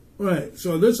 Right.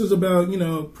 So this is about, you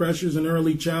know, pressures in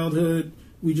early childhood.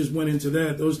 We just went into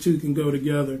that. Those two can go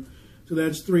together. So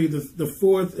that's 3. The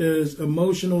fourth is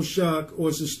emotional shock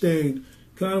or sustained.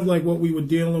 Kind of like what we were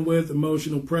dealing with,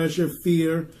 emotional pressure,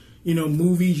 fear, you know,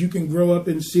 movies you can grow up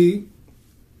and see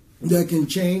that can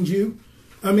change you.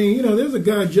 You know, there's a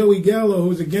guy, Joey Gallo, who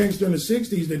was a gangster in the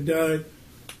 60s that died.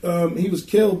 He was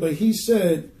killed, but he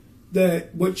said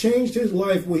that what changed his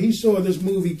life when he saw this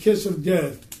movie, Kiss of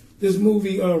Death, this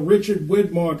movie, Richard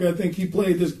Widmark, I think he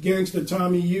played this gangster,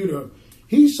 Tommy Udo.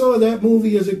 He saw that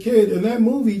movie as a kid, and that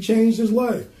movie changed his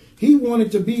life. He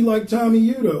wanted to be like Tommy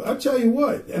Udo. I tell you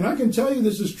what, and I can tell you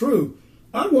this is true,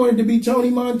 I wanted to be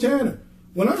Tony Montana.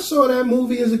 When I saw that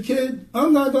movie as a kid,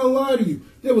 I'm not going to lie to you,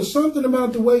 there was something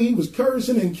about the way he was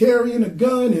cursing and carrying a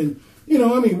gun and, you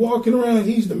know, walking around,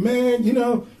 he's the man, you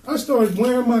know. I started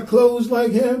wearing my clothes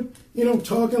like him, you know,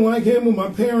 talking like him when my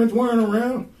parents weren't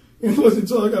around. It wasn't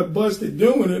until I got busted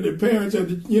doing it that parents had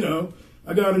to, you know,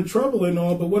 I got in trouble and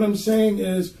all. But what I'm saying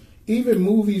is, even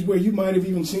movies where you might have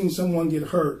even seen someone get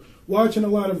hurt, watching a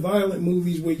lot of violent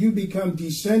movies where you become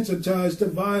desensitized to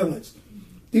violence.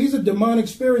 These are demonic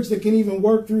spirits that can even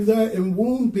work through that and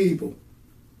wound people.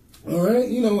 All right?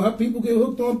 You know, how people get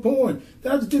hooked on porn.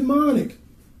 That's demonic.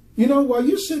 You know, while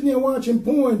you're sitting there watching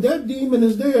porn, that demon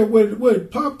is there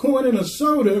with popcorn and a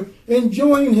soda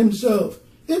enjoying himself.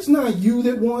 It's not you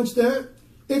that wants that.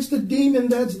 It's the demon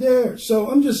that's there. So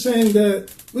I'm just saying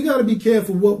that we got to be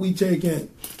careful what we take in.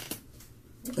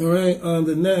 All right?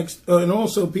 The next, and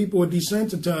also people are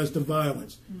desensitized to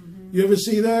violence. Mm-hmm. You ever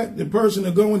see that? The person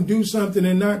will go and do something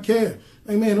and not care.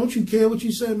 Hey, man, don't you care what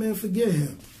you said? Man, forget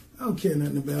him. I don't care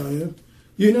nothing about him.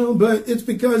 You know, but it's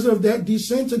because of that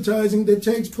desensitizing that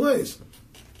takes place.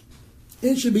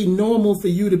 It should be normal for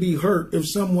you to be hurt if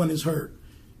someone is hurt.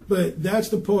 But that's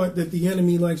the part that the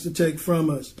enemy likes to take from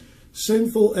us.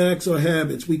 Sinful acts or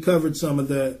habits. We covered some of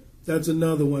that. That's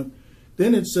another one.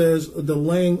 Then it says the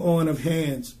laying on of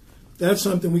hands. That's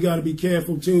something we got to be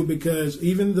careful too, because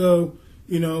even though,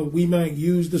 you know, we might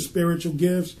use the spiritual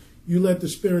gifts, you let the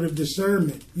spirit of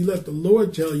discernment, you let the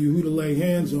Lord tell you who to lay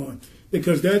hands on,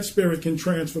 because that spirit can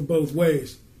transfer both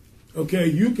ways. Okay,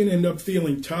 you can end up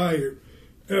feeling tired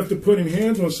after putting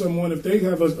hands on someone if they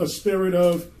have a spirit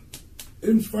of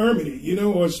infirmity, you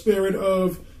know, or a spirit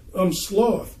of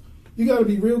sloth. You got to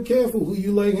be real careful who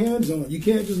you lay hands on. You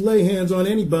can't just lay hands on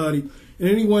anybody. And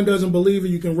anyone doesn't believe it,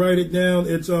 you can write it down.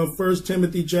 It's 1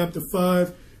 Timothy chapter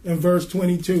 5 and verse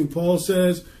 22. Paul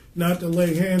says not to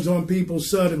lay hands on people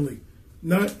suddenly,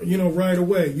 not, you know, right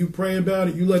away. You pray about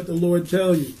it. You let the Lord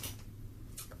tell you.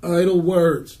 Idle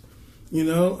words, you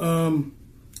know.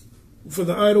 For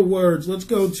the idle words, let's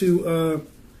go to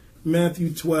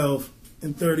Matthew 12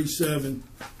 and 37.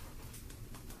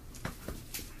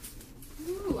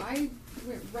 Ooh, I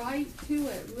went right to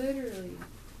it, literally.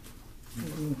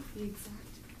 The exact.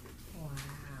 Wow.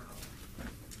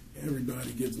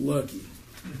 Everybody gets lucky.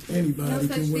 Anybody No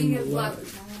such can thing win as the luck.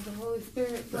 lottery. I have the Holy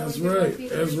Spirit. That's right.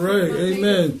 That's right.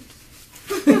 Amen.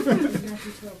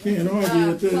 Can't argue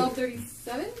with that.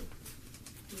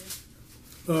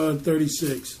 12:37.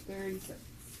 36. 36.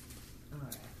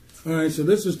 All right, so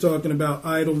this is talking about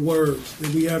idle words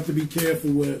that we have to be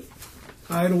careful with.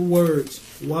 Idle words.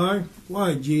 Why?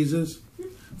 Why, Jesus?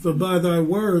 For by thy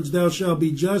words thou shalt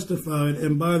be justified,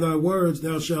 and by thy words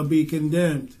thou shalt be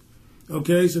condemned.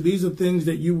 Okay, so these are things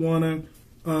that you want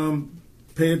to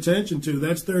pay attention to.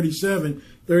 That's 37.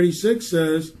 36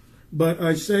 says, but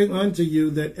I say unto you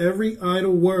that every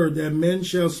idle word that men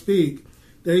shall speak,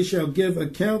 they shall give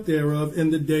account thereof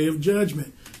in the day of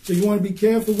judgment. So you want to be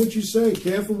careful what you say,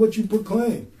 careful what you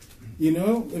proclaim. You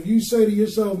know, if you say to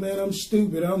yourself, man, I'm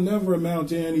stupid, I'll never amount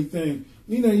to anything,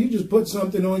 you know, you just put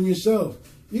something on yourself.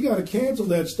 You got to cancel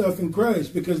that stuff in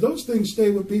Christ, because those things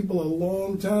stay with people a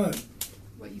long time.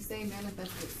 What you say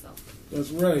manifests itself.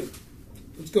 That's right.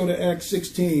 Let's go to Acts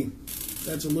 16.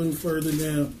 That's a little further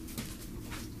down.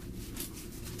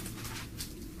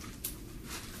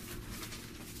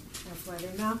 That's why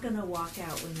they're not going to walk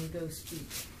out when you go speak,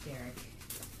 Derek.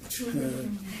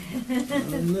 I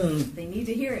don't know. They need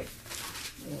to hear it.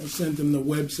 I sent them the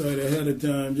website ahead of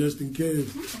time just in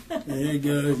case. Hey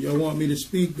guys, y'all want me to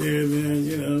speak there,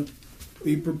 then,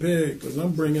 be prepared, because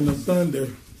I'm bringing the thunder.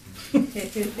 What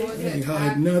was Ain't it?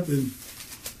 hide nothing.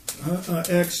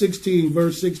 Acts 16,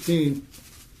 verse 16.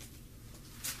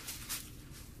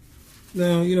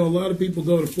 Now, a lot of people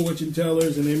go to fortune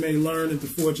tellers and they may learn that the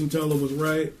fortune teller was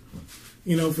right,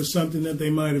 for something that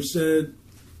they might have said.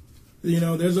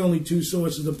 There's only two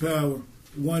sources of power.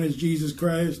 One is Jesus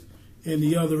Christ, and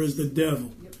the other is the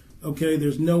devil. Okay,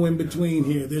 there's no in between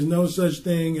here. There's no such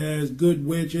thing as good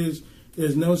witches.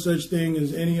 There's no such thing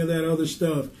as any of that other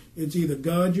stuff. It's either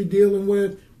God you're dealing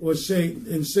with or Satan.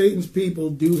 And Satan's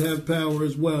people do have power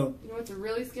as well. You know what's a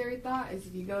really scary thought is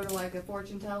if you go to like a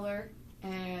fortune teller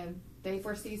and they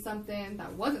foresee something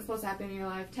that wasn't supposed to happen in your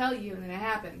life, tell you, and then it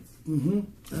happens. Mm-hmm.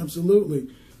 Absolutely.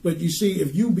 But you see,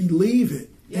 if you believe it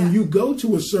Yeah. and you go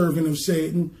to a servant of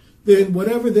Satan, then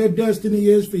whatever their destiny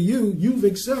is for you, you've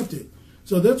accepted.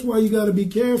 So that's why you got to be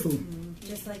careful.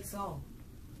 Just like Saul.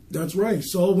 That's right.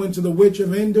 Saul went to the witch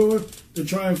of Endor to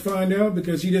try and find out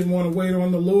because he didn't want to wait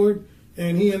on the Lord.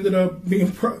 And he ended up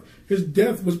being, his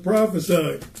death was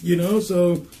prophesied,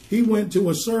 So he went to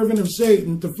a servant of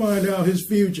Satan to find out his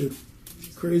future.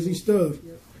 Crazy stuff.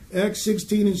 Acts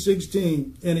 16 and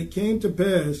 16. And it came to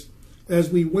pass, as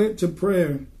we went to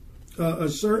prayer, a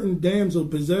certain damsel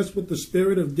possessed with the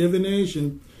spirit of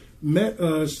divination met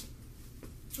us,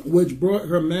 which brought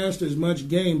her masters much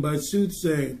gain by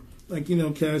soothsaying, like,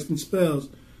 casting spells.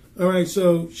 All right,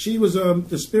 so she was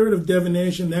the spirit of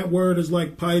divination. That word is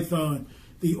like Python.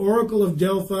 The Oracle of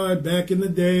Delphi back in the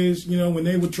days, when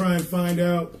they would try and find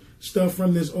out stuff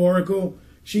from this oracle,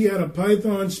 she had a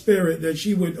Python spirit that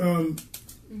she would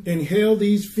inhale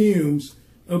these fumes,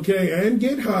 okay, and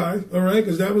get high, all right,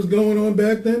 because that was going on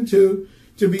back then too,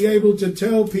 to be able to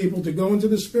tell people, to go into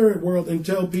the spirit world and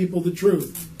tell people the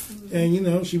truth.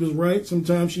 And, she was right,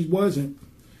 sometimes she wasn't.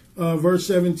 Verse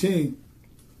 17.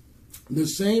 The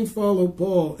same followed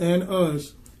Paul and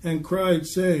us, and cried,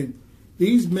 saying,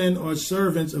 These men are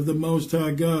servants of the Most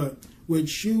High God, which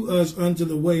shew us unto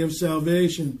the way of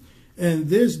salvation. And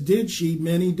this did she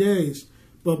many days.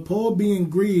 But Paul, being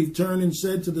grieved, turned and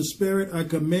said to the Spirit, I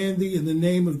command thee in the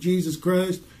name of Jesus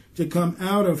Christ to come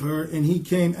out of her. And he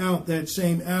came out that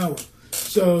same hour.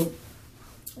 So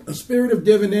a spirit of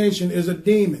divination is a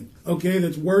demon, okay,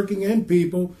 that's working in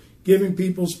people, giving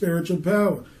people spiritual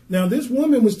power. Now, this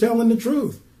woman was telling the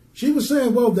truth. She was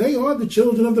saying, well, they are the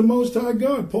children of the Most High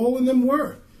God. Paul and them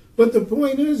were. But the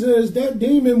point is that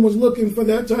demon was looking for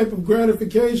that type of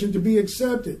gratification to be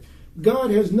accepted.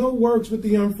 God has no works with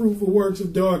the unfruitful works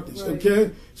of darkness, Right.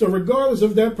 okay? So regardless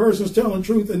if that person's telling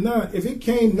truth or not, if it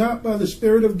came not by the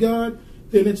Spirit of God,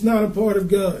 then it's not a part of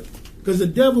God. Because the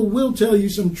devil will tell you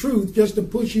some truth just to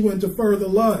push you into further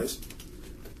lies.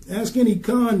 Ask any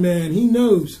con man, he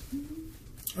knows.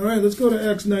 All right, let's go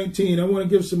to Acts 19. I want to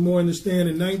give some more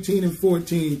understanding. 19 and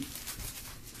 14,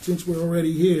 since we're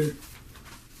already here.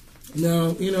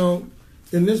 Now,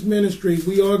 in this ministry,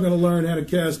 we are going to learn how to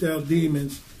cast out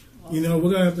demons. We're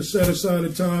going to have to set aside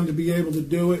a time to be able to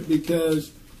do it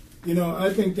because, I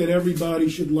think that everybody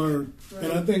should learn. Right.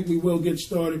 And I think we will get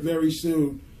started very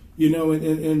soon,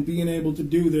 and being able to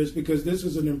do this because this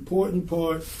is an important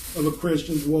part of a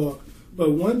Christian's walk.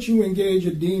 But once you engage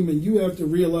a demon, you have to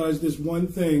realize this one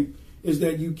thing is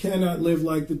that you cannot live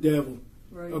like the devil.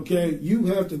 Right. Okay? You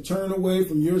have to turn away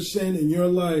from your sin in your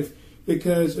life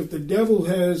because if the devil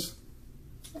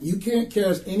you can't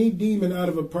cast any demon out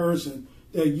of a person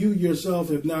that you yourself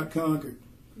have not conquered.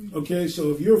 Okay?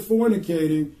 So if you're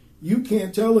fornicating, you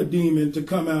can't tell a demon to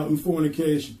come out in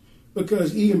fornication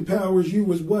because he empowers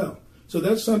you as well. So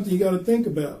that's something you got to think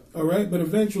about. All right? But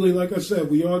eventually, like I said,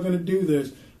 we are going to do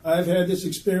this. I've had this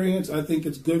experience. I think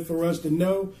it's good for us to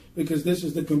know because this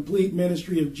is the complete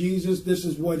ministry of Jesus. This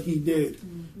is what he did.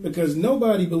 Mm-hmm. Because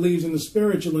nobody believes in the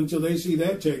spiritual until they see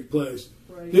that take place.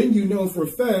 Right. Then you know for a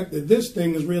fact that this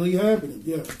thing is really happening.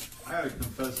 Yeah. I gotta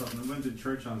confess something. I went to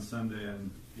church on Sunday,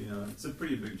 and it's a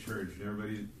pretty big church.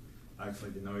 Everybody acts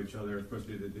like they know each other. Of course,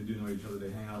 they do know each other. They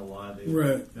hang out a lot.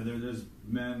 Right. And there's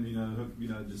men,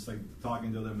 just like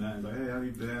talking to other men, like, hey, how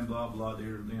you been? Blah blah.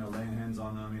 They're laying hands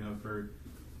on them, for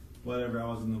whatever. I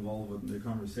wasn't involved with the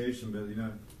conversation,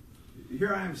 but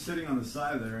here I am sitting on the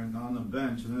side there and on the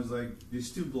bench, and there's like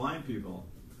these two blind people,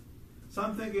 So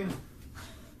I'm thinking,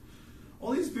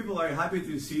 all these people are happy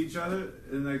to see each other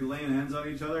and like laying hands on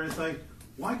each other. It's like,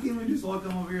 why can't we just all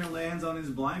come over here and lay hands on these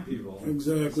blind people?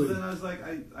 Exactly. So then I was like,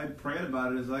 I prayed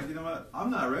about it. It's like, you know what? I'm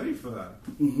not ready for that.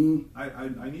 Mm-hmm.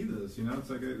 I need this. You know, it's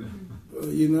like,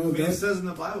 You know, I mean, it that's, says in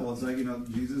the Bible, it's like, you know,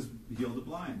 Jesus healed the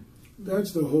blind.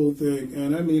 that's the whole thing.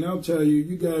 And I mean, I'll tell you,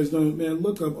 you guys don't, man,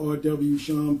 look up R.W.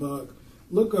 Schambach.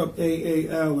 Look up A.A.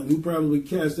 Allen, who probably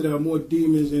casted out more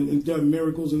demons and done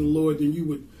miracles in the Lord than you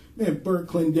would. Man, Burt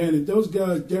Clendenin, those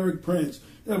guys, Derek Prince,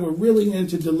 that were really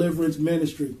into deliverance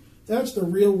ministry. That's the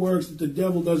real works that the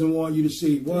devil doesn't want you to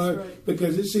see. Why? Right.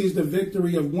 Because it sees the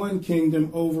victory of one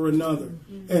kingdom over another.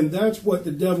 Mm-hmm. And that's what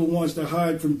the devil wants to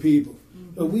hide from people.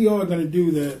 But we are going to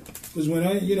do that. Because when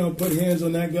I, put hands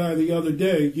on that guy the other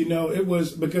day, it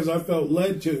was because I felt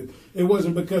led to. It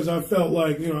wasn't because I felt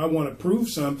like, I want to prove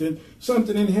something.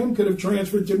 Something in him could have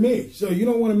transferred to me. So you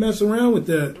don't want to mess around with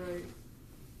that. Right.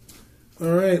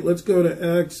 All right, let's go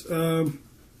to Acts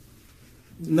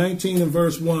 19 and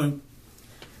verse 1.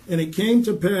 And it came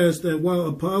to pass that while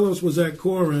Apollos was at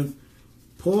Corinth,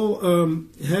 Paul,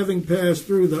 having passed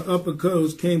through the upper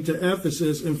coast, came to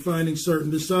Ephesus, and finding certain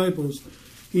disciples,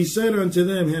 he said unto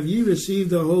them, Have ye received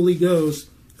the Holy Ghost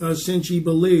since ye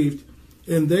believed?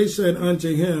 And they said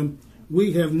unto him,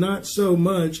 We have not so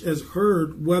much as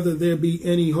heard whether there be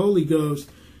any Holy Ghost.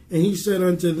 And he said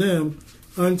unto them,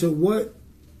 Unto what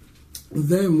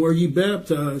then were ye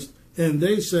baptized? And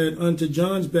they said, Unto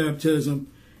John's baptism.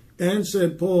 And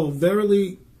said John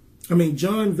verily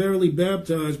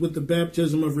baptized with the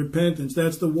baptism of repentance.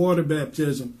 That's the water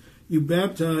baptism. You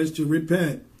baptize to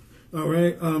repent. All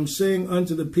right. Saying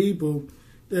unto the people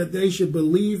that they should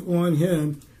believe on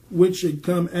him which should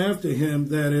come after him,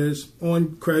 that is,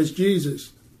 on Christ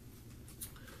Jesus.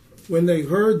 When they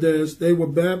heard this, they were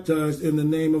baptized in the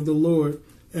name of the Lord.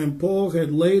 And Paul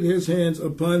had laid his hands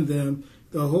upon them.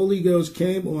 The Holy Ghost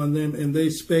came on them, and they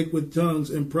spake with tongues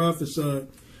and prophesied.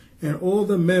 And all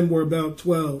the men were about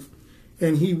 12.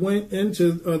 And he went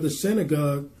into the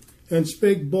synagogue and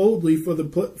spake boldly for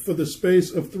the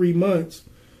space of 3 months,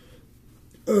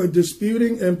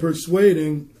 disputing and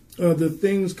persuading the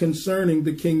things concerning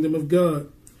the kingdom of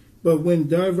God. But when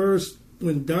divers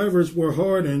were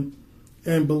hardened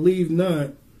and believed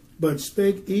not, but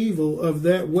spake evil of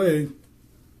that way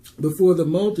before the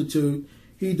multitude,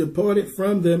 he departed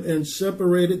from them and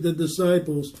separated the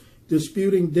disciples,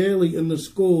 disputing daily in the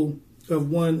school of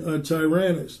one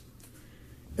Tyrannus.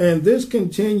 And this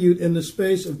continued in the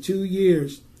space of 2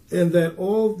 years, and that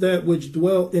all that which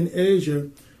dwelt in Asia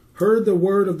heard the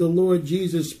word of the Lord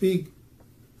Jesus speak,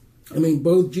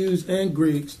 both Jews and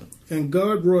Greeks, and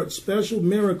God wrought special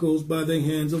miracles by the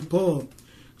hands of Paul,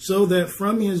 so that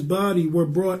from his body were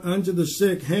brought unto the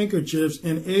sick handkerchiefs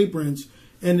and aprons,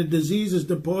 and the diseases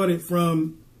departed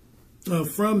from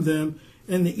them,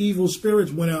 and the evil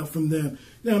spirits went out from them.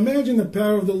 Now imagine the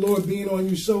power of the Lord being on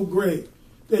you so great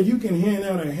that you can hand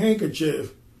out a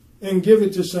handkerchief and give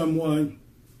it to someone,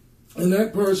 and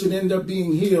that person end up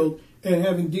being healed and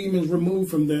having demons removed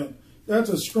from them. That's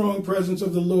a strong presence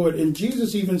of the Lord. And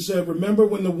Jesus even said, remember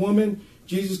when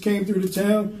Jesus came through the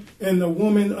town, and the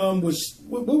woman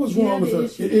what was wrong with her?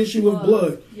 The issue of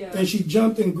blood. Yeah. And she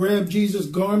jumped and grabbed Jesus'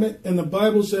 garment, and the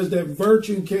Bible says that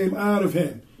virtue came out of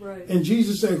him. Right. And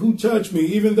Jesus said, who touched me?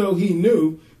 Even though he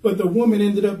knew, but the woman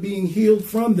ended up being healed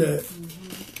from that.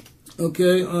 Mm-hmm.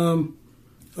 Okay,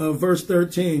 verse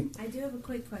 13. I do have a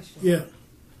quick question. Yeah.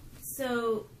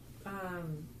 So,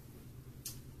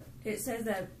 it says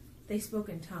that they spoke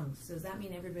in tongues. So does that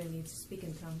mean everybody needs to speak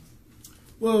in tongues?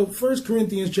 Well, 1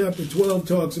 Corinthians chapter 12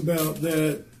 talks about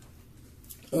that.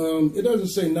 It doesn't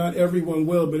say not everyone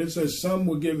will, but it says some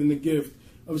were given the gift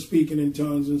of speaking in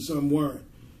tongues and some weren't,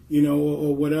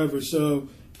 or whatever. So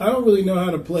I don't really know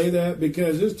how to play that,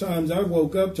 because there's times I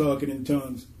woke up talking in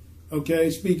tongues,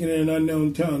 okay, speaking in an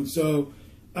unknown tongue. So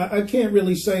I can't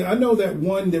really say. I know that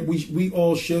one that we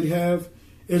all should have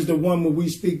is the one where we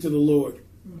speak to the Lord,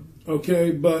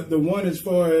 okay? But the one as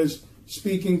far as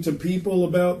speaking to people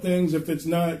about things, if it's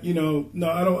not, no,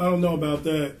 I don't know about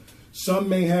that. Some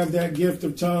may have that gift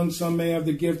of tongues. Some may have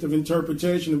the gift of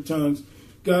interpretation of tongues.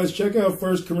 Guys, check out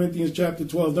 1 Corinthians chapter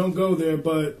 12. Don't go there,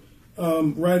 but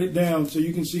write it down so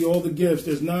you can see all the gifts.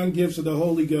 There's 9 gifts of the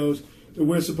Holy Ghost that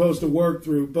we're supposed to work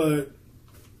through. But,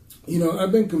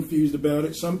 I've been confused about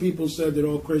it. Some people said that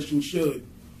all Christians should.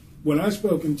 When I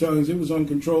spoke in tongues, it was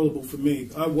uncontrollable for me.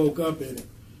 I woke up in it.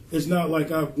 It's not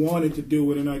like I wanted to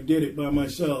do it and I did it by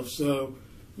myself. So,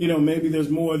 maybe there's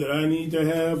more that I need to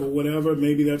have or whatever.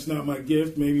 Maybe that's not my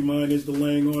gift. Maybe mine is the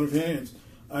laying on of hands.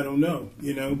 I don't know,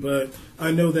 but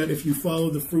I know that if you follow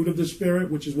the fruit of the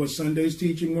Spirit, which is what Sunday's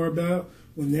teaching were about,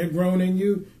 When they're grown in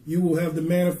you, you will have the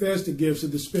manifested gifts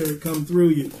of the Spirit come through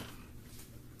you.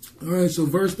 All right, so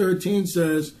verse 13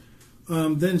 says,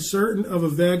 then certain of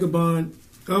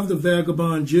the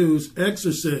vagabond Jews,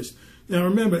 exorcists. Now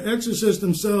remember, exorcists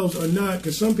themselves are not,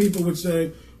 because some people would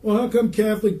say, well, how come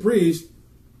Catholic priests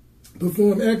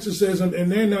perform exorcism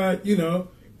and they're not,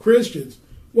 Christians?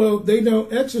 Well, they know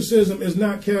exorcism is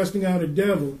not casting out a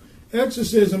devil.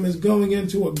 Exorcism is going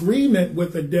into agreement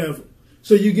with the devil.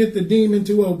 So you get the demon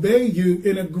to obey you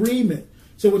in agreement.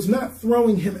 So it's not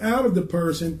throwing him out of the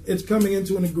person, it's coming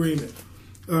into an agreement.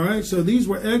 All right, so these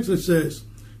were exorcists,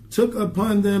 took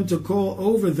upon them to call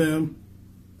over them,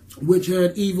 which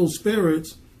had evil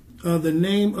spirits, the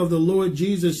name of the Lord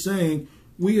Jesus, saying,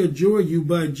 we adjure you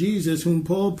by Jesus whom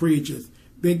Paul preacheth.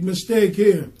 Big mistake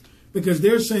here, because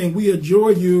they're saying we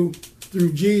adjure you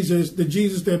through Jesus, the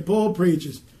Jesus that Paul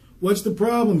preaches. What's the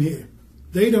problem here?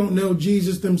 They don't know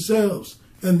Jesus themselves,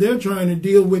 and they're trying to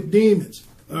deal with demons.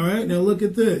 All right, now look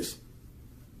at this.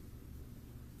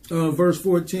 Verse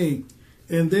 14.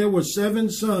 And there were 7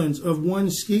 sons of one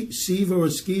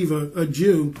Sceva, a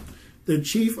Jew, the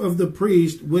chief of the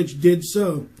priest, which did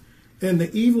so. And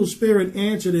the evil spirit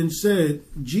answered and said,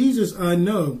 Jesus I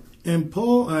know, and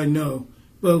Paul I know,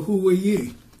 but who are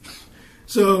ye?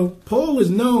 So Paul is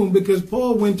known because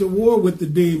Paul went to war with the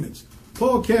demons.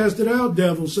 Paul casted out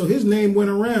devils, so his name went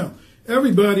around.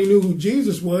 Everybody knew who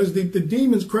Jesus was. The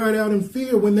demons cried out in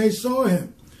fear when they saw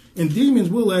him. And demons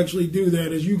will actually do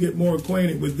that as you get more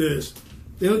acquainted with this.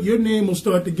 Your name will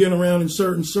start to get around in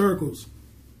certain circles.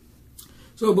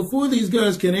 So before these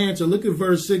guys can answer, look at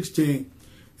verse 16.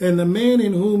 And the man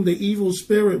in whom the evil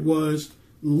spirit was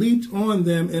leaped on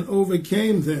them and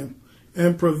overcame them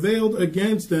and prevailed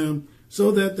against them, so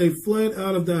that they fled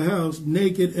out of the house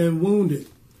naked and wounded.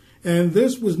 And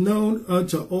this was known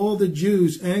unto all the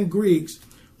Jews and Greeks,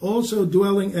 also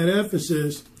dwelling at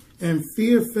Ephesus, and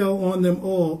fear fell on them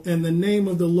all, and the name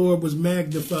of the Lord was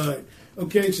magnified.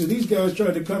 Okay, so these guys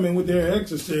tried to come in with their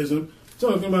exorcism,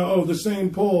 talking about, the same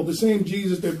Paul, the same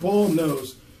Jesus that Paul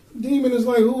knows. The demon is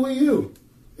like, who are you?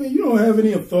 And you don't have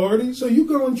any authority, so you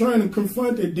go and try to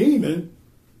confront a demon.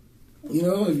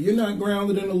 If you're not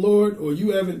grounded in the Lord, or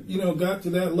you haven't, got to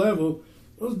that level,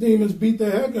 those demons beat the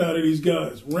heck out of these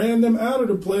guys, ran them out of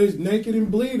the place naked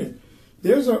and bleeding.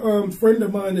 There's a friend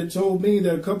of mine that told me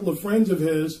that a couple of friends of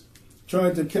his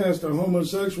tried to cast a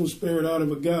homosexual spirit out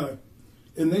of a guy.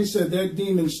 And they said that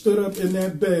demon stood up in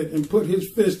that bed and put his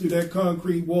fist through that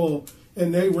concrete wall,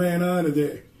 and they ran out of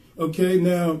there. Okay,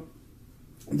 now,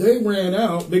 they ran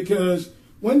out because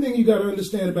one thing you got to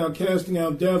understand about casting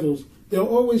out devils, they'll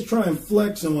always try and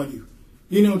flex on you,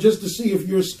 just to see if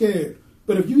you're scared.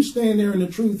 But if you stand there in the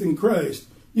truth in Christ,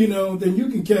 then you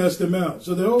can cast them out.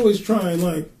 So they're always trying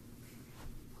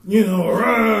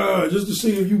just to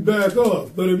see if you back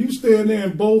off. But if you stand there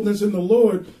in boldness in the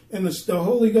Lord and the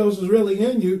Holy Ghost is really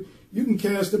in you, you can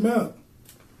cast them out.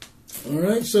 All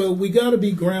right, so we got to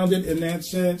be grounded in that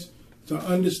sense to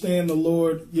understand the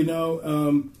Lord,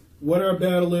 what our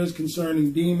battle is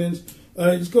concerning demons.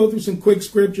 Let's go through some quick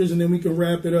scriptures and then we can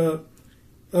wrap it up.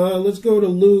 Let's go to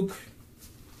Luke.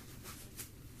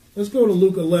 Let's go to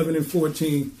Luke 11 and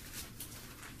 14.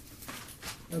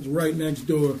 That's right next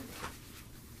door.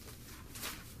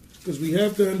 Because we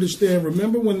have to understand,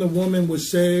 remember when the woman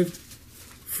was saved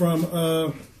from,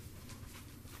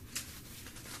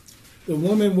 the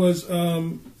woman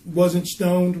wasn't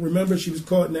stoned. Remember, she was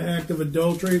caught in the act of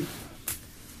adultery.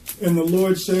 And the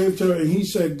Lord saved her, and he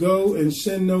said, go and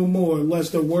sin no more,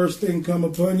 lest the worst thing come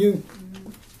upon you.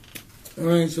 All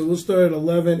right, so we'll start at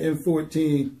 11 and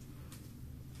 14.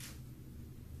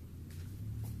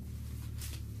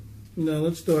 No,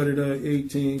 let's start at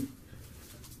 18.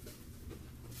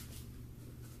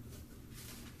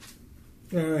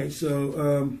 All right,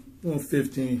 so,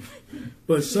 15.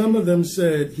 But some of them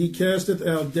said, he casteth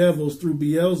out devils through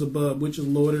Beelzebub, which is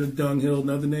Lord of the dunghill,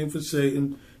 another name for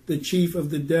Satan, the chief of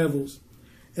the devils.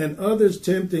 And others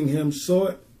tempting him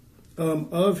sought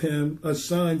of him a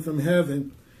sign from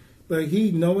heaven. But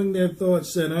he, knowing their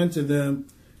thoughts, said unto them,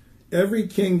 every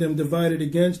kingdom divided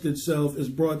against itself is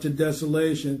brought to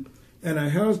desolation, and a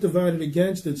house divided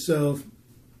against itself,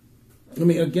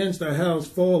 against a house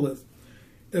falleth.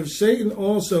 If Satan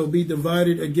also be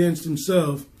divided against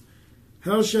himself,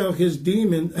 how shall his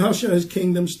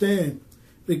kingdom stand?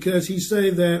 Because he say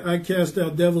that I cast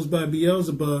out devils by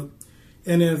Beelzebub,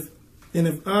 and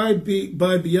if I be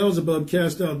by Beelzebub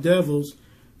cast out devils,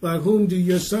 by whom do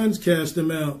your sons cast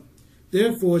them out?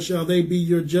 Therefore shall they be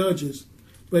your judges.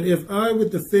 But if I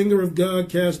with the finger of God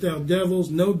cast out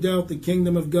devils, no doubt the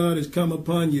kingdom of God is come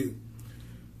upon you.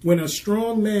 When a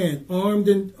strong man,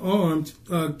 armed,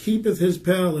 keepeth his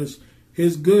palace,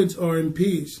 his goods are in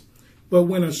peace. But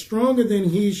when a stronger than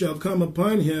he shall come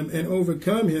upon him and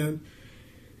overcome him,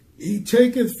 he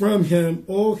taketh from him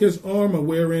all his armor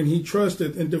wherein he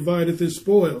trusteth, and divideth his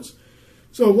spoils.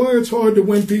 So why it's hard to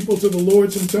win people to the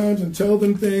Lord sometimes and tell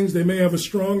them things, they may have a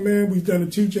strong man. We've done a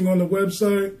teaching on the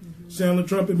website,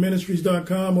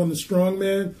 soundthetrumpetministries.com, on the strong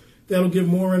man. That'll give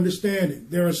more understanding.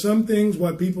 There are some things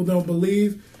why people don't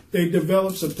believe. They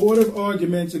develop supportive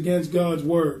arguments against God's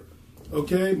word.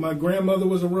 Okay, my grandmother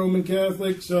was a Roman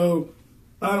Catholic, so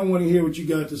I don't want to hear what you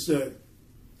got to say.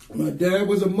 My dad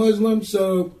was a Muslim,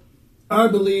 so I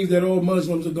believe that all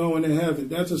Muslims are going to heaven.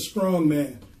 That's a strong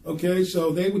man. Okay,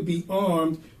 so they would be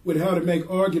armed with how to make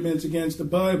arguments against the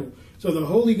Bible. So the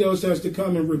Holy Ghost has to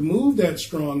come and remove that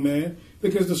strong man,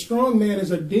 because the strong man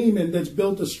is a demon that's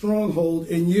built a stronghold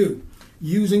in you,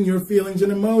 using your feelings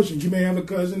and emotions. You may have a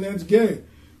cousin that's gay,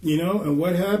 and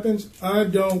what happens? I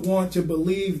don't want to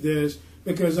believe this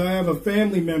because I have a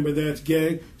family member that's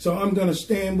gay, so I'm going to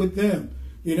stand with them.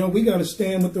 We got to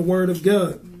stand with the Word of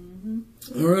God.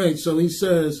 All right, so he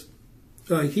says,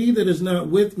 he that is not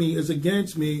with me is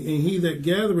against me, and he that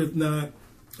gathereth not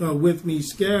with me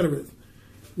scattereth.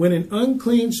 When an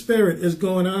unclean spirit is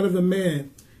gone out of a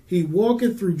man, he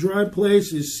walketh through dry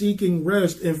places, seeking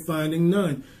rest and finding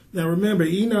none. Now remember,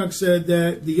 Enoch said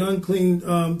that the unclean,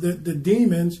 the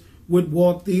demons would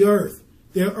walk the earth.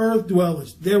 They're earth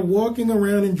dwellers. They're walking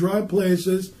around in dry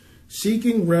places,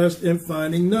 seeking rest and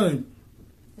finding none.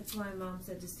 That's why Mom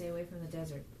said to stay away from the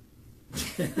desert.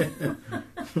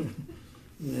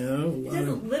 It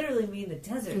doesn't literally mean the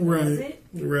desert, right, does it?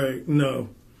 Right, no.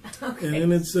 Okay. And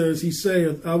then it says, he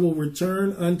saith, I will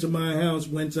return unto my house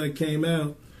whence I came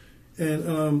out.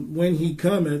 And when he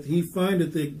cometh, he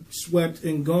findeth it swept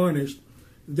and garnished.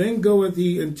 Then goeth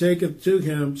he and taketh to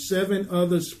him 7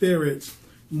 other spirits,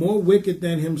 more wicked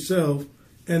than himself,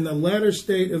 and the latter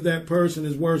state of that person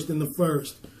is worse than the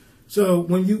first. So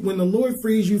when the Lord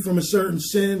frees you from a certain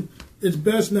sin, it's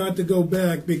best not to go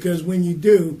back, because when you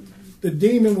do, the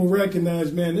demon will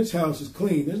recognize, man, this house is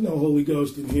clean. There's no Holy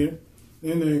Ghost in here.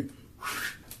 And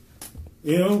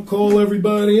they, call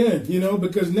everybody in,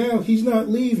 because now he's not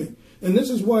leaving. And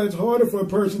this is why it's harder for a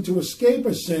person to escape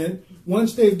a sin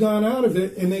once they've gone out of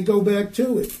it and they go back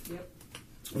to it. Yep.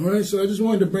 All right, so I just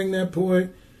wanted to bring that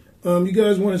point. You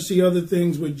guys want to see other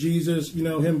things with Jesus,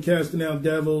 him casting out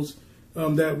devils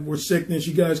that were sickness.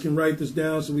 You guys can write this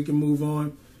down so we can move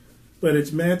on. But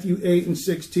it's Matthew 8 and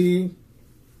 16.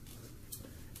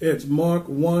 It's Mark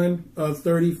 1,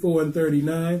 34 and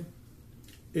 39.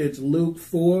 It's Luke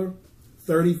 4,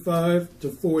 35 to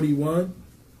 41.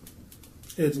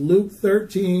 It's Luke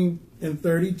 13 and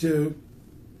 32.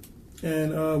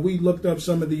 And we looked up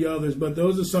some of the others, but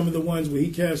those are some of the ones where he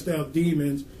cast out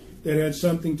demons that had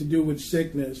something to do with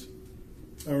sickness.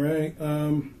 All right.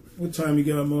 What time you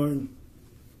got, Martin?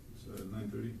 So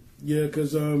 9:30. Yeah,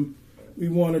 because we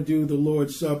want to do the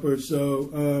Lord's Supper.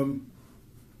 So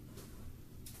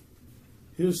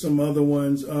here's some other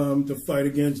ones to fight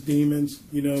against demons,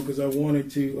 because I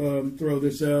wanted to throw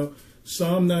this out.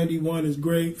 Psalm 91 is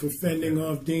great for fending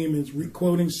off demons.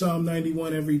 Quoting Psalm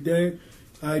 91 every day.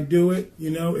 I do it.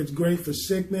 It's great for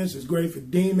sickness. It's great for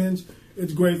demons.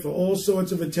 It's great for all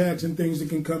sorts of attacks and things that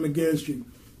can come against you.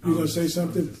 You going to say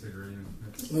something?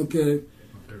 Okay.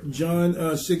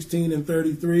 John 16 and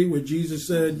 33, where Jesus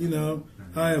said,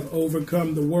 I have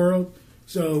overcome the world.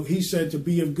 So he said to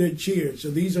be of good cheer. So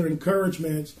these are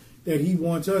encouragements that he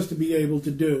wants us to be able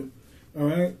to do. All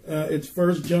right. It's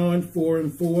 1 John 4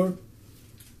 and 4,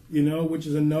 which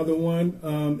is another one.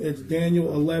 It's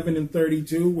Daniel 11 and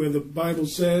 32, where the Bible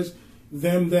says,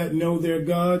 them that know their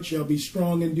God shall be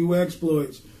strong and do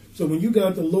exploits. So when you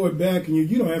got the Lord backing you,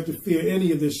 you don't have to fear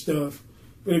any of this stuff.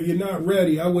 But if you're not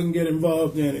ready, I wouldn't get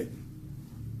involved in it.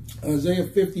 Isaiah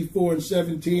 54 and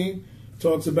 17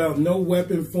 talks about no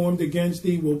weapon formed against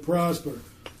thee will prosper.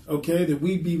 Okay, that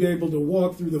we be able to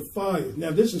walk through the fire.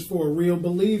 Now, this is for a real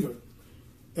believer.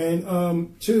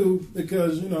 And two,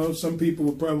 because, some people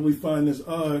will probably find this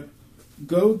odd,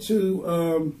 go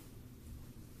to,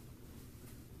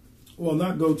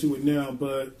 not go to it now,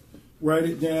 but write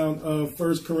it down,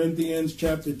 1 Corinthians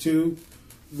chapter 2,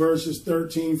 verses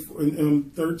 13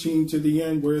 to the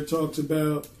end, where it talks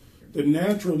about the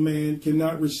natural man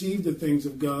cannot receive the things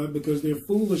of God because they're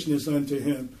foolishness unto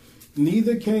him.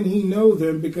 Neither can he know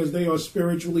them because they are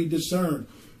spiritually discerned.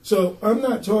 So I'm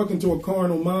not talking to a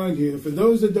carnal mind here. For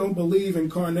those that don't believe in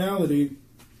carnality,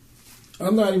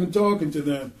 I'm not even talking to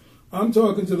them. I'm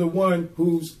talking to the one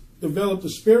who's developed a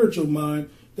spiritual mind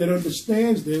that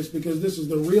understands this, because this is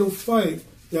the real fight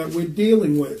that we're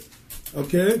dealing with.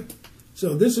 Okay?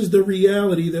 So this is the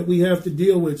reality that we have to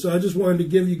deal with. So I just wanted to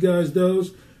give you guys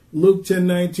those. Luke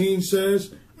 10:19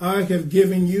 says, I have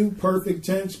given you, perfect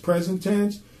tense, present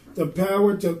tense, the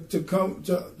power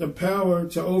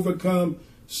to overcome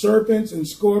serpents and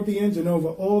scorpions and over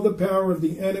all the power of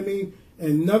the enemy,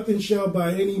 and nothing shall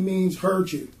by any means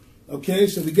hurt you. Okay,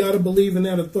 so we got to believe in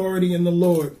that authority in the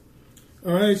Lord.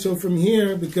 All right, so from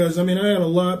here, because I had a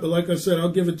lot, but like I said, I'll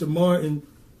give it to Martin.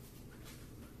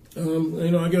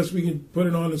 I guess we can put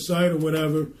it on the site or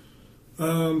whatever.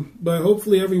 But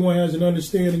hopefully everyone has an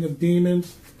understanding of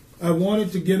demons. I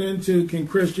wanted to get into, can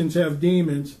Christians have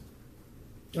demons?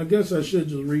 I guess I should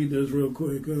just read this real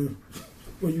quick.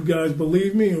 Will you guys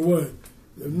believe me or what?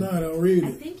 If not, I'll read it.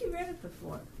 I think you read it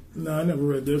before. No, I never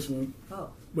read this one. Oh.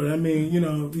 But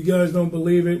if you guys don't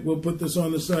believe it, we'll put this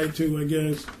on the site too, I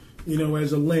guess,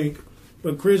 as a link.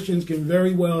 But Christians can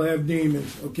very well have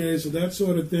demons, okay? So that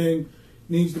sort of thing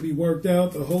needs to be worked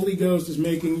out. The Holy Ghost is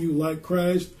making you like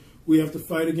Christ. We have to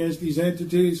fight against these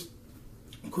entities.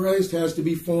 Christ has to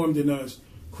be formed in us.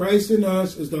 Christ in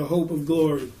us is the hope of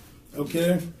glory,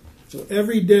 okay? So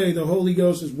every day the Holy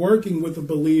Ghost is working with the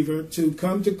believer to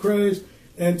come to Christ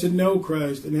and to know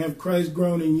Christ and have Christ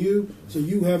grown in you, so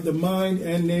you have the mind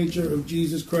and nature of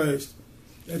Jesus Christ.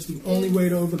 That's the only way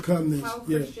to overcome this. How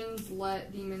Christians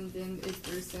let demons in is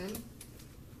through sin?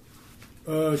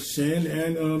 Sin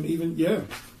and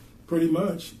pretty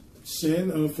much.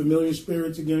 Sin, familiar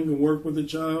spirits, again, can work with a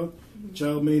child. The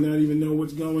child may not even know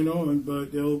what's going on,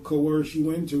 but they'll coerce you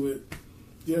into it.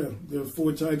 Yeah, there are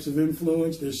 4 types of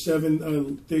influence. There's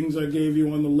 7 things I gave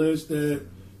you on the list that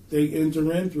they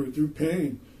enter in through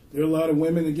pain. There are a lot of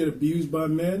women that get abused by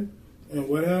men, and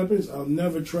what happens? I'll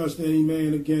never trust any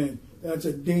man again. That's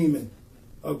a demon,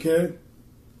 okay?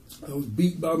 I was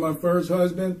beat by my first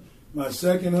husband. My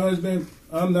second husband,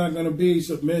 I'm not going to be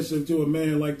submissive to a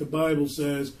man like the Bible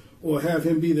says, or have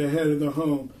him be the head of the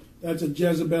home. That's a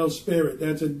Jezebel spirit.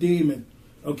 That's a demon.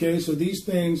 Okay, so these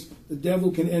things, the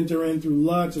devil can enter in through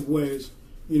lots of ways,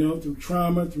 through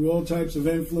trauma, through all types of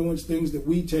influence, things that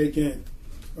we take in.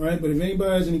 All right, but if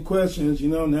anybody has any questions,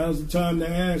 now's the time to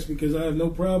ask, because I have no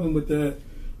problem with that.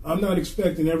 I'm not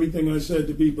expecting everything I said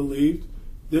to be believed.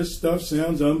 This stuff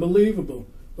sounds unbelievable.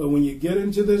 But when you get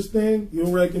into this thing,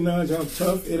 you'll recognize how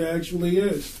tough it actually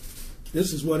is.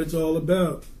 This is what it's all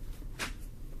about.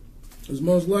 Because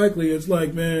most likely it's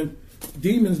like, man,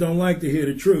 demons don't like to hear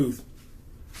the truth.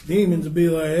 Demons will be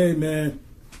like, hey, man,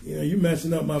 you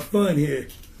messing up my fun here.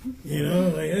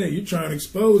 Like, hey, you're trying to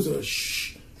expose us.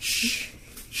 Shh, shh,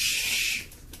 shh.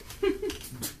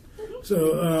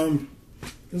 So,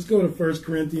 let's go to 1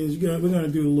 Corinthians. We're going to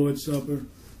do the Lord's Supper,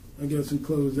 I guess, and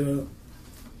close out.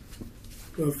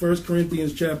 Go to 1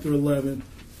 Corinthians chapter 11.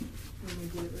 Let me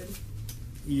get it ready.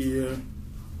 Yeah.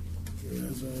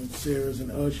 Sarah's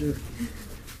an usher.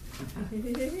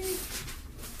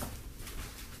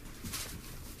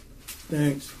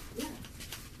 Thanks. Yeah.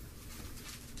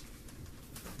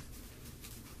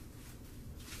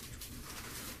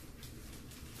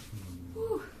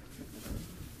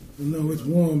 I know it's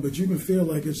warm, but you can feel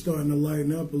like it's starting to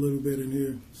lighten up a little bit in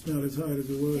here. It's not as hot as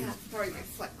it was. Yeah, probably my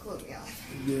sweat clothes me off.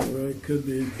 Yeah, right. Could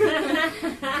be.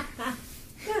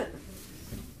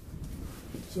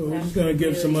 So we're just going to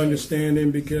give some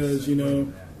understanding because,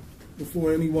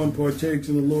 before anyone partakes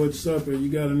in the Lord's Supper, you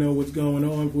got to know what's going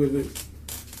on with it.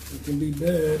 It can be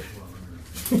bad.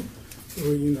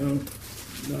 Or,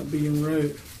 not being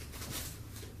right.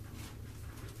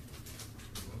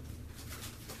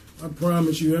 I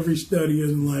promise you, every study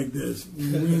isn't like this.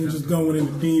 We ain't just going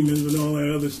into demons and all that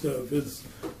other stuff.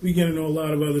 We get into a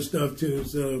lot of other stuff too.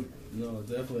 So no,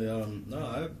 definitely.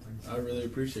 I really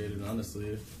appreciate it.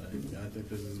 Honestly, I think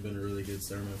this has been a really good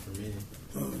sermon for me.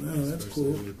 Oh no, that's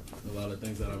cool. With a lot of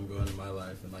things that I'm going in my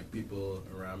life, and like people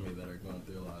around me that are going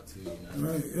through a lot too.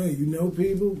 Right. Hey,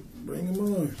 people, bring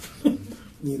them on.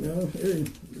 Hey,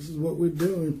 this is what we're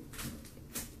doing.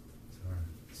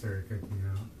 Sarah kicked me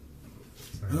out.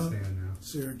 So I stand now.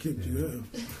 Sarah kicked you out.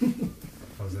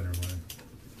 I was in her way.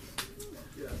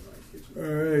 All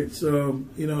right, so,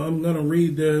 I'm going to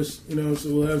read this,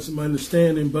 so we'll have some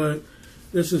understanding, but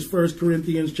this is 1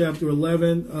 Corinthians chapter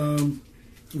 11,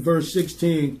 verse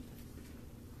 16.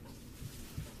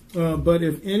 But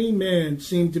if any man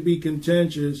seem to be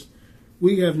contentious,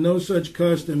 we have no such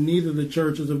custom, neither the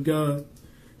churches of God.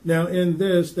 Now in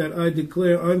this that I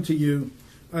declare unto you,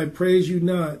 I praise you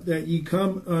not that ye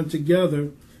come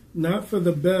together, not for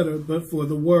the better, but for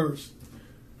the worse.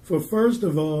 For first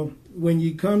of all, when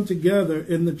ye come together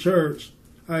in the church,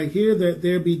 I hear that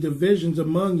there be divisions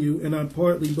among you, and I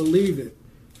partly believe it.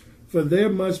 For there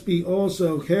must be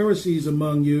also heresies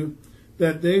among you,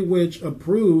 that they which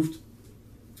approved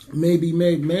may be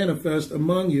made manifest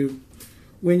among you.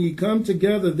 When ye come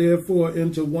together, therefore,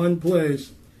 into one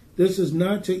place, this is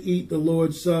not to eat the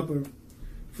Lord's Supper.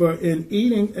 For in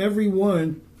eating every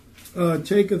one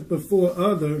taketh before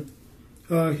other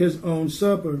his own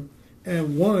supper,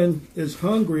 and one is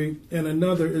hungry, and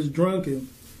another is drunken.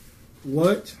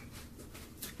 What?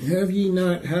 Have ye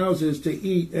not houses to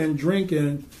eat and drink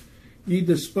in? Ye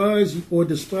despise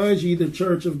ye the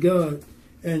church of God,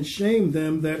 and shame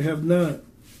them that have not.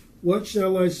 What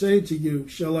shall I say to you?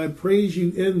 Shall I praise you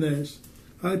in this?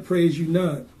 I praise you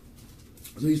not.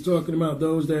 So he's talking about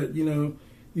those that,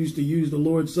 used to use the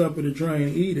Lord's Supper to try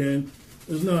and eat in.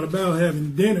 It's not about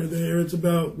having dinner there. It's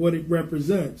about what it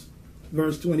represents.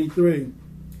 Verse 23.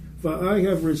 For I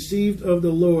have received of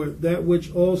the Lord that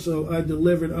which also I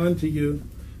delivered unto you,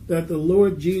 that the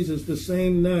Lord Jesus, the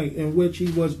same night in which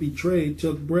he was betrayed,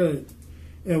 took bread.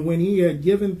 And when he had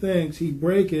given thanks, he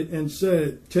brake it and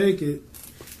said, Take it.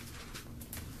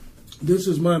 This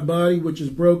is my body which is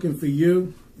broken for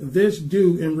you. This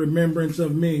do in remembrance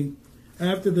of me.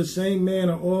 After the same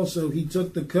manner also he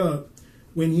took the cup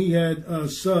when he had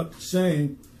supped,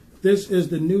 saying, This is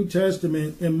the New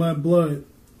Testament in my blood.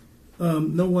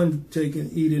 No one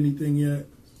eat anything yet.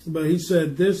 But he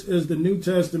said, This is the New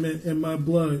Testament in my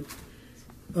blood.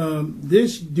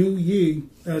 This do ye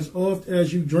as oft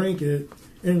as you drink it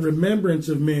in remembrance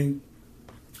of me.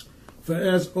 For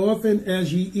as often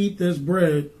as ye eat this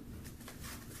bread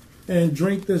and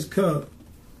drink this cup,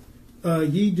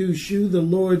 ye do shew the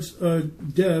Lord's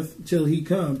death till he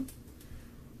come.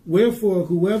 Wherefore,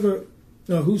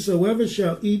 whosoever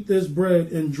shall eat this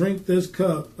bread and drink this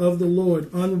cup of the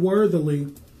Lord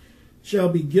unworthily shall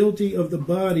be guilty of the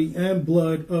body and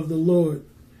blood of the Lord.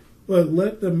 But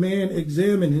let the man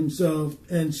examine himself,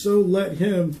 and so let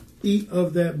him eat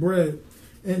of that bread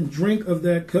and drink of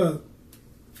that cup.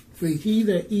 For he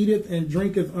that eateth and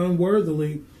drinketh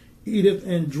unworthily eateth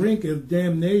and drinketh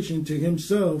damnation to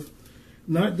himself,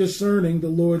 not discerning the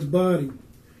Lord's body.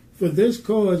 For this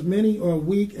cause many are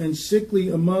weak and sickly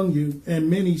among you,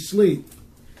 and many sleep.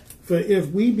 For if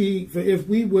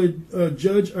we would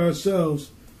judge ourselves,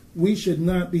 we should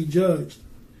not be judged.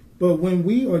 But when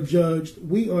we are judged,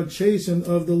 we are chastened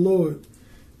of the Lord,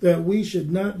 that we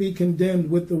should not be condemned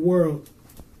with the world.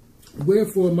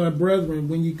 Wherefore, my brethren,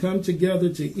 when ye come together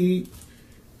to eat,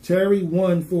 tarry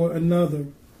one for another.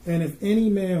 And if any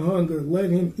man hunger, let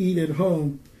him eat at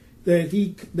home, that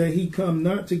he come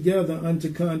not together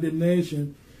unto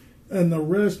condemnation. And the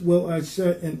rest will I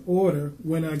set in order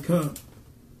when I come.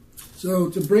 So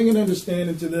to bring an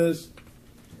understanding to this,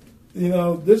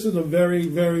 this is a very,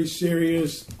 very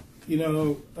serious,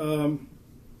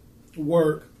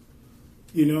 work.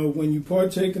 When you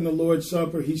partake in the Lord's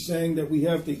Supper, he's saying that we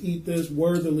have to eat this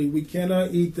worthily. We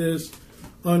cannot eat this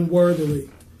unworthily.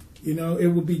 It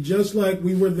would be just like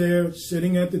we were there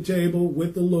sitting at the table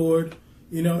with the Lord,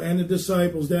 and the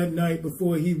disciples that night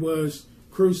before he was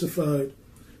crucified.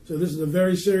 So this is a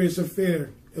very serious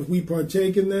affair. If we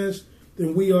partake in this,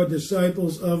 then we are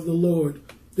disciples of the Lord.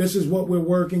 This is what we're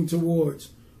working towards.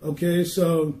 Okay,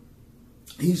 so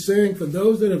he's saying for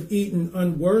those that have eaten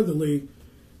unworthily,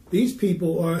 these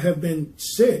people have been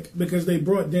sick because they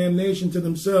brought damnation to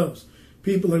themselves.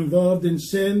 People involved in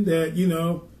sin that,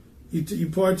 you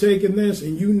partake in this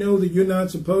and you know that you're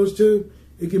not supposed to,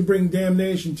 it can bring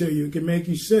damnation to you. It can make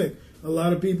you sick. A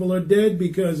lot of people are dead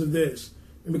because of this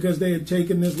and because they had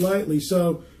taken this lightly.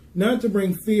 So not to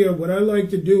bring fear, what I like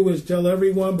to do is tell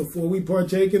everyone before we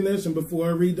partake in this and before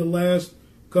I read the last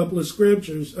couple of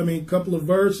couple of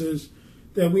verses,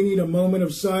 that we need a moment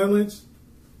of silence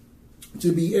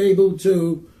to be able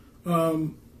to,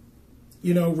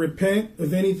 repent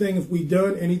of anything if we've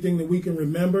done anything that we can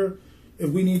remember. If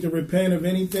we need to repent of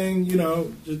anything,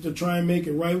 just to try and make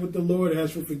it right with the Lord,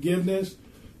 ask for forgiveness,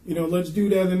 let's do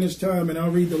that in this time, and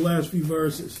I'll read the last few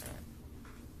verses.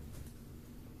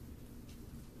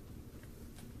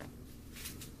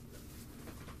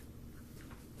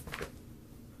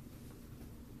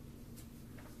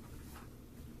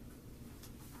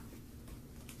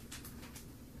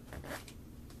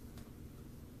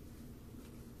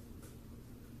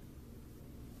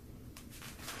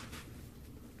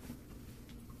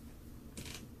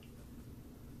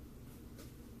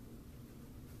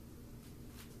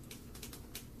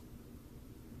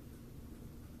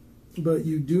 But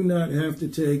you do not have to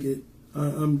take it.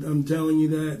 I'm telling you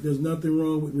that. There's nothing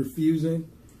wrong with refusing.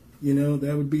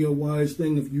 That would be a wise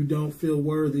thing if you don't feel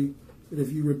worthy. But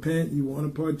if you repent, you want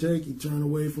to partake, you turn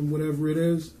away from whatever it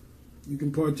is, you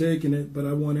can partake in it. But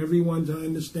I want everyone to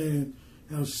understand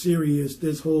how serious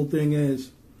this whole thing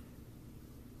is.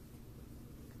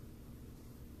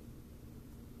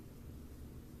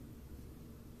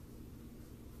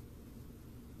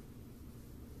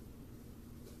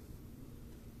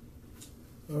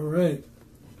 All right.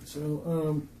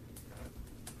 So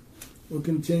we'll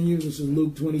continue. This is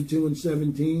Luke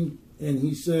 22:17. And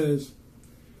he says,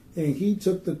 and he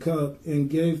took the cup and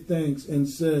gave thanks and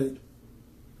said,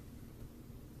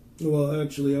 well,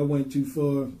 actually, I went too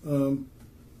far.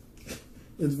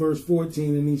 It's verse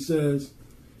 14, and he says,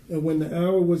 and when the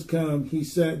hour was come, he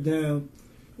sat down,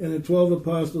 and the 12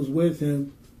 apostles with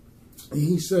him. And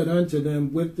he said unto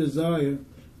them, with desire,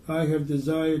 I have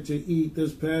desired to eat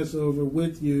this Passover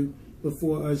with you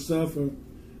before I suffer.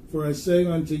 For I say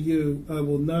unto you, I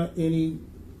will not any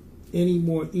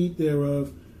more eat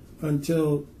thereof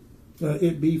until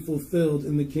it be fulfilled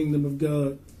in the kingdom of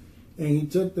God. And he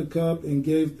took the cup and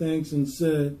gave thanks and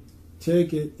said,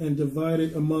 take it and divide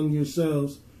it among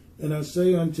yourselves. And I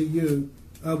say unto you,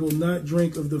 I will not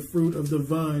drink of the fruit of the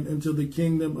vine until the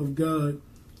kingdom of God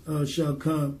shall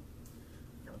come.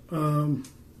 And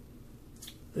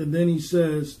then he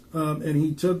says, and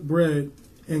he took bread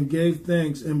and gave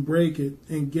thanks and brake it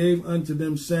and gave unto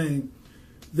them, saying,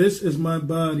 this is my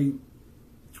body,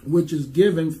 which is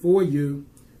given for you.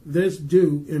 This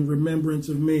do in remembrance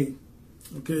of me.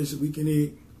 Okay, so we can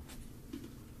eat.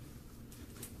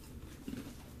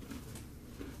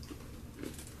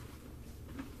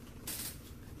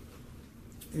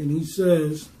 And he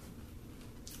says,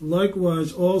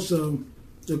 likewise also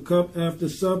the cup after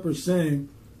supper, saying,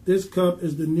 this cup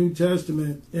is the New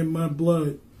Testament in my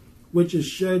blood, which is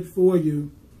shed for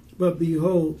you. But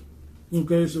behold,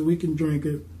 okay, so we can drink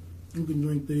it. We can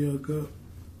drink the cup.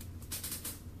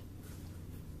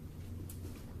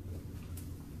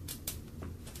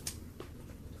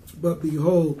 But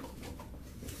behold,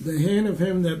 the hand of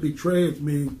him that betrayeth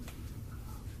me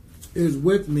is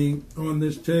with me on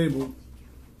this table.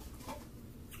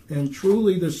 And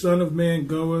truly the Son of Man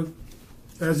goeth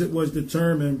as it was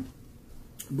determined.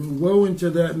 But woe unto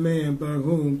that man by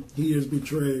whom he is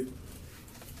betrayed.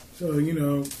 So,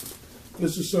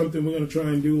 this is something we're going to try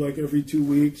and do like every 2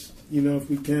 weeks, if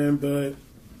we can. But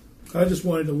I just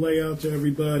wanted to lay out to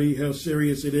everybody how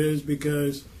serious it is,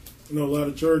 because a lot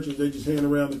of churches, they just hand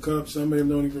around the cup. Some of them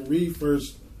don't even read 1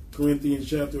 Corinthians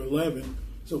chapter 11.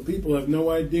 So people have no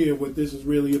idea what this is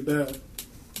really about.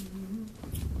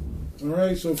 All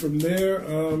right, so from there,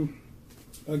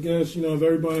 I guess, if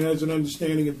everybody has an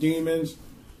understanding of demons,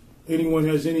 anyone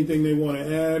has anything they want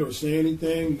to add or say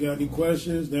anything, got any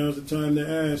questions, now's the time to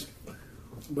ask.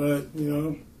 But,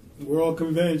 we're all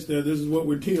convinced that this is what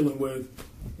we're dealing with.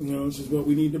 This is what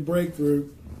we need to break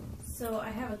through. So I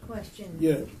have a question.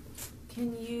 Yeah.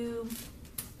 Can you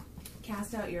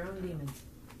cast out your own demons?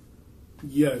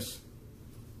 Yes.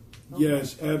 Okay.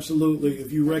 Yes, absolutely.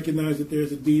 If you recognize that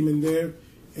there's a demon there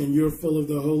and you're full of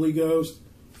the Holy Ghost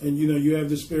and you have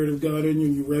the Spirit of God in you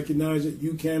and you recognize it,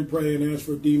 you can pray and ask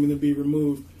for a demon to be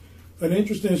removed. An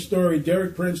interesting story,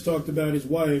 Derek Prince talked about his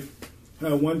wife,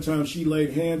 how one time she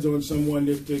laid hands on someone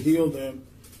to heal them,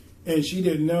 and she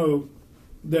didn't know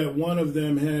that one of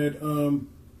them had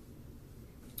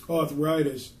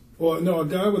arthritis. Or no, a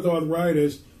guy with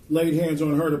arthritis laid hands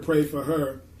on her to pray for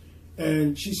her.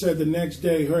 And she said the next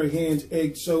day her hands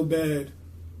ached so bad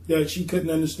that she couldn't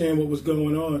understand what was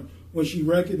going on. When she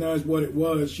recognized what it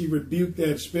was, she rebuked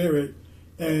that spirit.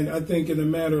 And I think in a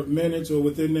matter of minutes or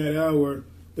within that hour,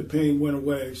 the pain went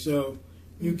away. So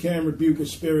you can rebuke a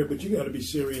spirit, but you got to be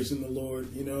serious in the Lord,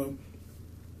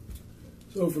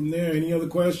 So from there, any other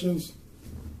questions?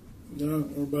 No,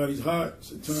 everybody's hot.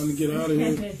 It's time to get out of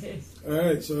here. All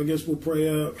right, so I guess we'll pray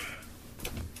out.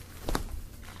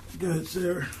 Go ahead,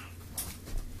 Sarah.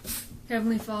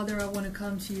 Heavenly Father, I want to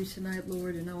come to you tonight,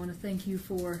 Lord, and I want to thank you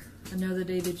for another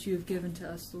day that you have given to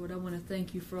us, Lord. I want to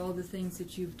thank you for all the things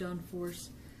that you've done for us,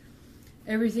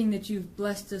 everything that you've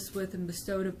blessed us with and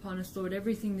bestowed upon us, Lord,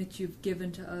 everything that you've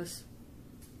given to us.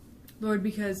 Lord,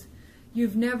 because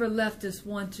you've never left us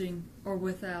wanting or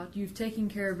without. You've taken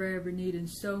care of our every need and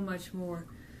so much more.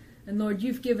 And Lord,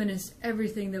 you've given us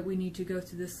everything that we need to go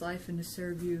through this life and to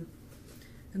serve you.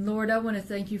 And Lord, I want to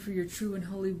thank you for your true and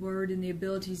holy word and the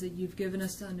abilities that you've given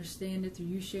us to understand it through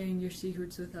you sharing your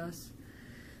secrets with us.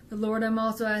 But Lord, I'm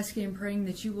also asking and praying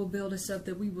that you will build us up,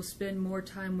 that we will spend more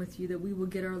time with you, that we will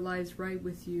get our lives right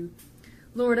with you.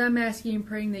 Lord, I'm asking and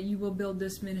praying that you will build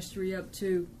this ministry up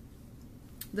too,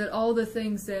 that all the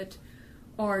things that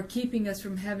are keeping us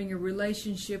from having a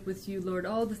relationship with you, Lord,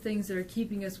 all the things that are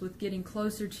keeping us with getting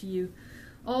closer to you,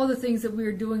 all the things that we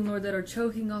are doing, Lord, that are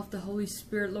choking off the Holy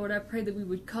Spirit, Lord, I pray that we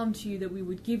would come to you, that we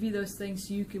would give you those things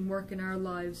so you can work in our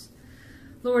lives.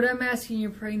 Lord, I'm asking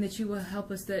and praying that you will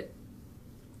help us, that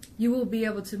you will be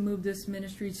able to move this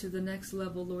ministry to the next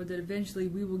level, Lord, that eventually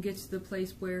we will get to the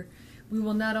place where we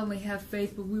will not only have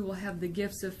faith, but we will have the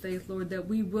gifts of faith, Lord, that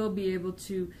we will be able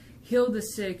to heal the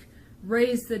sick,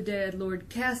 raise the dead, Lord,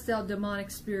 cast out demonic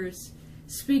spirits,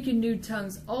 speak in new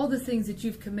tongues, all the things that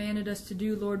you've commanded us to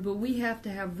do, Lord. But we have to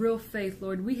have real faith,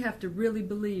 Lord. We have to really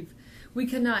believe. We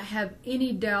cannot have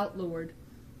any doubt, Lord.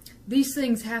 These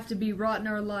things have to be wrought in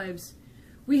our lives.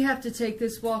 We have to take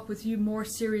this walk with you more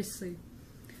seriously.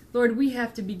 Lord, we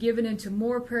have to be given into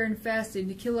more prayer and fasting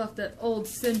to kill off that old,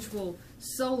 sensual,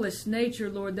 soulless nature,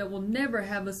 Lord, that will never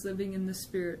have us living in the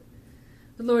Spirit.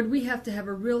 But Lord, we have to have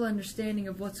a real understanding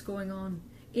of what's going on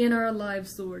in our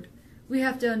lives, Lord. We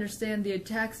have to understand the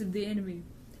attacks of the enemy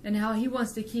and how he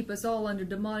wants to keep us all under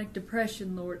demonic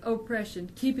depression, Lord,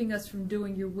 oppression, keeping us from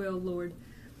doing your will, Lord.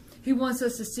 He wants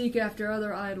us to seek after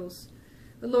other idols.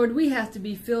 But Lord, we have to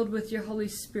be filled with your Holy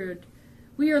Spirit.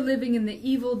 We are living in the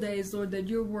evil days, Lord, that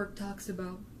your word talks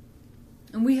about.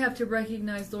 And we have to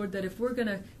recognize, Lord, that if we're going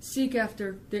to seek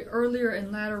after the earlier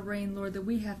and latter rain, Lord, that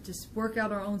we have to work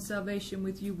out our own salvation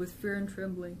with you with fear and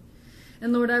trembling.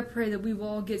 And Lord, I pray that we will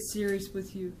all get serious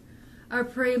with you. I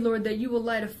pray, Lord, that you will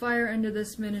light a fire under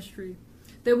this ministry,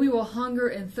 that we will hunger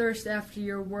and thirst after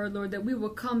your word, Lord, that we will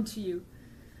come to you.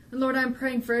 And Lord, I'm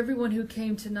praying for everyone who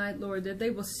came tonight, Lord, that they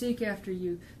will seek after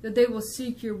you, that they will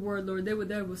seek your word, Lord, they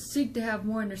will seek to have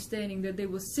more understanding, that they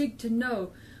will seek to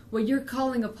know what your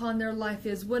calling upon their life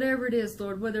is, whatever it is,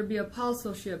 Lord, whether it be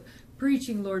apostleship,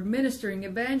 preaching, Lord, ministering,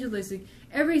 evangelizing,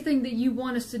 everything that you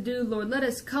want us to do, Lord, let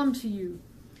us come to you.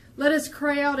 Let us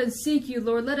cry out and seek you,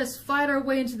 Lord. Let us fight our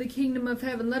way into the kingdom of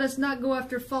heaven. Let us not go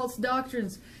after false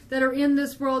doctrines that are in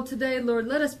this world today, Lord.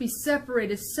 Let us be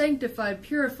separated, sanctified,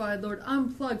 purified, Lord,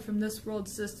 unplugged from this world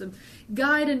system.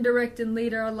 Guide and direct and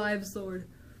lead our lives, Lord.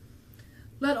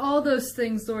 Let all those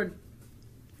things, Lord,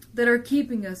 that are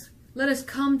keeping us, let us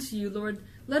come to you, Lord.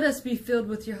 Let us be filled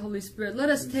with your Holy Spirit. Let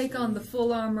us take on the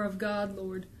full armor of God,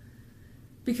 Lord,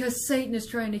 because Satan is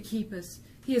trying to keep us.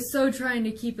 He is so trying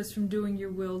to keep us from doing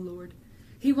your will, Lord.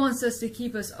 He wants us to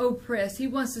keep us oppressed. He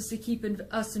wants us to keep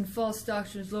us in false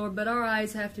doctrines, Lord, but our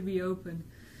eyes have to be open.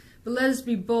 But let us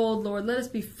be bold, Lord. Let us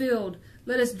be filled.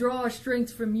 Let us draw our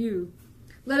strength from you.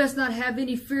 Let us not have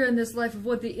any fear in this life of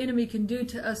what the enemy can do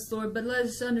to us, Lord, but let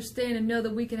us understand and know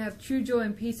that we can have true joy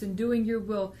and peace in doing your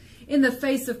will. In the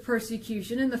face of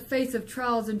persecution, in the face of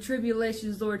trials and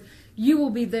tribulations, Lord, you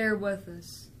will be there with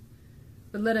us.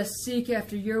 But let us seek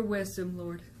after your wisdom,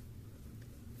 Lord.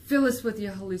 Fill us with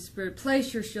your Holy Spirit.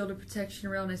 Place your shield of protection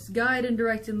around us. Guide and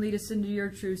direct and lead us into your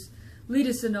truths. Lead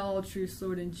us into all truths,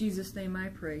 Lord. In Jesus' name I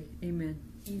pray. Amen.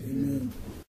 Amen.